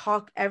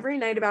talk every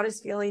night about his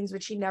feelings,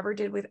 which he never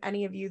did with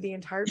any of you the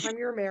entire time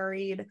you were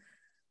married.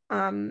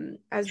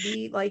 As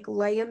we like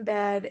lay in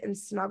bed and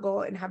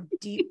snuggle and have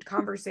deep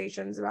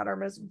conversations about our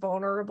most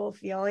vulnerable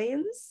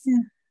feelings. Yeah.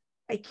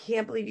 I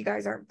can't believe you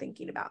guys aren't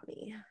thinking about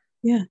me.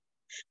 Yeah.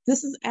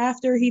 This is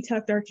after he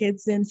tucked our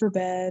kids in for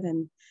bed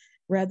and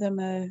read them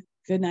a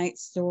goodnight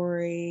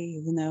story,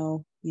 even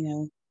though,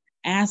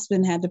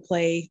 Aspen had to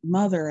play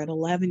mother at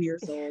 11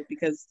 years old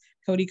because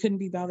Cody couldn't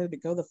be bothered to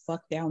go the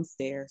fuck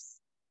downstairs.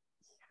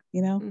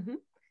 Mm-hmm.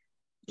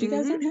 You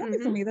guys aren't happy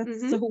for me.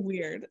 That's so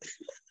weird.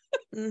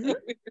 Mm-hmm. So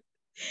weird.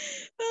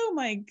 Oh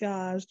my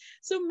gosh.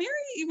 So Mary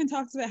even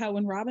talks about how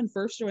when Robin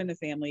first joined the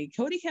family,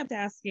 Cody kept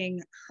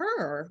asking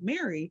her,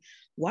 Mary,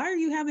 why are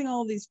you having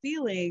all these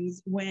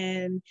feelings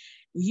when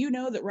you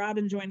know that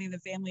Robin joining the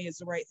family is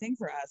the right thing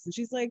for us? And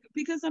she's like,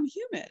 because I'm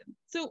human.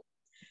 So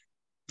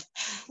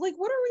like,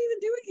 what are we even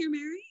doing here,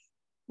 Mary?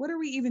 What are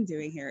we even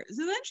doing here?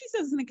 So then she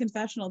says in a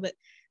confessional that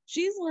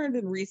she's learned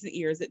in recent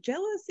years that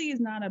jealousy is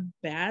not a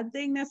bad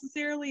thing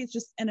necessarily. It's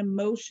just an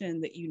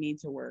emotion that you need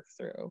to work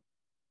through.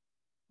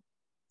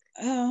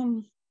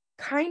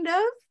 Kind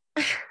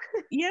of.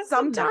 Yes.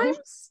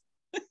 Sometimes.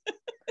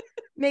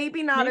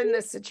 Maybe not Maybe. In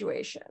this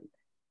situation.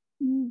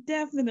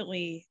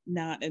 Definitely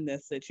not in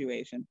this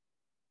situation.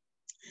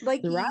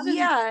 Like,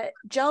 yeah,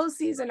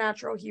 jealousy is a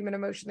natural human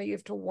emotion that you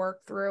have to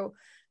work through,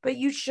 but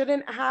you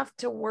shouldn't have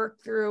to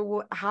work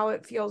through how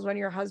it feels when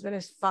your husband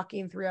is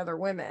fucking 3 other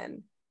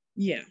women.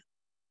 Yeah.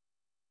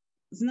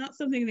 It's not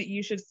something that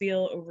you should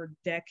feel over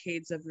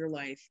decades of your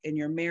life in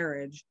your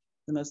marriage,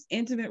 the most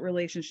intimate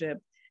relationship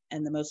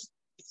and the most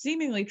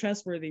seemingly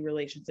trustworthy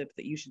relationship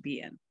that you should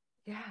be in.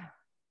 Yeah.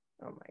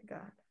 Oh my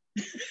God.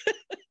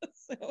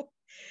 So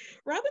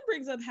Robin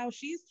brings up how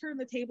she's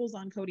turned the tables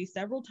on Cody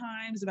several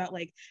times about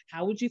like,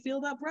 how would you feel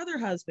about brother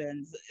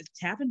husbands?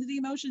 Tap into the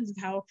emotions of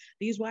how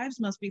these wives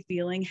must be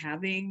feeling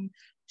having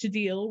to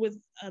deal with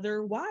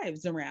other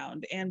wives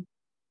around. And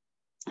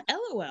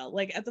LOL,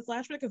 like at the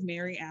flashback of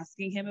Mary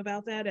asking him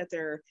about that at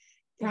their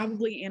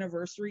probably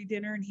anniversary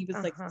dinner, and he was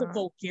like, the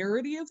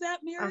vulgarity of that,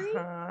 Mary?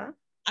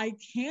 I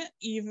can't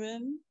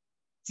even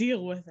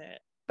deal with it.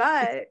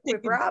 But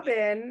with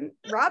Robin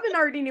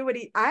already knew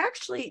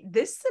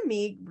this to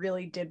me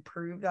really did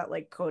prove that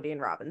like Cody and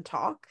Robin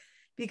talk,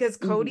 because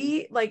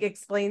Cody like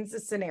explains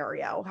the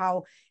scenario,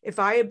 how if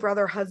I had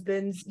brother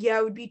husbands, yeah,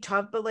 it would be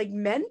tough, but like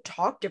men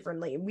talk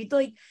differently, and we'd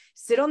like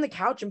sit on the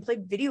couch and play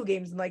video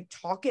games and like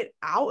talk it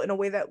out in a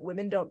way that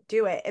women don't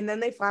do it. And then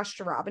they flash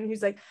to Robin,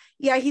 who's like,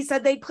 yeah, he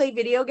said they'd play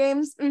video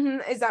games.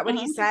 Is that what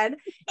he said?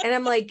 And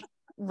I'm like,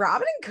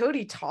 Robin and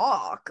Cody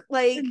talk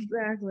like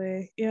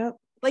exactly. Yep.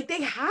 Like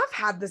they have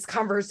had this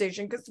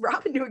conversation because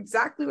Robin knew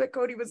exactly what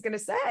Cody was going to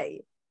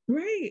say.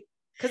 Right.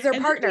 Because they're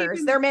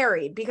partners. They're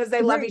married because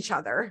they love each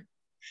other.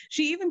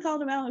 She even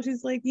called him out and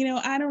she's like,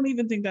 I don't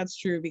even think that's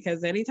true,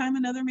 because anytime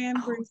another man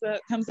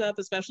comes up,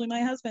 especially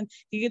my husband,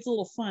 he gets a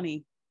little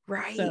funny.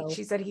 Right. So,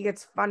 she said he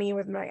gets funny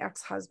when my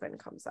ex-husband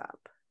comes up.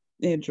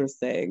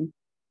 Interesting.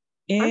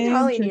 I'm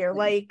telling you,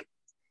 like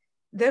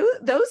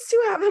those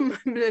two have a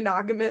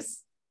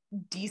monogamous,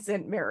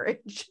 decent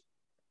marriage.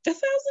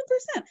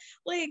 1,000%.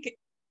 Like,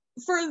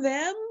 for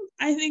them,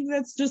 I think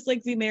that's just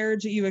like the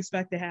marriage that you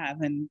expect to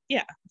have, and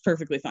yeah,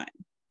 perfectly fine.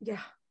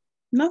 Yeah,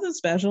 nothing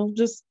special,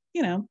 just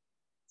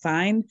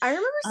fine. I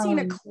remember seeing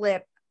a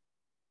clip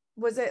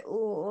was it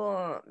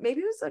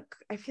maybe it was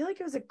I feel like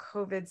it was a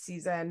COVID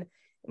season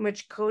in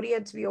which Cody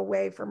had to be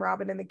away from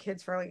Robin and the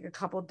kids for like a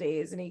couple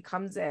days, and he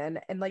comes in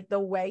and like the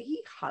way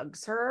he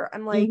hugs her,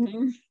 I'm like,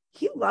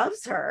 he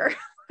loves her.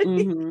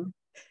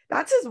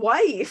 That's his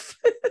wife.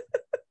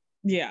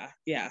 Yeah.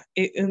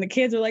 And the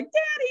kids are like,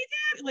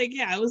 daddy, like,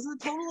 yeah, it was a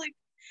total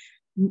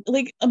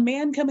like a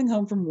man coming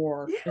home from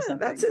war. Yeah,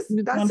 that's his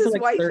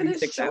wife and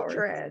his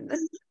children.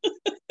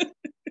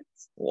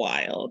 It's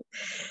wild.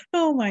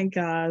 Oh my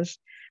gosh.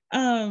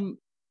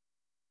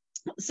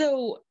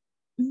 So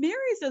Mary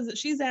says that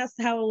she's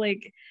asked how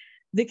like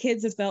the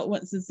kids have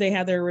felt since they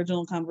had their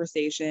original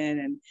conversation,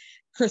 and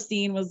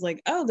Christine was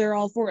like, oh, they're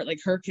all for it,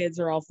 like her kids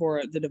are all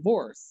for the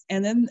divorce.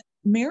 And then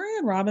Mary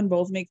and Robin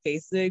both make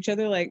faces at each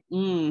other like,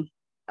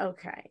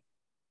 okay,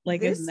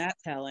 like, isn't that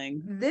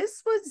telling?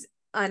 This was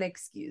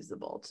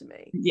unexcusable to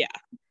me. Yeah,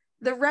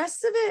 the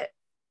rest of it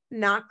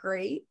not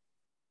great.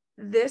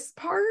 This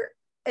part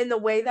and the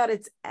way that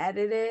it's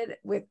edited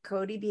with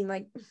Cody being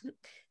like,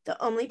 the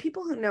only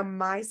people who know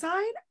my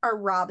side are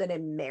Robin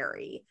and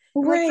Mary.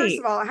 Right. Like, first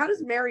of all, how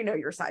does Mary know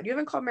your side? You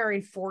haven't called Mary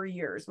in 4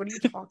 years. What are you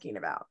talking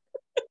about?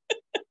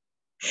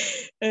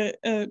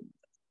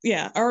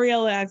 Yeah,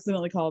 Ariella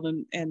accidentally called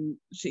and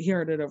he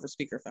heard it over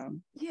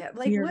speakerphone. Yeah,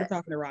 like he heard her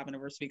talking to Robin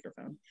over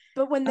speakerphone.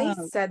 But when they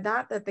said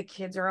that the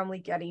kids are only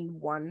getting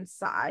one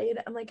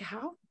side, I'm like,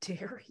 how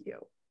dare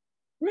you?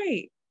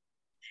 Right.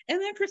 And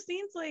then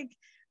Christine's like,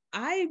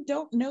 I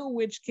don't know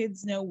which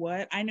kids know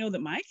what. I know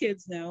that my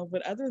kids know,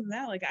 but other than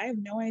that, like, I have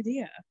no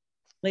idea.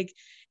 Like,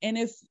 and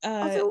if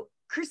also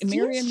Christine's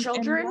Mary and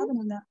children Robin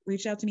have not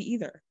reached out to me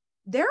either.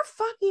 They're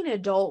fucking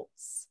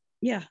adults.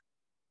 Yeah.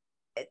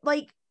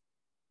 Like,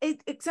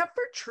 except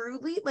for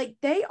Truly, like,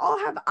 they all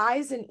have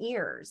eyes and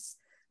ears.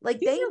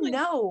 Like, they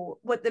know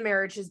what the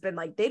marriage has been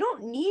like. They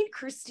don't need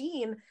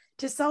Christine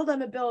to sell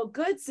them a bill of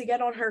goods to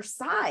get on her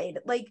side.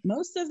 Like,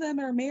 most of them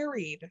are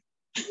married.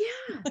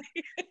 Yeah.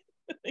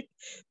 Like,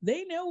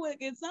 they know what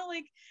it's not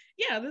like.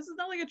 Yeah, this is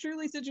not like a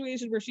Truly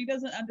situation where she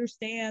doesn't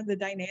understand the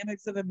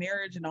dynamics of a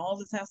marriage and all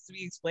this has to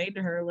be explained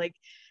to her. Like,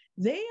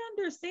 they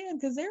understand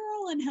because they're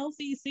all in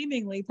healthy,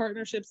 seemingly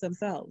partnerships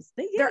themselves.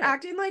 They're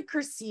acting like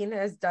Christine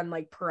has done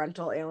like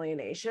parental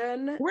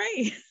alienation.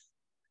 Right.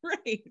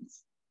 Right.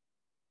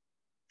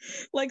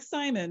 Like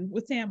Simon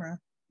with Tamara.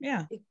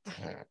 Yeah.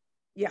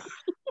 Yeah.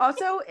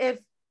 Also, if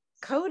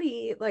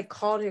Cody like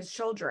called his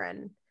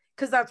children,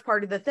 because that's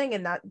part of the thing,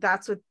 and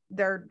that's what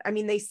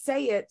they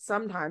say it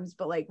sometimes,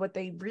 but like what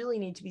they really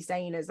need to be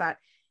saying is that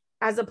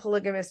as a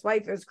polygamous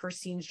wife, it was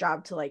Christine's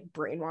job to like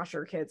brainwash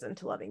her kids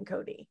into loving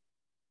Cody.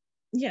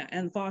 Yeah,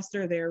 and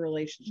foster their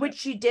relationship, which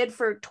she did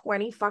for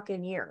 20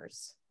 fucking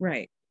years.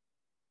 Right.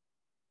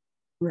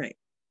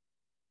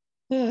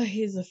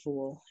 He's a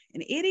fool,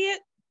 an idiot,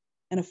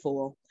 and a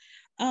fool.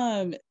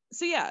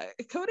 So yeah,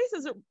 Cody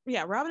says that,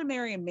 yeah, Robin and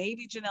Mary and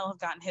maybe Janelle have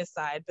gotten his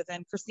side, but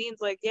then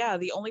Christine's like, yeah,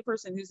 the only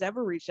person who's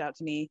ever reached out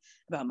to me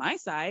about my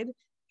side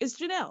is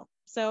Janelle.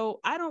 So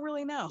I don't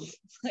really know.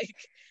 Like,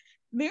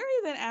 Mary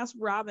then asked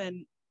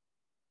Robin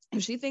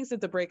if she thinks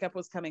that the breakup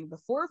was coming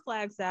before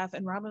Flagstaff,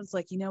 and Robin's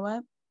like, you know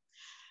what?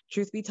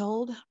 Truth be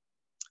told,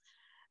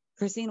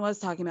 Christine was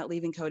talking about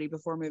leaving Cody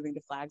before moving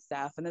to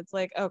Flagstaff. And it's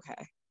like,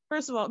 okay,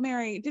 first of all,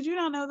 Mary, did you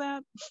not know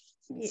that?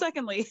 Yeah.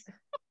 Secondly,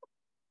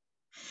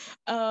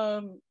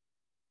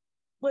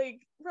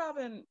 like,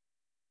 Robin,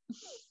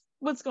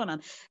 what's going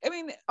on? I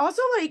mean,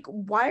 also, like,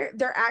 why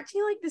they're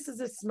acting like this is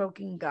a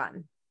smoking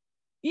gun.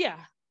 Yeah.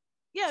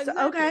 Yeah.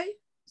 So, exactly.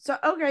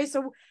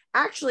 So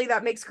actually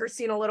that makes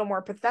Christine a little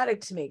more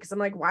pathetic to me, because I'm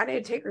like, why did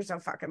it take her so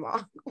fucking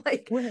long?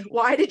 Like, right.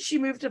 Why did she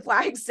move to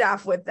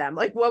Flagstaff with them?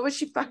 Like, what was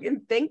she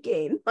fucking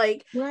thinking?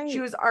 Like, right.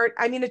 She was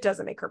it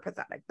doesn't make her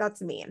pathetic.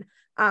 That's mean.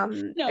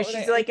 No,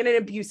 she's like in an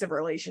abusive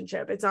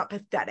relationship. It's not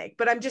pathetic,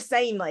 but I'm just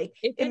saying, like,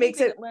 it makes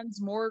it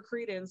lends more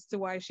credence to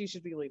why she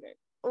should be leaving.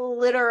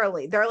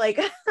 Literally, they're like,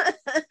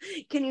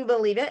 can you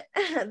believe it?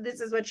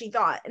 This is what she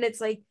thought. And it's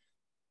like,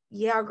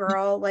 yeah,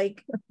 girl,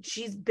 like,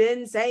 she's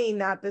been saying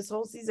that this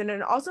whole season.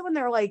 And also when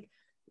they're like,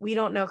 we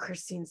don't know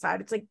Christine's side,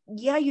 it's like,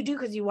 yeah, you do,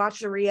 because you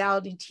watched a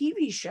reality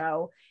TV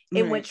show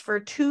in which for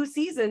 2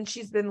 seasons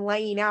she's been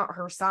laying out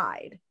her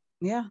side.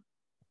 Yeah.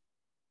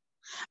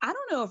 I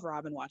don't know if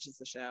Robin watches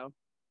the show.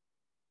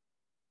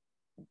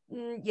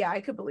 Yeah,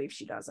 I could believe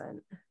she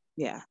doesn't.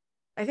 Yeah.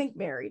 I think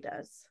Mary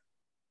does.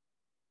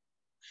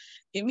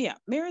 Yeah,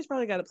 Mary's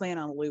probably got it playing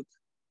on a loop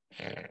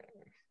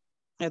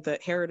at the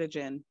Heritage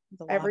Inn.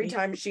 Every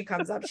time she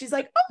comes up, she's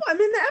like, oh, I'm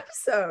in the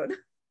episode.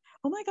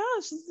 Oh my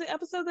gosh, this is the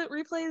episode that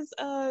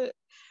replays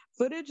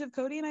footage of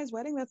Cody and I's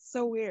wedding. That's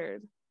so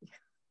weird.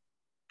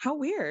 How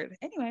weird.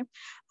 Anyway,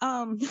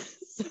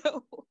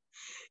 so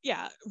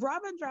yeah,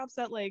 Robin drops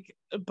that like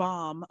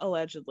bomb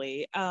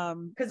allegedly.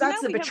 Because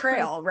that's the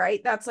betrayal,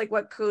 right? That's like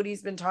what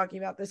Cody's been talking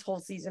about this whole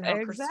season,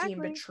 how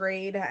Christine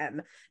betrayed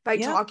him by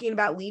talking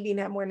about leaving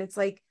him, when it's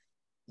like,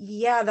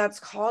 yeah, that's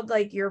called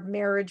like your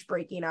marriage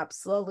breaking up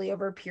slowly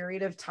over a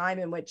period of time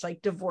in which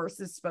like divorce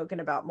is spoken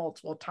about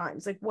multiple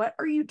times. Like, what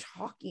are you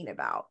talking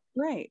about?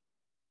 Right.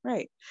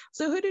 Right.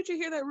 So who did you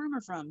hear that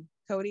rumor from,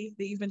 Cody,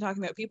 that you've been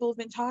talking about? People have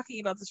been talking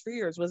about this for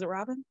years. Was it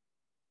Robin?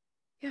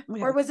 Yeah.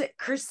 Okay. Or was it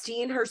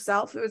Christine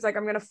herself who was like,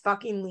 I'm gonna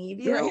fucking leave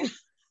you? Right.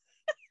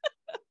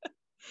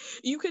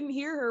 You couldn't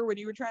hear her when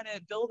you were trying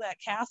to build that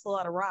castle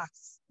out of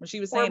rocks, when she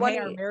was saying, hey,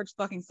 our marriage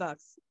fucking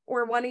sucks.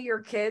 Or one of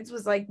your kids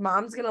was like,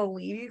 mom's gonna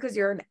leave you because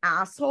you're an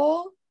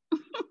asshole.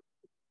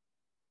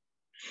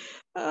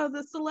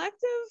 The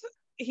selective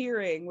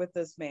hearing with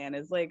this man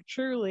is like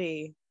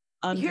truly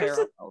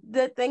unparalleled.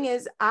 The thing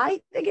is,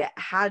 I think it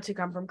had to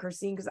come from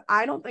Christine, because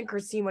I don't think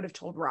Christine would have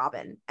told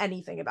Robin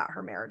anything about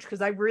her marriage,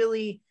 because I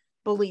really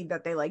believe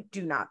that they like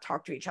do not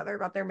talk to each other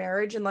about their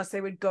marriage unless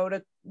they would go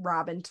to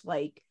Robin to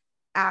like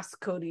ask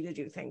Cody to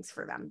do things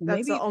for them.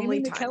 That's the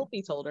only time.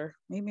 McKelty told her.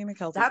 Maybe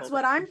McKelty. That's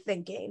what I'm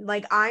thinking.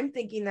 Like, I'm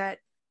thinking that,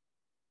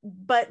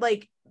 but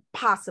like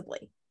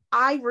possibly.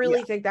 I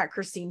really think that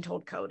Christine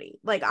told Cody,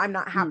 like, I'm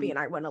not happy and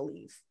I want to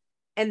leave.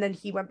 And then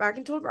he went back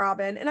and told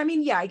Robin. And I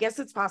mean, yeah, I guess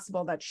it's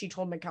possible that she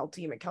told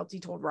McKelty, McKelty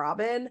told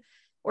Robin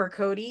or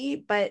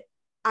Cody, but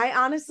I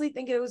honestly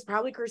think it was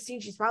probably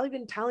Christine. She's probably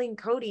been telling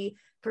Cody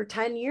for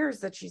 10 years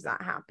that she's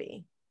not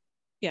happy.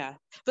 Yeah.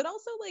 But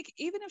also, like,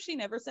 even if she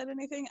never said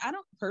anything, I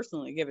don't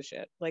personally give a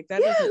shit. Like,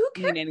 that doesn't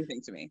mean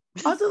anything to me.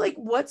 Also, like,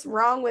 what's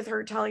wrong with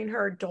her telling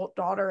her adult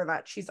daughter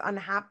that she's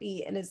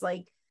unhappy and is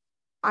like,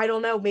 I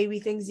don't know, maybe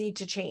things need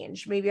to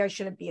change. Maybe I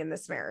shouldn't be in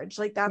this marriage.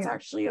 Like, that's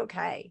actually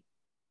okay.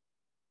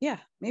 Yeah.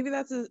 Maybe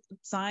that's a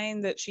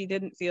sign that she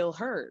didn't feel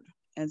heard.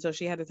 And so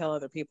she had to tell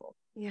other people.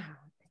 Yeah.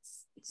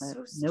 It's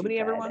so stupid. Nobody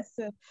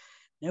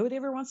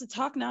ever wants to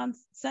talk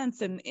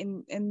nonsense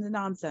in the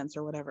nonsense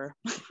or whatever.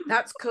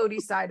 That's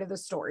Cody's side of the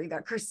story,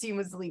 that Christine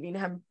was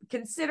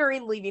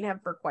considering leaving him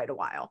for quite a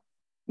while.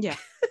 Yeah.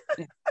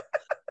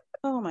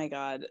 Oh my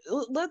God.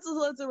 Let's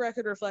the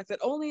record reflect that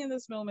only in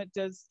this moment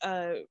does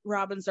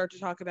Robin start to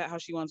talk about how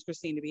she wants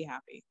Christine to be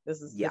happy.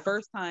 This is the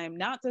first time,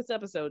 not this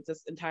episode,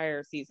 this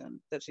entire season,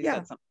 that she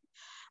said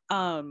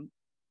something.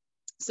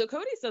 So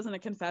Cody says in a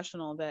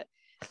confessional that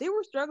they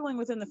were struggling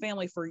within the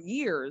family for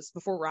years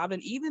before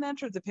Robin even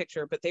entered the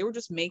picture, but they were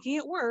just making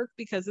it work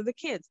because of the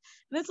kids.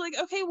 And it's like,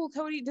 okay, well,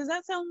 Cody, does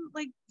that sound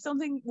like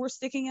something we're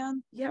sticking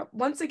on? Yeah.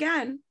 Once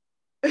again,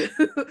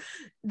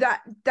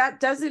 that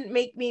doesn't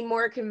make me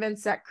more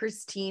convinced that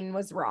Christine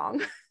was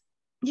wrong.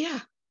 Yeah.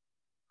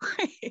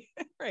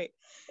 Right.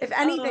 If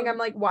anything, I'm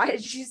like, why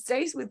did she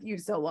stay with you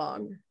so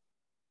long?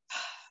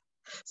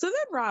 So then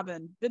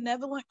Robin,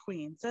 benevolent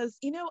queen, says,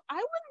 I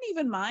wouldn't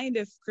even mind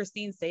if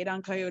Christine stayed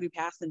on Coyote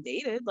Pass and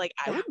dated. Like,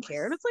 I wouldn't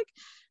care. And it's like,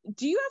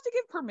 do you have to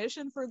give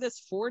permission for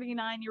this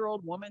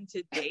 49-year-old woman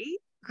to date?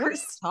 What are you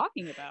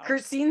talking about?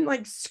 Christine,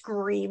 like,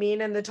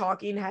 screaming in the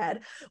talking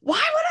head,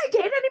 why would I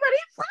date anybody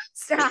in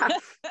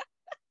Flagstaff? I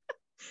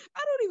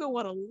don't even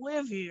want to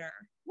live here.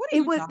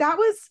 That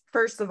was,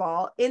 first of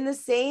all, in the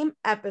same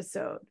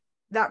episode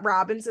that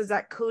Robin says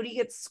that Cody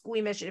gets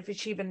squeamish if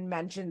she even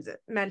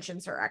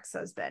mentions her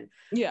ex-husband.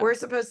 Yeah. We're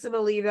supposed to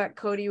believe that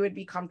Cody would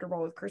be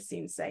comfortable with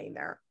Christine staying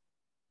there.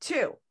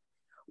 2,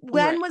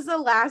 when was the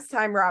last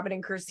time Robin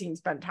and Christine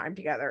spent time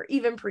together,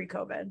 even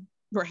pre-COVID?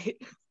 Right.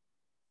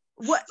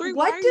 What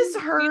does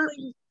her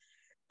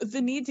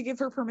the need to give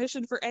her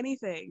permission for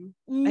anything?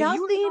 Nothing.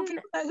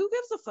 Who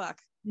gives a fuck?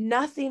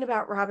 Nothing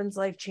about Robin's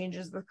life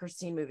changes with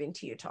Christine moving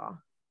to Utah.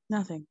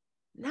 Nothing.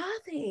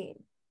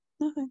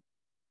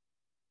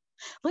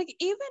 Like,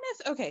 even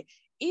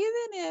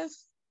if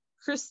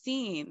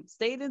Christine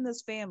stayed in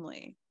this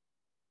family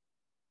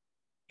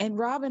and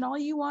Robin, all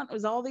you want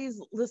was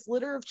this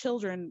litter of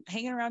children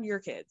hanging around your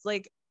kids,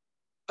 like,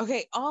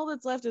 okay, all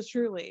that's left is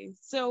Truly.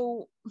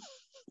 So,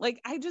 like,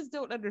 I just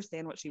don't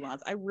understand what she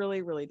wants. I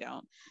really, really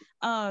don't.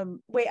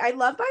 Wait,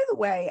 by the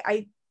way,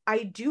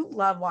 I do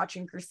love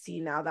watching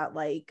Christine now that,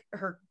 like,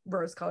 her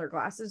rose-colored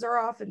glasses are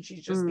off and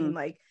she's just being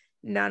like,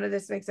 none of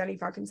this makes any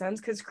fucking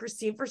sense, because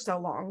Christine for so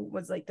long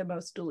was like the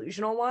most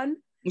delusional one.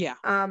 Yeah.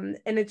 And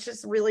it's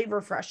just really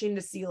refreshing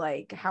to see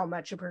like how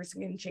much a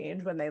person can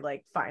change when they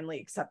like finally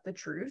accept the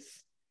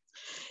truth.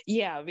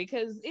 Yeah,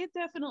 because it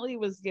definitely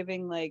was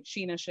giving like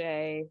Sheena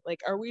Shea,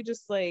 like, are we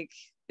just like,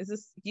 is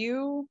this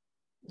you?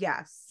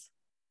 Yes.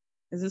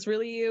 Is this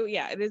really you?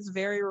 Yeah, it is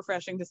very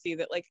refreshing to see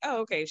that, like,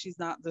 oh, okay, she's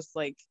not just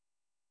like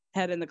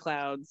head in the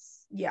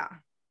clouds. Yeah.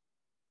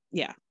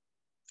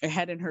 A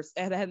head in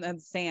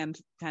the sand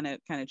kind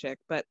of chick.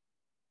 But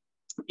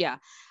yeah.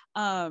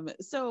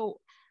 So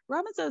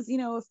Robin says,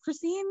 if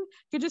Christine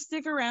could just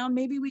stick around,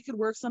 maybe we could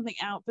work something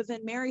out. But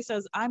then Mary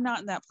says, I'm not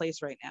in that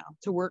place right now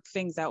to work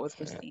things out with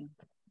Christine.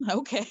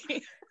 Okay.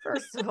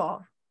 First of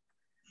all,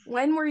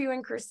 when were you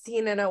and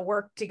Christine in a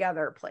work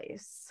together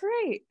place?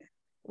 Right.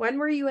 When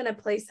were you in a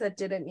place that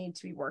didn't need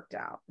to be worked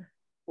out?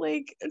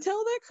 Like,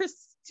 tell that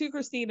to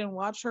Christine and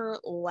watch her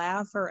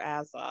laugh her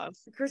ass off.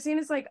 Christine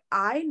is like,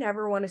 I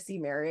never want to see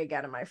Mary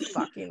again in my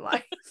fucking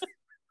life.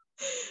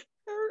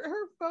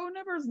 Her phone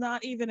number is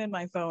not even in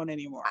my phone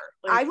anymore.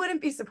 Like, I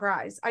wouldn't be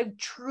surprised. I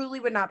truly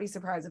would not be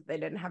surprised if they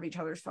didn't have each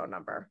other's phone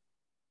number.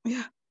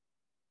 Yeah.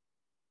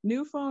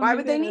 New phone. Why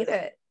would they need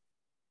it?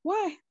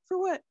 Why? For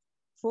what?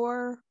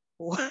 For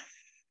what?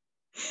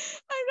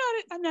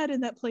 I'm not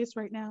in that place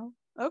right now.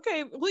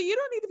 Okay, well, you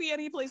don't need to be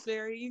any place,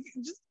 Mary. You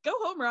can just go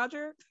home,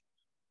 Roger.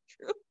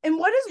 And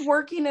what does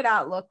working it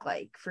out look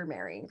like for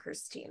Mary and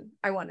Christine?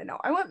 I want to know.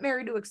 I want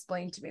Mary to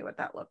explain to me what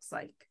that looks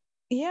like.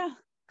 Yeah.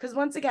 Because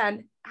once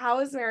again, how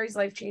is Mary's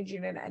life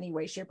changing in any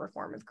way, shape, or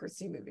form with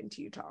Christine moving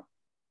to Utah?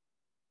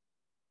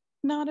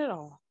 Not at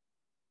all.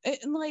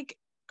 And like,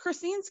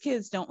 Christine's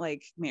kids don't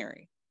like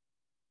Mary.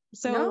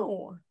 So,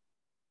 no.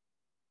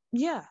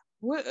 Yeah.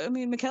 What, I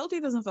mean,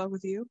 Mykelti doesn't fuck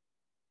with you.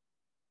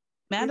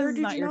 Madden's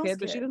not your kid,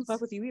 but she doesn't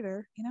fuck with you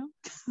either, you know?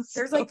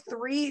 There's like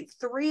three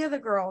of the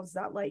girls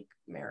that like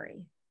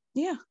Mary.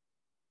 Yeah.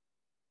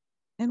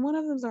 And one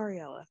of them's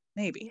Ariella,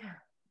 maybe. Yeah.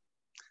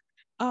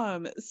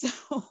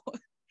 So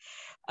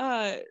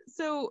okay,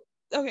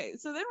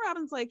 so then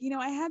Robin's like,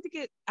 I had to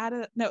get out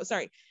of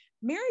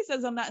Mary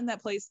says I'm not in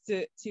that place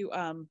to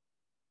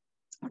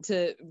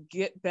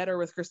get better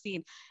with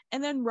Christine.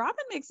 And then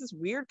Robin makes this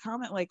weird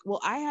comment like,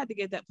 well, I had to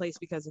get that place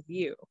because of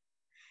you.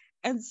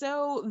 And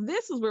so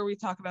this is where we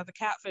talk about the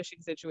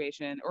catfishing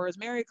situation, or as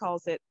Mary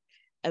calls it,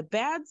 a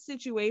bad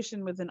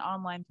situation with an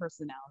online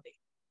personality.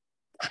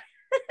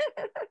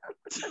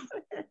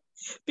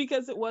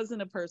 Because it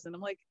wasn't a person.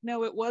 I'm like,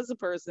 no, it was a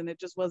person. It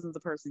just wasn't the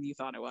person you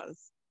thought it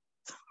was.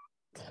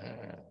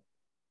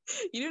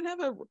 You didn't have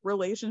a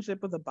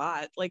relationship with a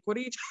bot. Like, what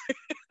are you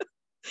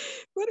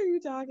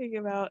talking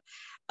about?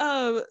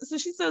 So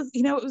she says,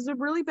 it was a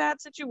really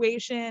bad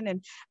situation,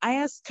 and I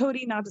asked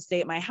Cody not to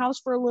stay at my house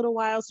for a little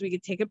while so we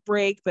could take a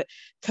break, but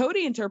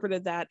Cody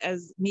interpreted that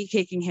as me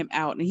kicking him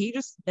out, and he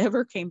just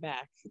never came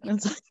back. And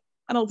it's like,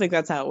 I don't think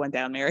that's how it went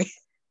down, Mary.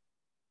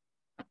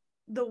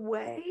 The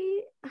way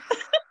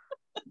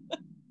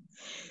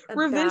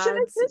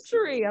revisionist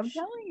history, I'm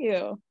telling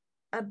you.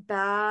 A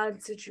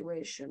bad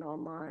situation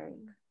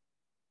online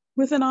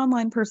with an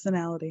online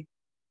personality.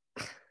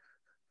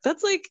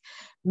 That's like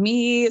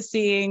me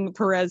seeing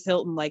Perez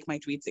Hilton like my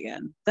tweets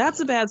again. That's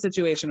a bad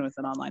situation with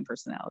an online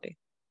personality.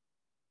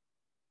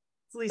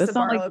 It's Lisa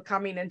Barlow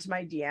coming into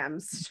my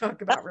DMs to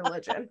talk about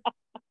religion.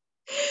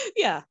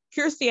 Yeah.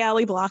 Kirstie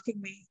Alley blocking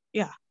me.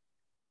 Yeah.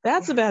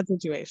 That's a bad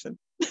situation.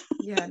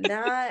 Yeah,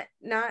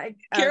 not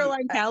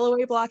Caroline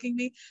Calloway blocking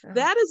me.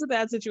 That is a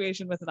bad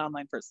situation with an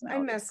online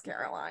personality. I miss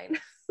Caroline.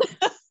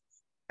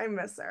 I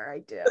miss her. I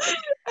do.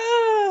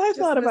 I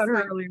thought about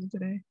her earlier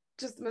today.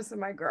 Just missing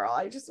my girl.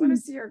 I just want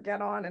to see her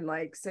get on and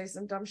like say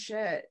some dumb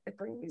shit. It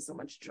brings me so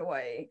much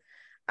joy.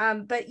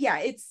 But yeah,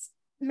 it's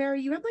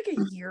Mary, you had like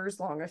a years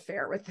long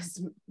affair with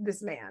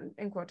this man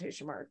in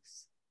quotation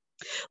marks.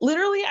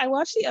 Literally, I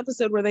watched the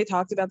episode where they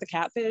talked about the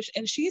catfish,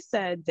 and she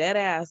said, dead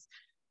ass,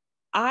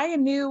 I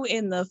knew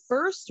in the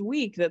first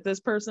week that this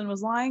person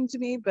was lying to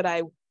me, but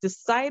I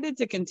decided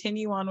to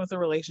continue on with the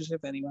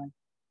relationship anyway.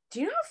 Do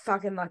you know how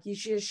fucking lucky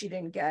she is? She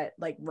didn't get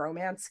like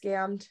romance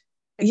scammed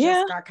and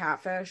just got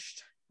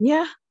catfished.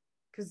 Yeah.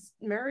 Because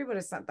Mary would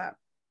have sent that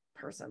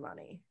person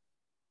money.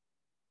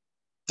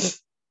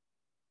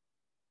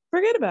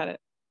 Forget about it.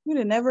 We'd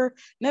have never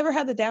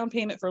had the down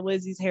payment for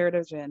Lizzie's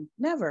Heritage Inn.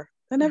 Never.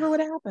 That never would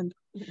have happened.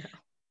 No.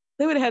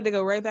 They would have had to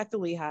go right back to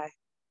Lehigh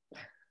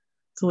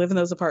to live in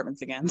those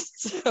apartments again.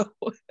 So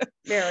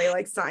Mary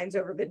like signs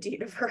over the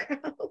deed of her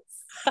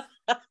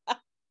house.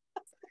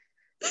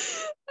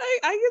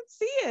 I could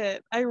see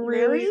it. I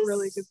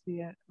really could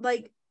see it.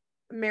 Like,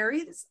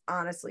 Mary's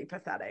honestly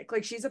pathetic.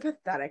 Like, she's a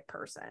pathetic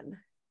person.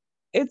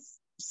 It's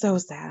so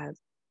sad.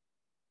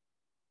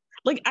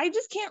 Like, I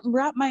just can't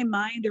wrap my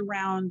mind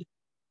around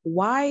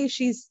why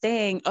she's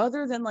staying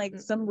other than like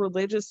some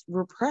religious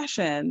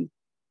repression.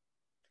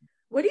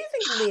 What do you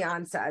think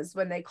Leon says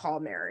when they call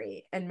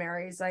Mary and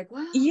Mary's like,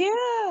 well,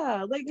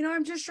 yeah, like,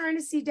 I'm just trying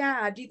to see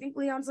dad. Do you think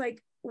Leon's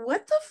like,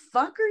 what the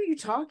fuck are you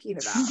talking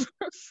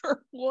about?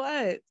 For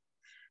what?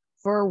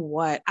 For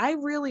what? I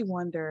really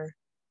wonder.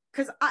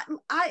 Because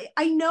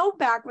I know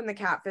back when the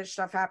catfish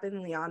stuff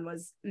happened, Leon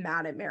was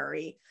mad at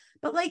Mary,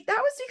 but like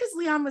that was because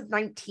Leon was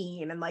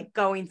 19 and like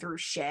going through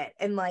shit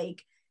and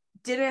like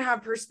didn't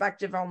have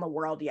perspective on the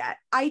world yet.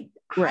 I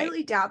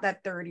highly doubt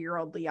that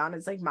 30-year-old Leon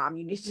is like, Mom,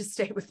 you need to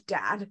stay with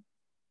dad.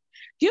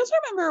 Do you also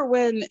remember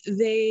when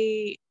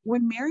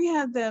Mary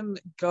had them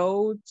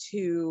go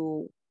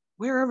to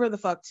wherever the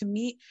fuck to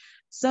meet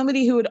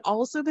somebody who had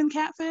also been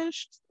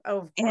catfished? Oh,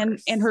 of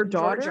course. and her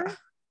daughter.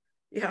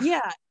 Georgia.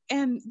 Yeah.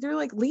 And they're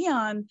like,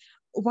 Leon,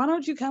 why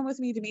don't you come with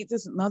me to meet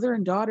this mother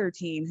and daughter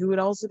team who had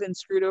also been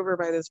screwed over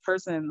by this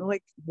person?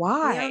 Like,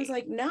 why? Leon's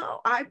like, no,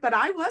 I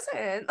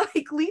wasn't.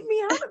 Like, leave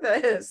me out of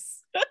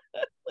this.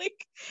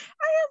 Like,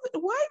 why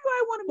do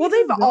I want to meet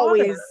Well,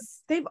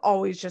 they've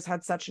always just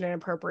had such an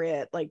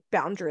inappropriate, like,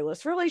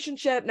 boundaryless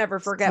relationship. Never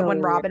forget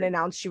when Robin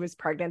announced she was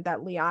pregnant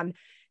that Leon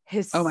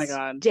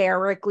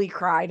hysterically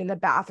cried in the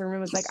bathroom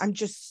and was like, I'm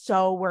just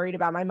so worried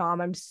about my mom.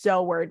 I'm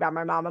so worried about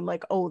my mom. I'm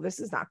like, oh, this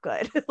is not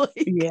good. Like,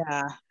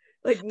 yeah.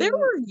 Like, there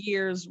were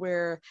years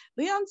where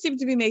Leon seemed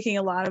to be making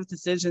a lot of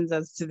decisions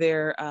as to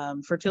their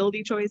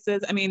fertility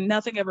choices. I mean,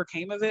 nothing ever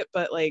came of it,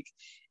 but like,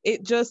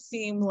 it just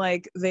seemed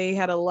like they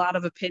had a lot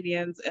of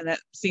opinions, and that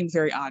seemed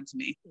very odd to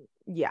me.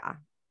 Yeah.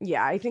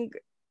 I think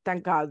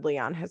thank God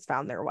Leon has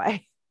found their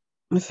way.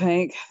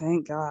 Thank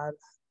God.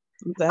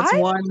 That's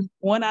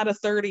one out of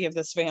 30 of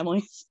this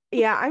family.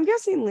 Yeah, I'm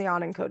guessing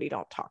Leon and Cody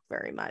don't talk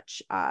very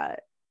much.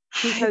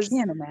 Because I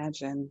can't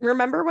imagine.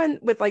 Remember when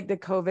with like the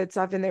COVID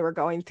stuff and they were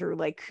going through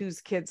like whose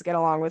kids get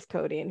along with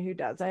Cody and who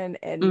doesn't,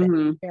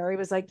 and Mary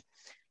was like,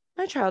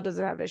 my child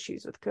doesn't have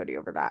issues with Cody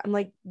over that. I'm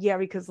like, yeah,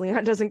 because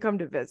Leon doesn't come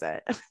to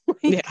visit.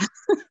 Yeah.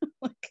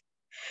 Like,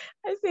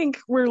 I think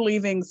we're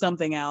leaving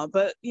something out,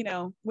 but you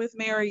know, with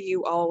Mary,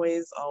 you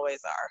always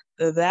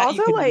are. That also,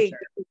 you can like,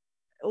 sure.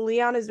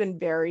 Leon has been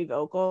very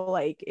vocal.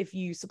 Like, if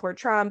you support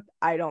Trump,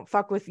 I don't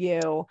fuck with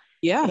you.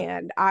 Yeah.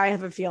 And I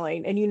have a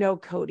feeling, and you know,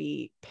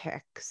 Cody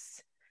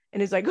picks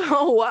and is like,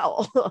 oh,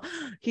 well,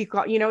 he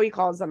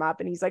calls them up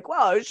and he's like,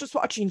 well, I was just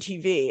watching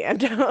TV.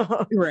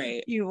 And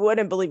right. You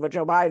wouldn't believe what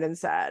Joe Biden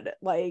said.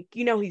 Like,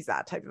 you know, he's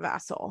that type of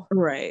asshole.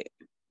 Right.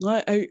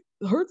 I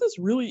heard this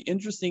really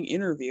interesting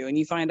interview and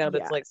you find out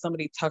it's like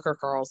somebody Tucker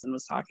Carlson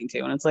was talking to.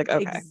 And it's like,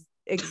 okay.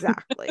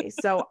 Exactly.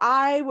 So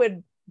I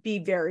would be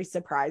very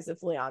surprised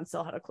if Leon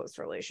still had a close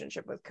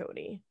relationship with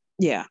Cody.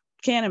 Yeah.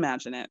 Can't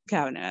imagine it.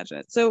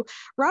 So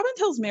Robin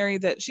tells Mary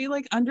that she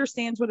like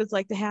understands what it's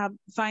like to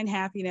find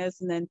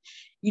happiness and then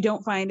you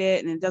don't find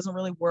it and it doesn't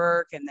really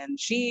work. And then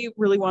she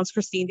really wants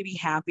Christine to be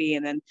happy.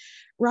 And then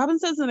Robin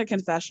says in a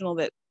confessional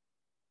that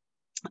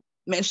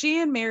she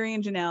and Mary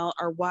and Janelle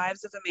are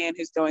wives of a man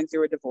who's going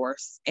through a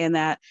divorce and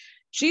that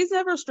she's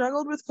never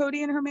struggled with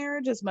Cody in her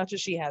marriage as much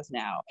as she has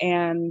now.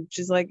 And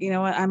she's like, you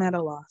know what? I'm at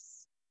a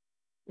loss.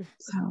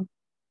 So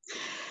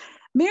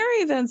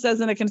Mary then says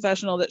in a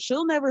confessional that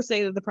she'll never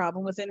say that the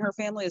problem within her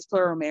family is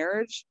plural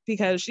marriage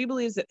because she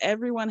believes that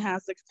everyone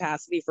has the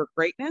capacity for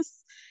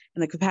greatness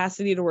and the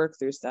capacity to work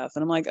through stuff.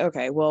 And I'm like,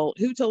 okay, well,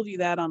 who told you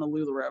that on a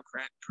LuLaRoe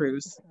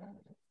cruise?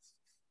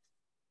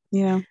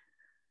 You know?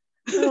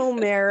 Oh,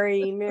 Mary,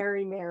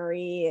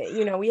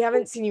 you know, we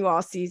haven't seen you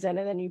all season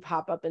and then you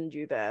pop up and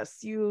do this.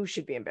 You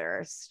should be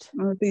embarrassed.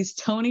 These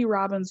Tony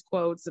Robbins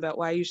quotes about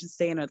why you should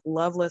stay in a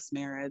loveless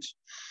marriage.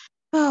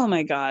 Oh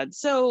my God.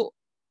 So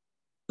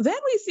then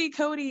we see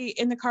Cody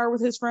in the car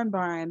with his friend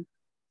Brian.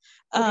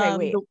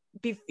 Okay,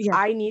 wait.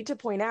 I need to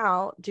point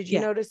out, did you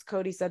notice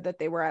Cody said that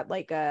they were at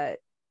like a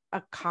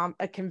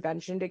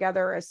convention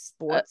together, a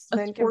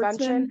sportsman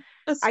convention?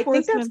 I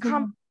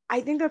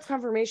think that's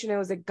confirmation it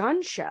was a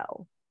gun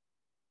show.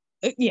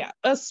 Yeah,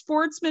 a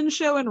sportsman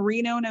show in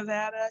Reno,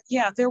 Nevada.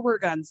 Yeah, there were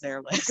guns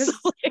there.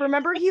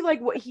 Remember,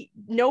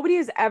 nobody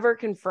has ever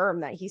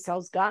confirmed that he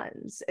sells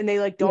guns, and they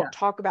like don't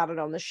talk about it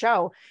on the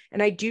show.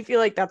 And I do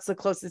feel like that's the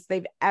closest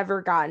they've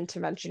ever gotten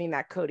to mentioning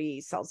that Cody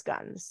sells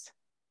guns.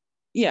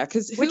 Yeah,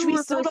 because which we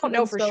still don't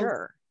know for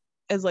sure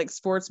as like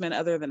sportsmen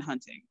other than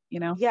hunting, you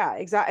know? Yeah,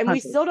 exactly. And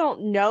we still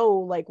don't know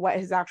like what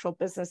his actual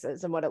business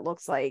is and what it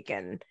looks like,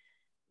 and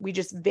we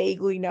just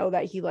vaguely know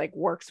that he like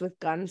works with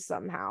guns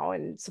somehow.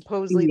 And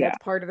supposedly that's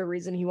part of the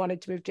reason he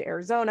wanted to move to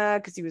Arizona,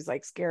 because he was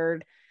like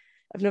scared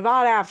of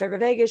Nevada after the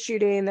Vegas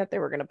shooting, that they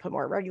were going to put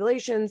more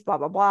regulations, blah,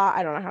 blah, blah.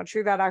 I don't know how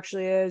true that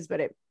actually is, but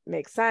it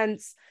makes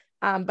sense.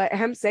 But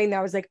him saying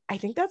that, was like, I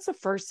think that's the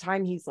first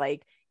time he's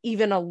like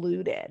even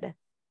alluded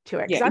to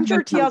it. Because I'm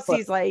sure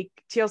TLC's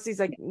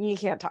like, you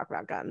can't talk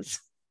about guns.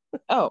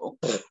 Oh,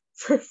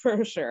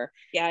 for sure.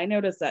 Yeah, I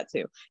noticed that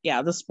too.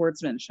 Yeah, the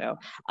sportsman show.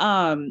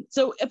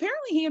 So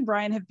apparently he and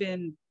Brian have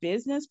been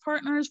business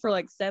partners for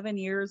like 7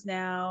 years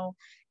now.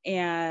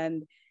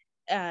 And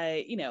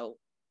you know,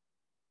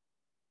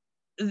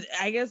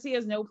 I guess he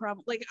has no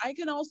problem. Like, I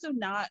can also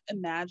not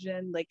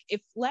imagine, like,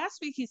 if last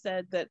week he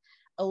said that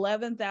there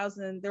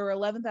were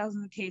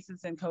 11,000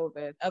 cases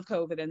of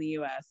COVID in the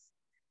US.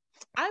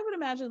 I would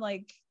imagine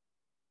like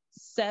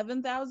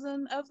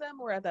 7,000 of them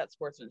were at that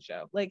sportsman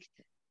show. Like,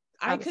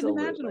 I couldn't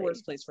imagine a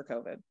worse place for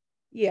COVID.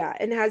 Yeah.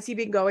 And has he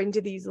been going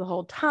to these the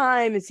whole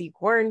time? Is he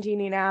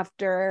quarantining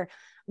after?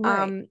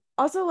 Right.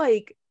 Also,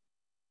 like,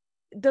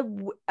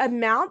 the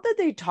amount that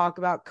they talk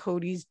about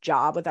Cody's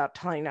job without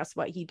telling us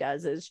what he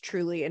does is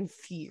truly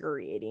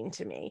infuriating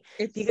to me.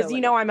 Because so, you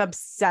know, I'm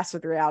obsessed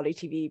with reality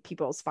TV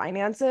people's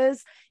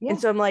finances. Yeah.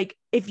 And so I'm like,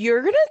 if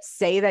you're going to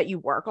say that you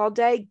work all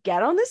day,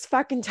 get on this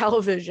fucking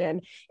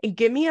television and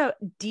give me a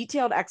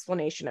detailed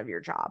explanation of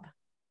your job.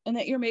 And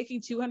that you're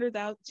making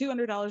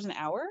 $200 an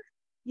hour?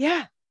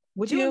 Yeah.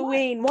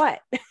 Doing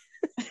what?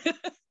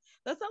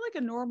 That's not like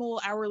a normal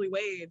hourly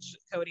wage,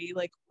 Cody.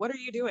 Like, what are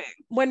you doing?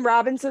 When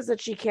Robin says that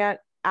she can't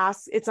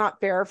ask, it's not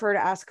fair for her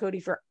to ask Cody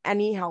for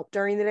any help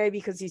during the day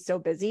because he's so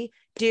busy.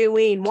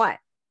 Doing what?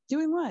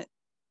 Doing what?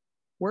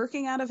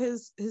 Working out of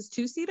his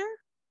two-seater?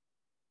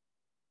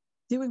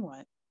 Doing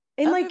what?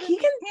 And other like he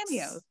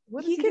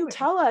can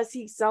tell us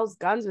he sells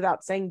guns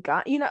without saying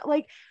gun. You know,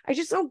 like, I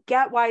just don't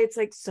get why it's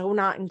like so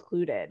not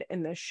included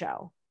in this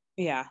show.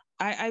 Yeah,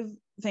 I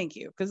thank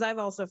you, because I've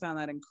also found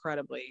that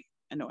incredibly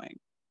annoying.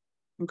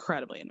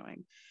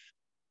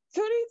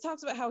 Cody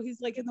talks about how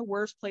he's like in the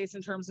worst place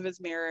in terms of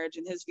his marriage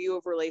and his view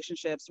of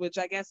relationships, which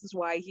I guess is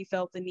why he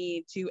felt the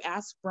need to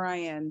ask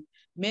Brian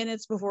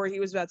minutes before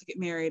he was about to get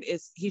married,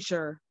 is he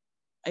sure?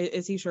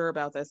 Is he sure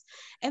about this?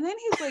 And then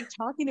he's like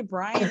talking to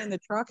Brian in the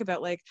truck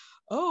about like,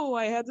 oh,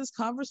 I had this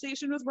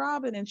conversation with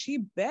Robin and she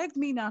begged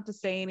me not to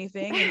say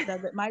anything and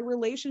said that my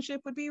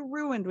relationship would be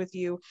ruined with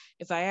you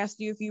if I asked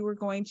you if you were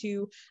going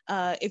to,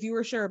 if you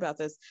were sure about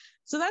this.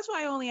 So that's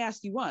why I only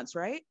asked you once,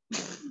 right?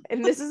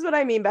 And this is what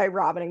I mean by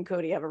Robin and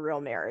Cody have a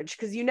real marriage,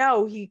 because he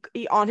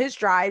on his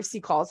drives he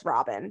calls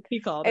Robin.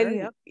 He called her, and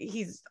yep.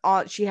 He's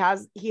on. He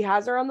has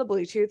her on the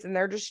Bluetooth, and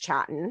they're just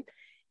chatting.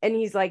 And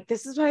he's like,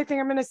 "This is what I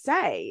think I'm gonna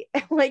say,"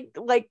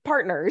 like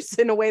partners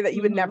in a way that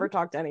you would never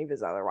talk to any of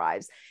his other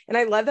wives. And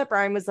I love that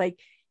Brian was like,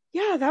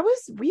 "Yeah, that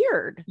was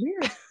weird."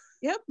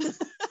 Yep.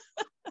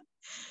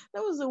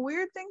 That was a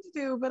weird thing to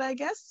do, but I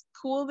guess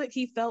cool that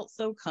he felt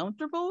so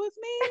comfortable with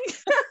me.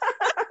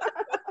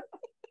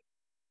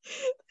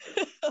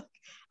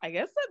 I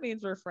guess that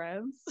means we're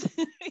friends.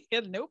 He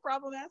had no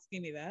problem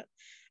asking me that.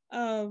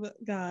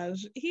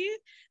 Gosh,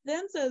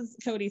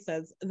 Cody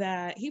says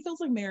that he feels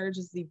like marriage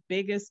is the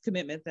biggest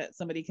commitment that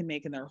somebody can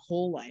make in their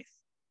whole life,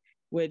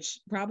 which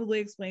probably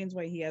explains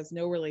why he has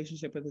no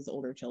relationship with his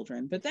older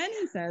children. But then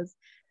he says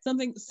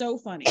something so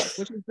funny,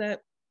 which is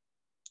that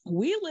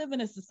we live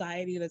in a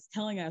society that's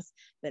telling us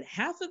that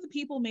half of the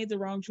people made the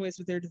wrong choice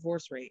with their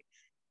divorce rate,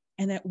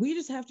 and that we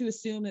just have to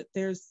assume that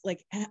there's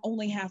like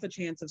only half a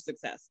chance of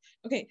success.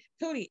 Okay,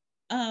 Cody,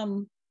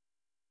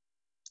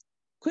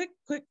 quick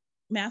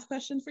math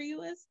question for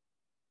you, Liz.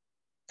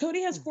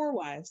 Cody has 4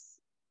 wives,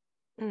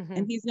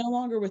 and he's no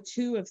longer with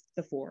 2 of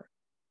the 4.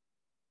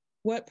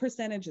 What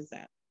percentage is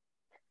that?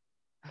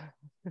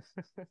 And is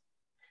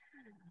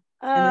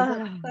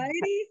that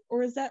society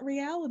or is that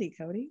reality,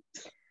 Cody?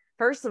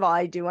 First of all,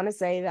 I do want to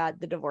say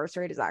that the divorce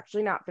rate is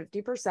actually not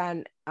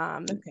 50%.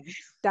 Okay.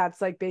 That's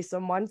like based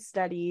on one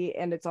study,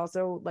 and it's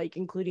also like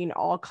including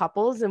all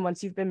couples. And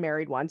once you've been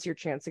married once, your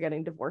chance of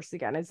getting divorced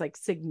again is like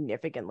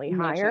significantly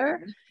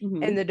higher.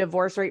 Mm-hmm. And the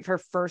divorce rate for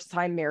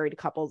first-time married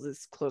couples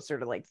is closer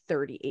to like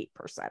 38%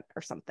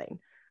 or something.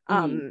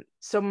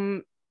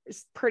 So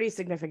it's pretty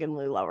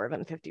significantly lower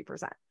than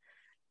 50%.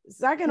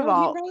 Second of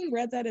all, you probably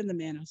read that in the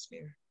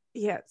Manosphere.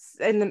 Yes,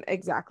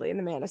 exactly in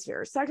the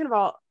Manosphere. Second of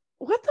all,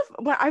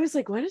 I was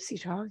like, what is he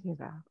talking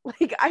about?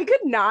 Like, I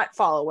could not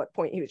follow what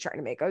point he was trying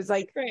to make. I was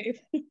like,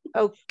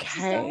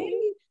 okay.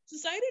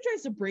 Society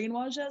tries to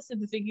brainwash us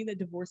into thinking that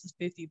divorce is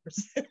 50%.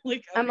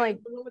 Like, okay, I'm like,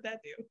 what would that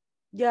do?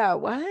 Yeah,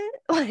 what?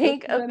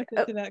 Like,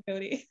 benefit to that,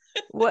 Cody?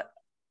 What?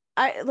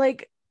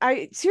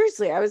 I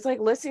seriously, I was like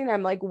listening.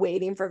 I'm like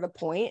waiting for the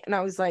point, and I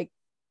was like,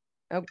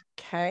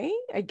 okay,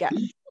 I get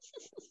it.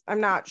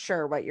 I'm not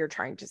sure what you're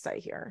trying to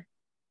say here.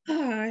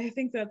 I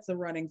think that's a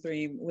running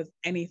theme with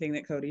anything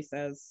that Cody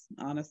says,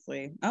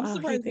 honestly. I'm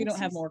surprised we don't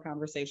have more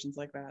conversations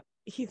like that.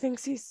 He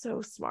thinks he's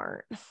so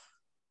smart.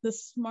 The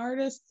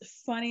smartest,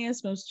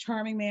 funniest, most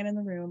charming man in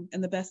the room,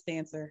 and the best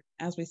dancer,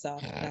 as we saw.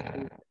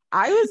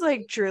 I was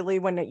like, truly,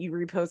 when you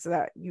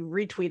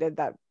retweeted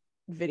that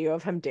video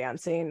of him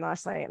dancing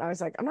last night, and I was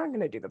like, I'm not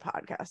going to do the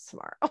podcast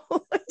tomorrow.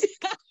 I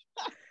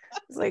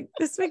was like,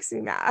 this makes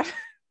me mad.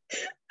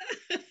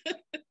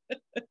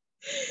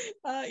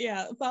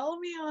 Yeah, follow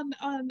me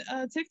on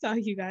TikTok,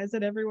 you guys,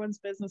 at Everyone's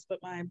Business But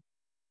Mine.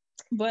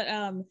 But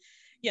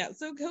yeah,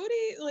 so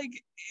Cody like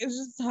is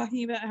just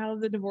talking about how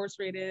the divorce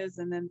rate is,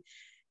 and then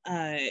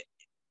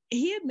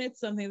he admits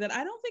something that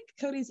I don't think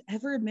Cody's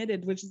ever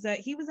admitted, which is that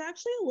he was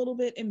actually a little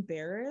bit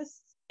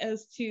embarrassed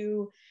as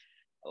to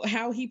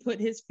how he put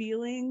his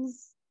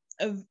feelings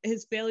of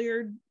his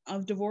failure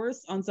of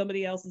divorce on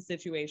somebody else's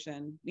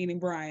situation, meaning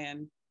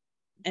Brian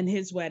and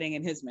his wedding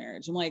and his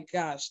marriage. I'm like,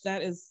 gosh,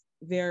 that is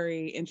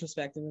very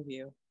introspective of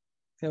you,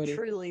 Cody.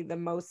 Truly the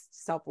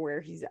most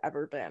self-aware he's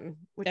ever been,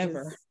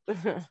 ever.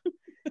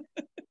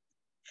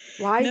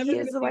 Why he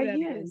is the way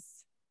he is.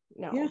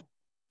 No.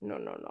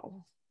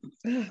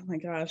 Oh my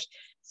gosh.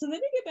 So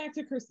then we get back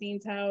to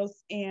Christine's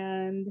house,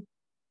 and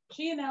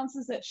she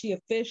announces that she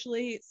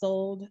officially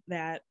sold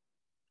that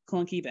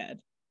clunky bed.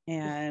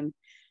 And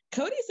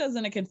Cody says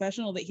in a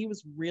confessional that he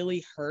was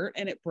really hurt,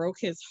 and it broke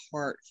his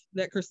heart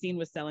that Christine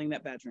was selling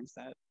that bedroom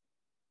set.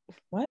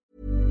 What?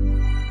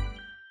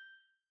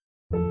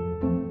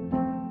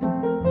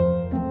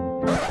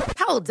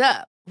 Hold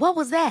up. What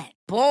was that?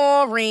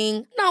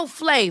 Boring. No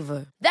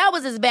flavor. That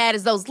was as bad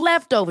as those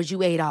leftovers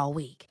you ate all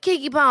week.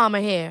 Keke Palmer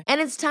here.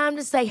 And it's time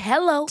to say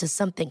hello to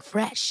something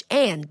fresh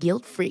and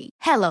guilt-free.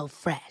 Hello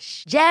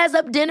Fresh. Jazz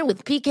up dinner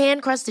with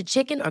pecan-crusted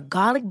chicken or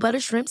garlic butter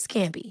shrimp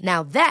scampi.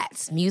 Now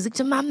that's music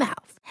to my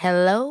mouth.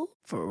 Hello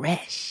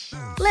Fresh.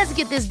 Let's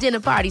get this dinner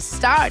party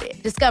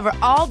started. Discover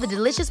all the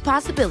delicious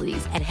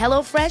possibilities at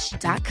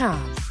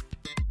HelloFresh.com.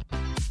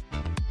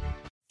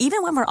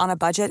 Even when we're on a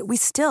budget, we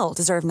still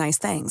deserve nice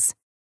things.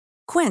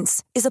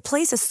 Quince is a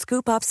place to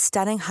scoop up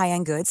stunning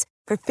high-end goods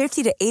for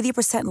 50 to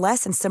 80%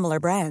 less than similar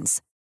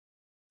brands.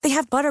 They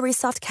have buttery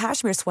soft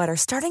cashmere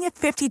sweaters starting at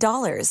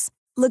 $50,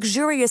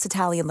 luxurious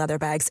Italian leather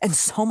bags, and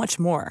so much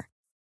more.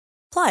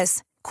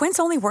 Plus, Quince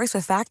only works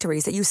with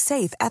factories that use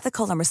safe,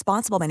 ethical, and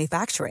responsible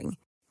manufacturing.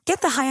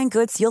 Get the high-end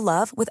goods you'll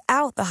love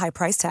without the high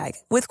price tag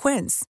with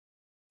Quince.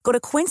 Go to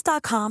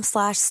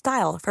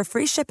quince.com/style for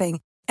free shipping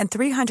and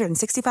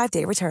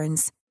 365-day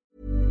returns.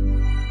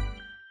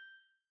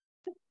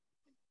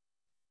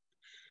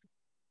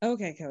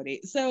 Okay,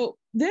 Cody. So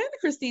then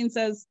Christine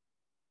says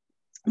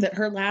that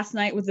her last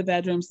night with the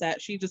bedroom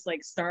set, she just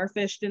like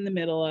starfished in the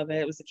middle of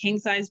it. It was a king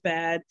size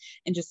bed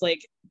and just like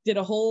did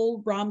a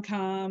whole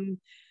rom-com,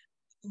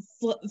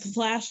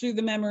 flash through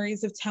the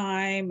memories of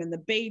time and the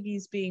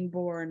babies being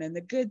born and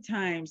the good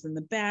times and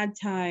the bad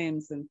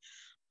times and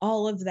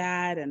all of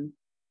that. And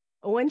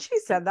when she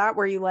said that,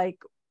 were you like,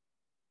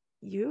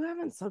 you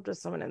haven't slept with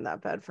someone in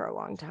that bed for a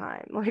long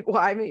time? Like,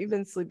 why haven't you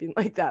been sleeping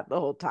like that the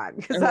whole time?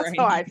 Because that's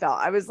how I felt.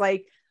 I was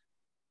like,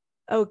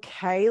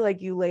 okay,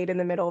 like you laid in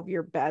the middle of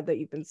your bed that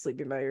you've been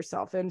sleeping by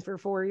yourself in for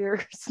 4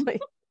 years. Like,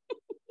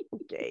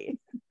 okay.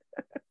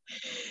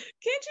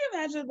 Can't you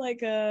imagine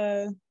like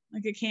a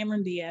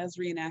Cameron Diaz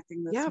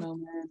reenacting this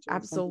moment?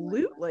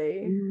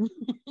 Absolutely.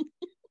 Like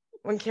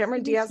when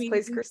Cameron Diaz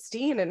plays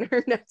Christine in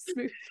her next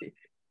movie.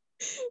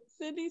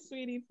 Sydney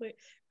Sweeney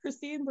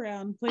Christine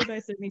Brown, played by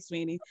Sydney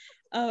Sweeney.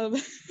 So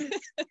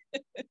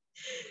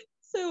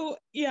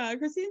yeah,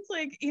 Christine's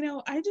like,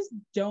 I just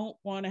don't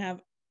want to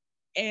have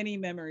any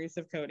memories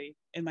of Cody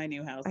in my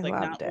new house. Like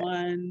not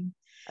one.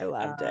 I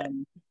loved it.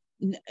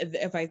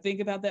 If I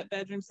think about that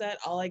bedroom set,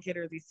 all I get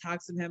are these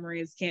toxic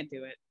memories. Can't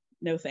do it.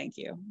 No, thank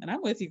you. And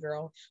I'm with you,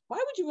 girl. Why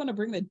would you want to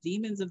bring the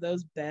demons of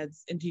those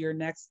beds into your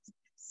next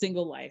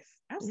single life?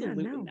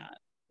 Absolutely not.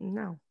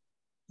 No.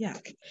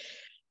 Yuck.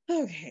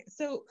 Okay,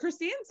 so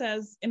Christine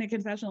says in a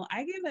confessional,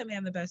 I gave that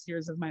man the best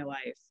years of my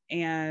life,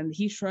 and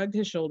he shrugged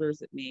his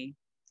shoulders at me,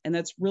 and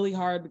that's really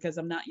hard because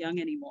I'm not young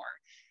anymore.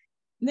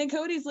 And then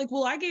Cody's like,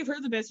 well, I gave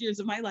her the best years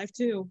of my life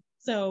too,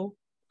 so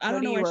I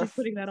don't know why she's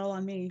putting that all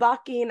on me.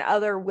 Fucking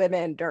other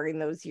women during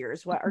those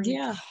years. What are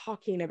you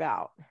talking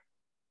about?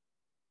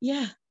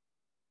 Yeah.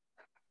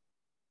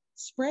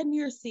 Spreading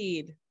your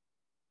seed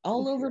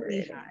all over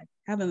Beehive,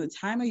 having the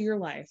time of your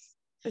life.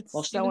 It's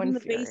while she was in the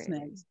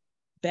basement,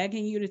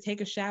 begging you to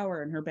take a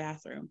shower in her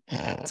bathroom.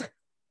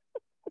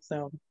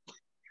 So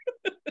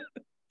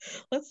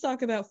let's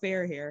talk about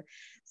fair here.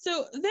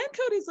 So then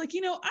Cody's like,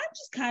 I'm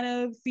just kind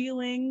of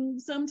feeling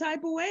some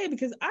type of way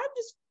because I'm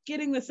just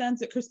getting the sense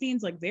that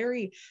Christine's like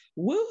very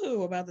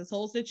woohoo about this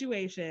whole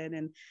situation.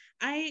 And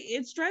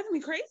it's driving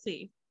me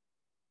crazy.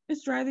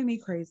 It's driving me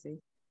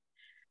crazy.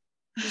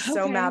 She's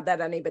so mad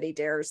that anybody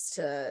dares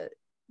to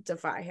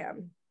defy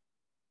him.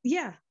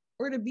 Yeah.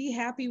 Or to be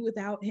happy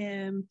without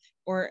him,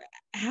 or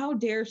how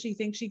dare she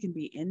think she can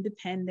be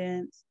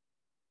independent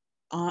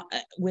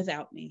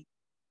without me?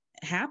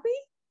 Happy?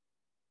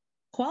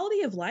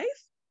 Quality of life?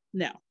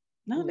 No,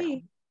 not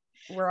me.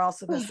 We're all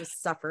supposed to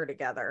suffer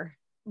together.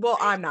 Well,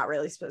 I'm not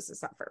really supposed to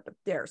suffer, but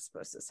they're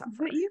supposed to suffer.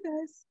 But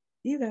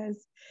you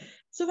guys.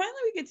 So finally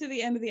we get to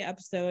the end of the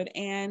episode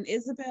and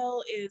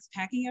Isabel is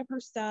packing up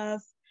her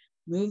stuff,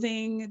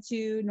 moving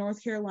to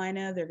North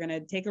Carolina. They're going to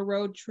take a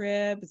road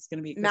trip. It's going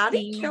to be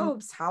Maddie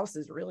Kilb's house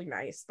is really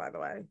nice, by the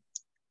way.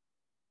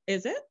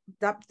 Is it?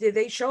 Did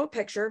they show a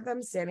picture of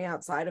them standing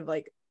outside of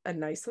like a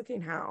nice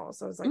looking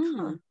house? I was like,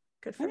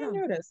 good for them. I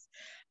didn't notice.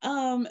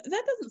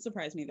 That doesn't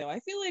surprise me though. I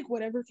feel like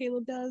whatever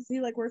Caleb does,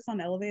 he like works on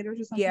elevators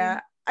or something.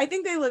 Yeah, I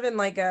think they live in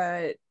like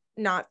I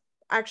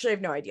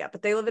have no idea,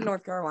 but they live in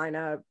North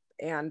Carolina,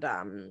 and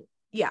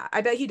yeah,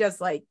 I bet he does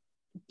like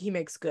he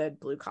makes good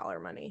blue collar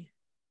money.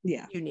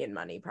 Yeah, union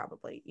money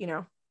probably,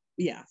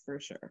 Yeah, for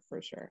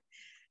sure.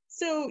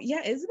 So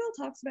yeah, Isabel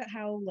talks about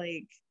how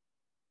like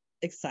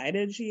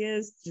excited she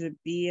is to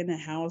be in a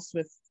house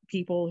with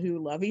people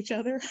who love each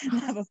other and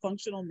have a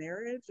functional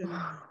marriage, and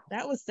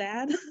that was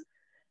sad.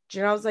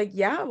 I was like,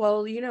 yeah,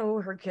 well,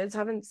 her kids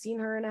haven't seen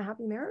her in a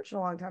happy marriage in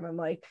a long time. I'm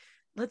like,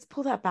 let's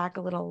pull that back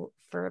a little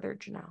further,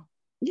 Janelle.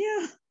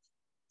 Yeah.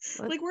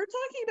 Like we're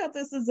talking about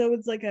this as though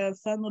it's like a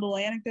fun little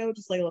anecdote,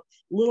 just like a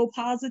little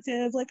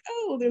positive, like,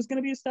 oh, there's going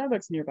to be a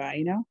Starbucks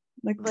nearby,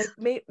 like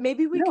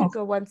maybe we could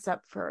go one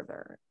step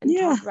further and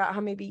talk about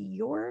how maybe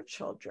your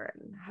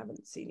children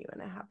haven't seen you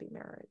in a happy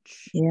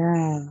marriage.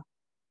 Yeah,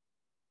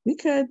 we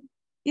could.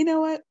 You know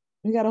what?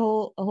 We got a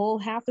whole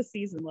half a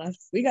season left.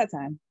 We got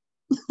time.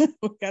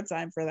 We got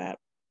time for that.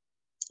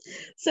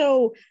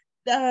 So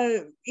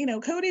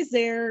Cody's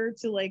there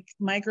to like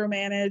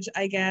micromanage,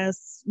 I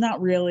guess.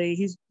 Not really.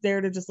 He's there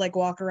to just like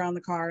walk around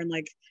the car and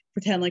like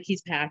pretend like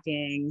he's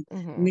packing,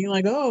 and being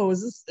like, oh,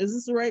 is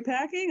this the right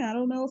packing? I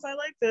don't know if I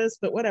like this,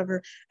 but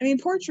whatever. I mean,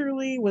 poor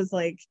Truly was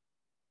like,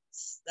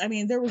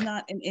 there was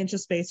not an inch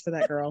of space for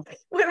that girl.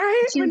 When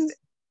I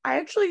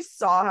actually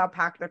saw how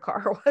packed the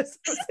car was,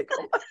 I was like,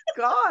 oh my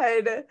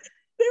God.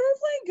 They were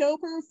playing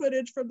GoPro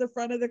footage from the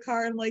front of the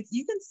car, and like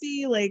you can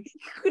see like you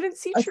couldn't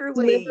see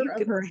Truly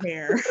of her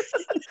hair.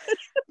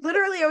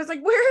 Literally, I was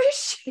like, where is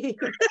she?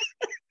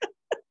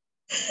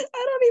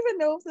 I don't even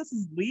know if this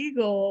is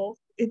legal.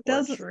 It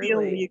doesn't feel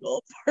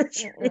legal.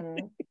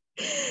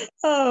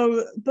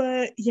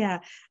 But yeah.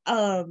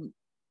 Why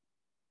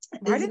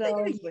did they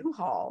get a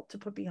U-Haul to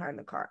put behind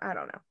the car? I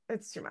don't know.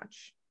 It's too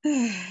much.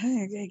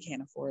 I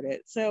can't afford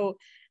it. So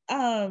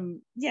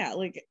yeah,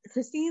 like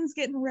Christine's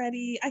getting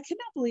ready. I could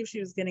not believe she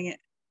was getting it.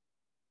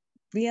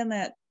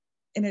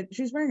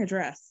 She was wearing a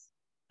dress.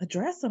 a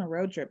dress on a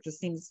road trip just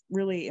seems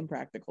really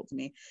impractical to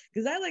me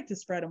because I like to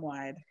spread them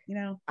wide, you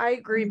know. I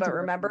agree, but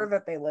remember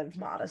that they lived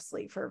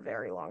modestly for a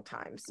very long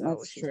time, so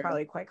That's she's true.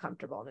 probably quite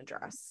comfortable in a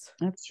dress.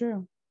 That's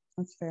true.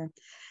 That's fair.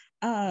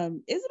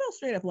 Isabel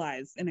straight up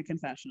lies in a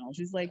confessional.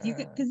 She's like, you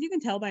can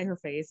tell by her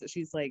face that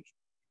she's like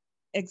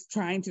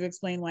trying to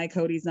explain why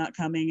Cody's not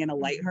coming in a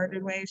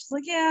lighthearted way. She's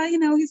like, yeah, you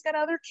know, he's got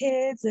other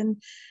kids and,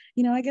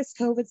 you know, I guess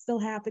COVID's still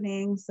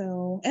happening.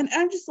 So, and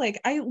I'm just like,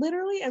 I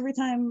literally, every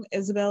time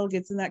Isabel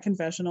gets in that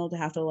confessional to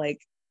have to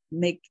like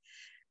make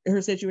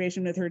her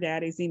situation with her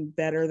daddy seem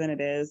better than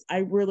it is, I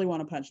really want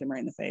to punch him right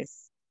in the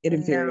face. It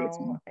infuriates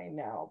me. I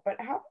know. But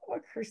how about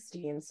what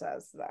Christine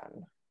says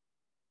then?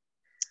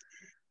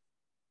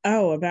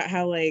 Oh, about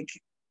how like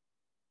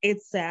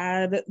it's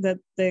sad that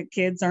the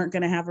kids aren't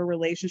going to have a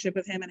relationship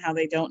with him and how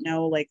they don't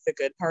know like the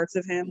good parts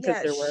of him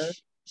because there were.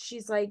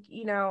 She's like,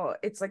 you know,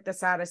 it's like the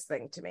saddest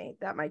thing to me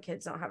that my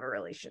kids don't have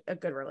a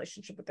good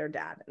relationship with their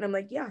dad. And I'm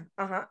like, yeah,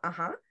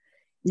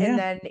 yeah. And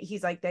then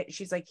he's like that.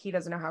 She's like, he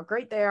doesn't know how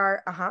great they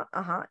are.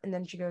 And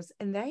then she goes,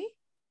 and they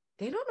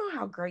don't know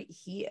how great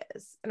he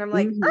is. And I'm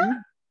like,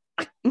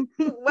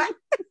 what?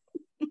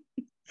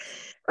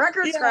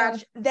 Record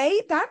scratch.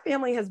 That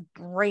family has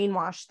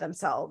brainwashed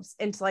themselves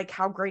into like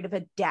how great of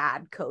a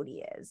dad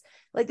Cody is.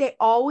 Like they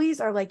always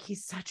are like,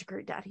 he's such a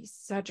great dad. He's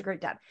such a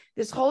great dad.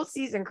 This whole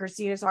season,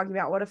 Christina's talking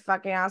about what a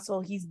fucking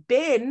asshole he's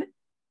been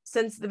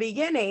since the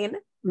beginning.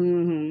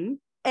 And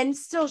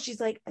still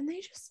she's like, and they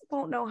just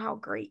won't know how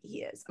great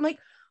he is. I'm like,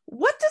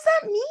 what does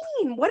that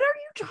mean? What are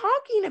you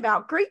talking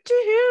about? Great to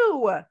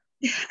who?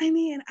 I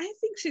mean, I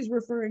think she's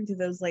referring to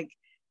those like,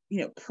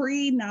 you know,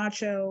 pre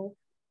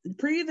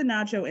the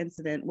Nacho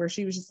incident where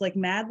she was just like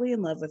madly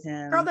in love with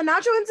him. Girl, the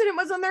Nacho incident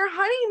was on their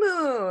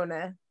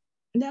honeymoon.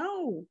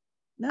 No,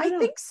 I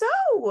think so.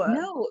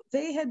 No,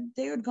 they had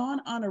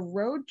gone on a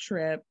road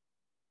trip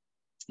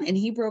and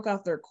he broke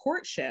off their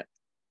courtship.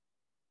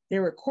 They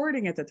were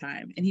courting at the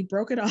time and he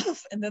broke it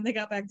off and then they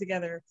got back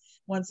together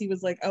once he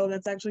was like, oh,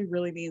 that's actually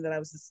really mean that I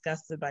was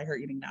disgusted by her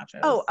eating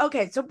nachos. Oh,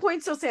 okay. So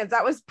point still stands.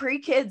 That was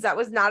pre-kids. That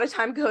was not a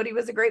time Cody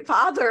was a great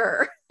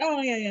father.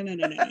 Oh, yeah. No.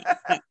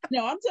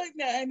 No, I'm talking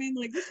about, I mean,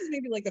 like, this is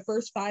maybe like the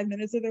first 5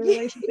 minutes of their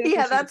relationship.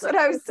 Yeah, that's what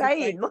I was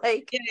saying.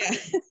 Like, yeah.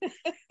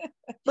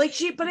 Like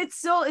but it's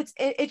still,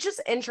 it's just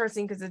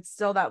interesting because it's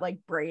still that like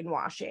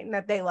brainwashing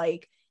that they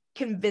like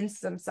convince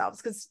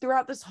themselves, because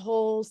throughout this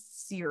whole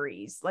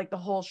series, like the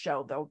whole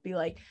show, they'll be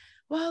like,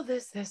 well,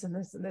 this and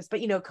this, but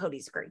you know,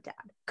 Cody's a great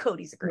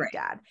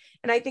dad.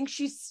 And I think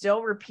she's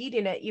still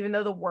repeating it, even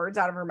though the words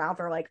out of her mouth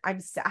are like,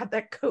 I'm sad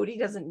that Cody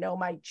doesn't know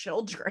my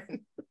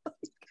children.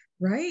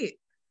 Right.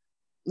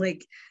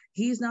 Like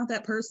he's not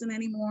that person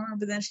anymore.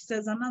 But then she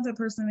says, I'm not that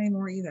person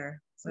anymore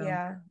either. So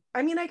yeah.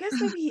 I mean, I guess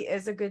maybe he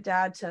is a good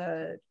dad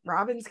to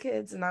Robin's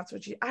kids, and that's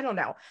what I don't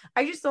know.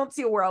 I just don't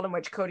see a world in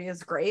which Cody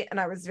is great. And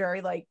I was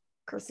very like,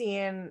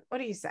 Christine, what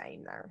are you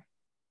saying there?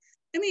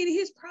 I mean,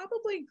 he's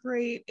probably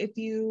great if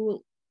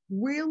you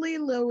really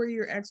lower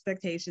your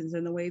expectations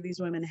in the way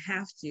these women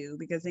have to,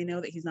 because they know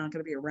that he's not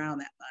going to be around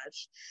that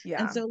much.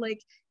 Yeah. And so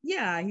like,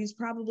 yeah, he's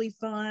probably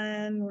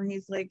fun where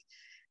he's like,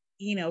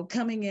 you know,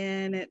 coming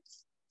in at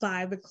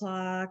 5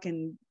 o'clock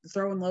and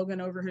throwing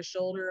Logan over his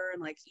shoulder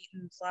and like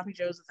eating sloppy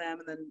joes with them,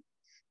 and then,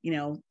 you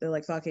know, they're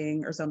like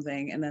fucking or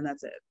something, and then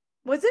that's it.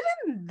 Was it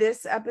in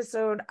this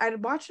episode? I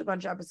watched a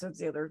bunch of episodes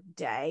the other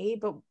day,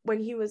 but when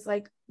he was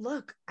like,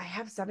 look, I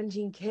have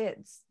 17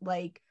 kids,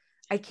 like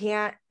I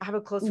can't have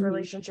a close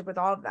relationship with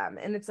all of them,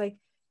 and it's like,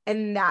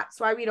 and that's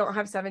why we don't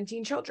have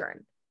 17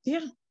 children.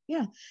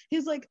 Yeah.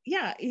 He's like,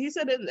 yeah, he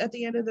said it at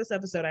the end of this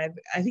episode. I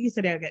think he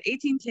said I've got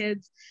 18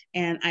 kids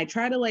and I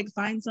try to like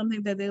find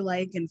something that they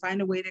like and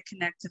find a way to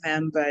connect to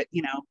them. But,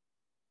 you know,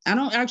 I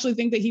don't actually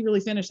think that he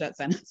really finished that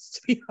sentence,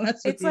 to be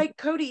honest with you. It's like,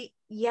 Cody,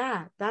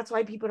 yeah, that's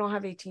why people don't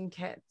have 18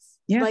 kids.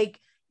 Yeah. Like,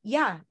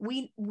 yeah,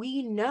 we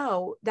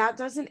know that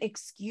doesn't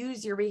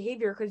excuse your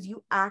behavior because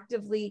you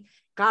actively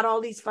got all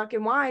these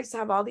fucking wives to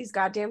have all these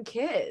goddamn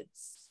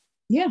kids.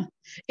 Yeah.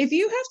 If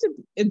you have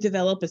to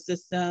develop a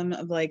system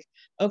of like,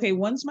 okay,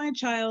 once my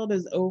child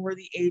is over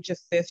the age of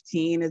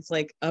 15, it's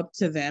like up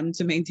to them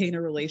to maintain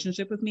a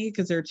relationship with me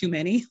because there are too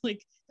many.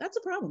 Like, that's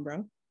a problem,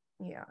 bro.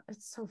 Yeah,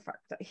 it's so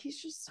fucked up. He's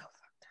just so fucked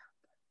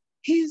up.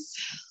 He's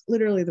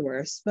literally the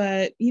worst.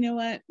 But you know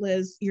what,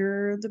 Liz,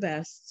 you're the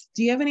best.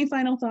 Do you have any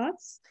final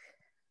thoughts?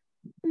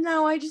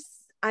 No,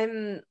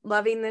 I'm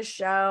loving this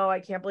show. I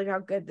can't believe how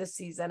good this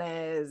season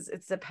is.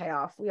 It's the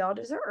payoff we all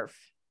deserve.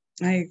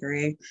 I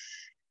agree.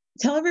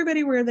 Tell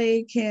everybody where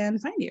they can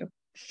find you.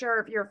 Sure.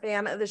 If you're a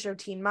fan of the show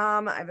Teen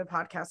Mom, I have a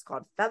podcast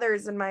called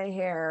Feathers in My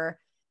Hair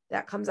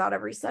that comes out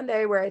every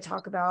Sunday where I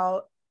talk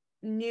about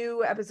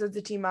new episodes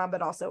of Teen Mom,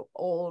 but also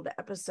old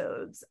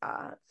episodes,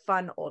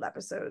 fun old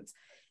episodes.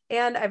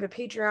 And I have a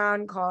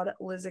Patreon called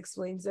Liz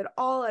Explains It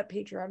All at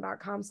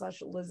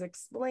patreon.com/Liz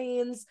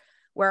Explains,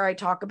 where I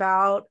talk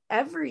about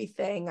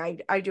everything.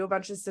 I do a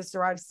bunch of Sister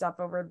Wives stuff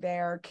over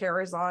there.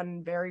 Kara's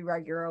on very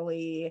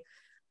regularly.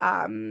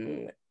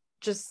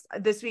 Just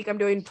this week I'm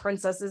doing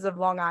Princesses of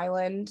Long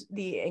Island,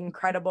 the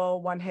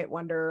incredible one-hit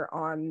wonder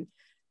on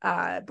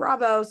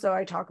Bravo. So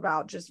I talk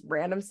about just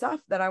random stuff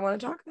that I want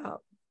to talk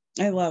about.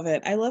 I love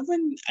it. I love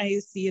when I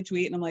see a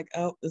tweet and I'm like,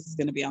 oh, this is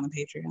going to be on the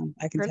Patreon.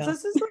 I can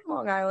Princesses of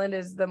Long Island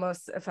is the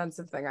most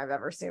offensive thing I've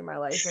ever seen in my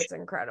life. It's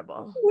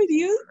incredible. When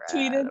you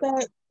tweeted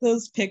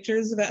those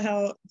pictures about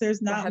how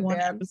there's not one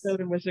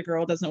episode in which a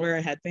girl doesn't wear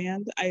a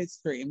headband, I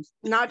screamed.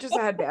 Not just a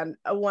headband,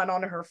 one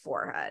on her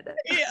forehead.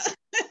 Yeah.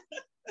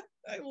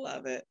 I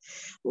love it.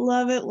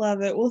 Love it.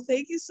 Love it. Well,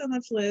 thank you so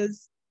much,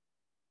 Liz.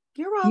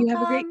 You're welcome. You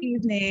have a great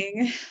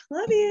evening.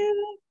 Love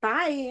you.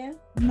 Bye.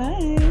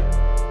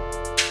 Bye.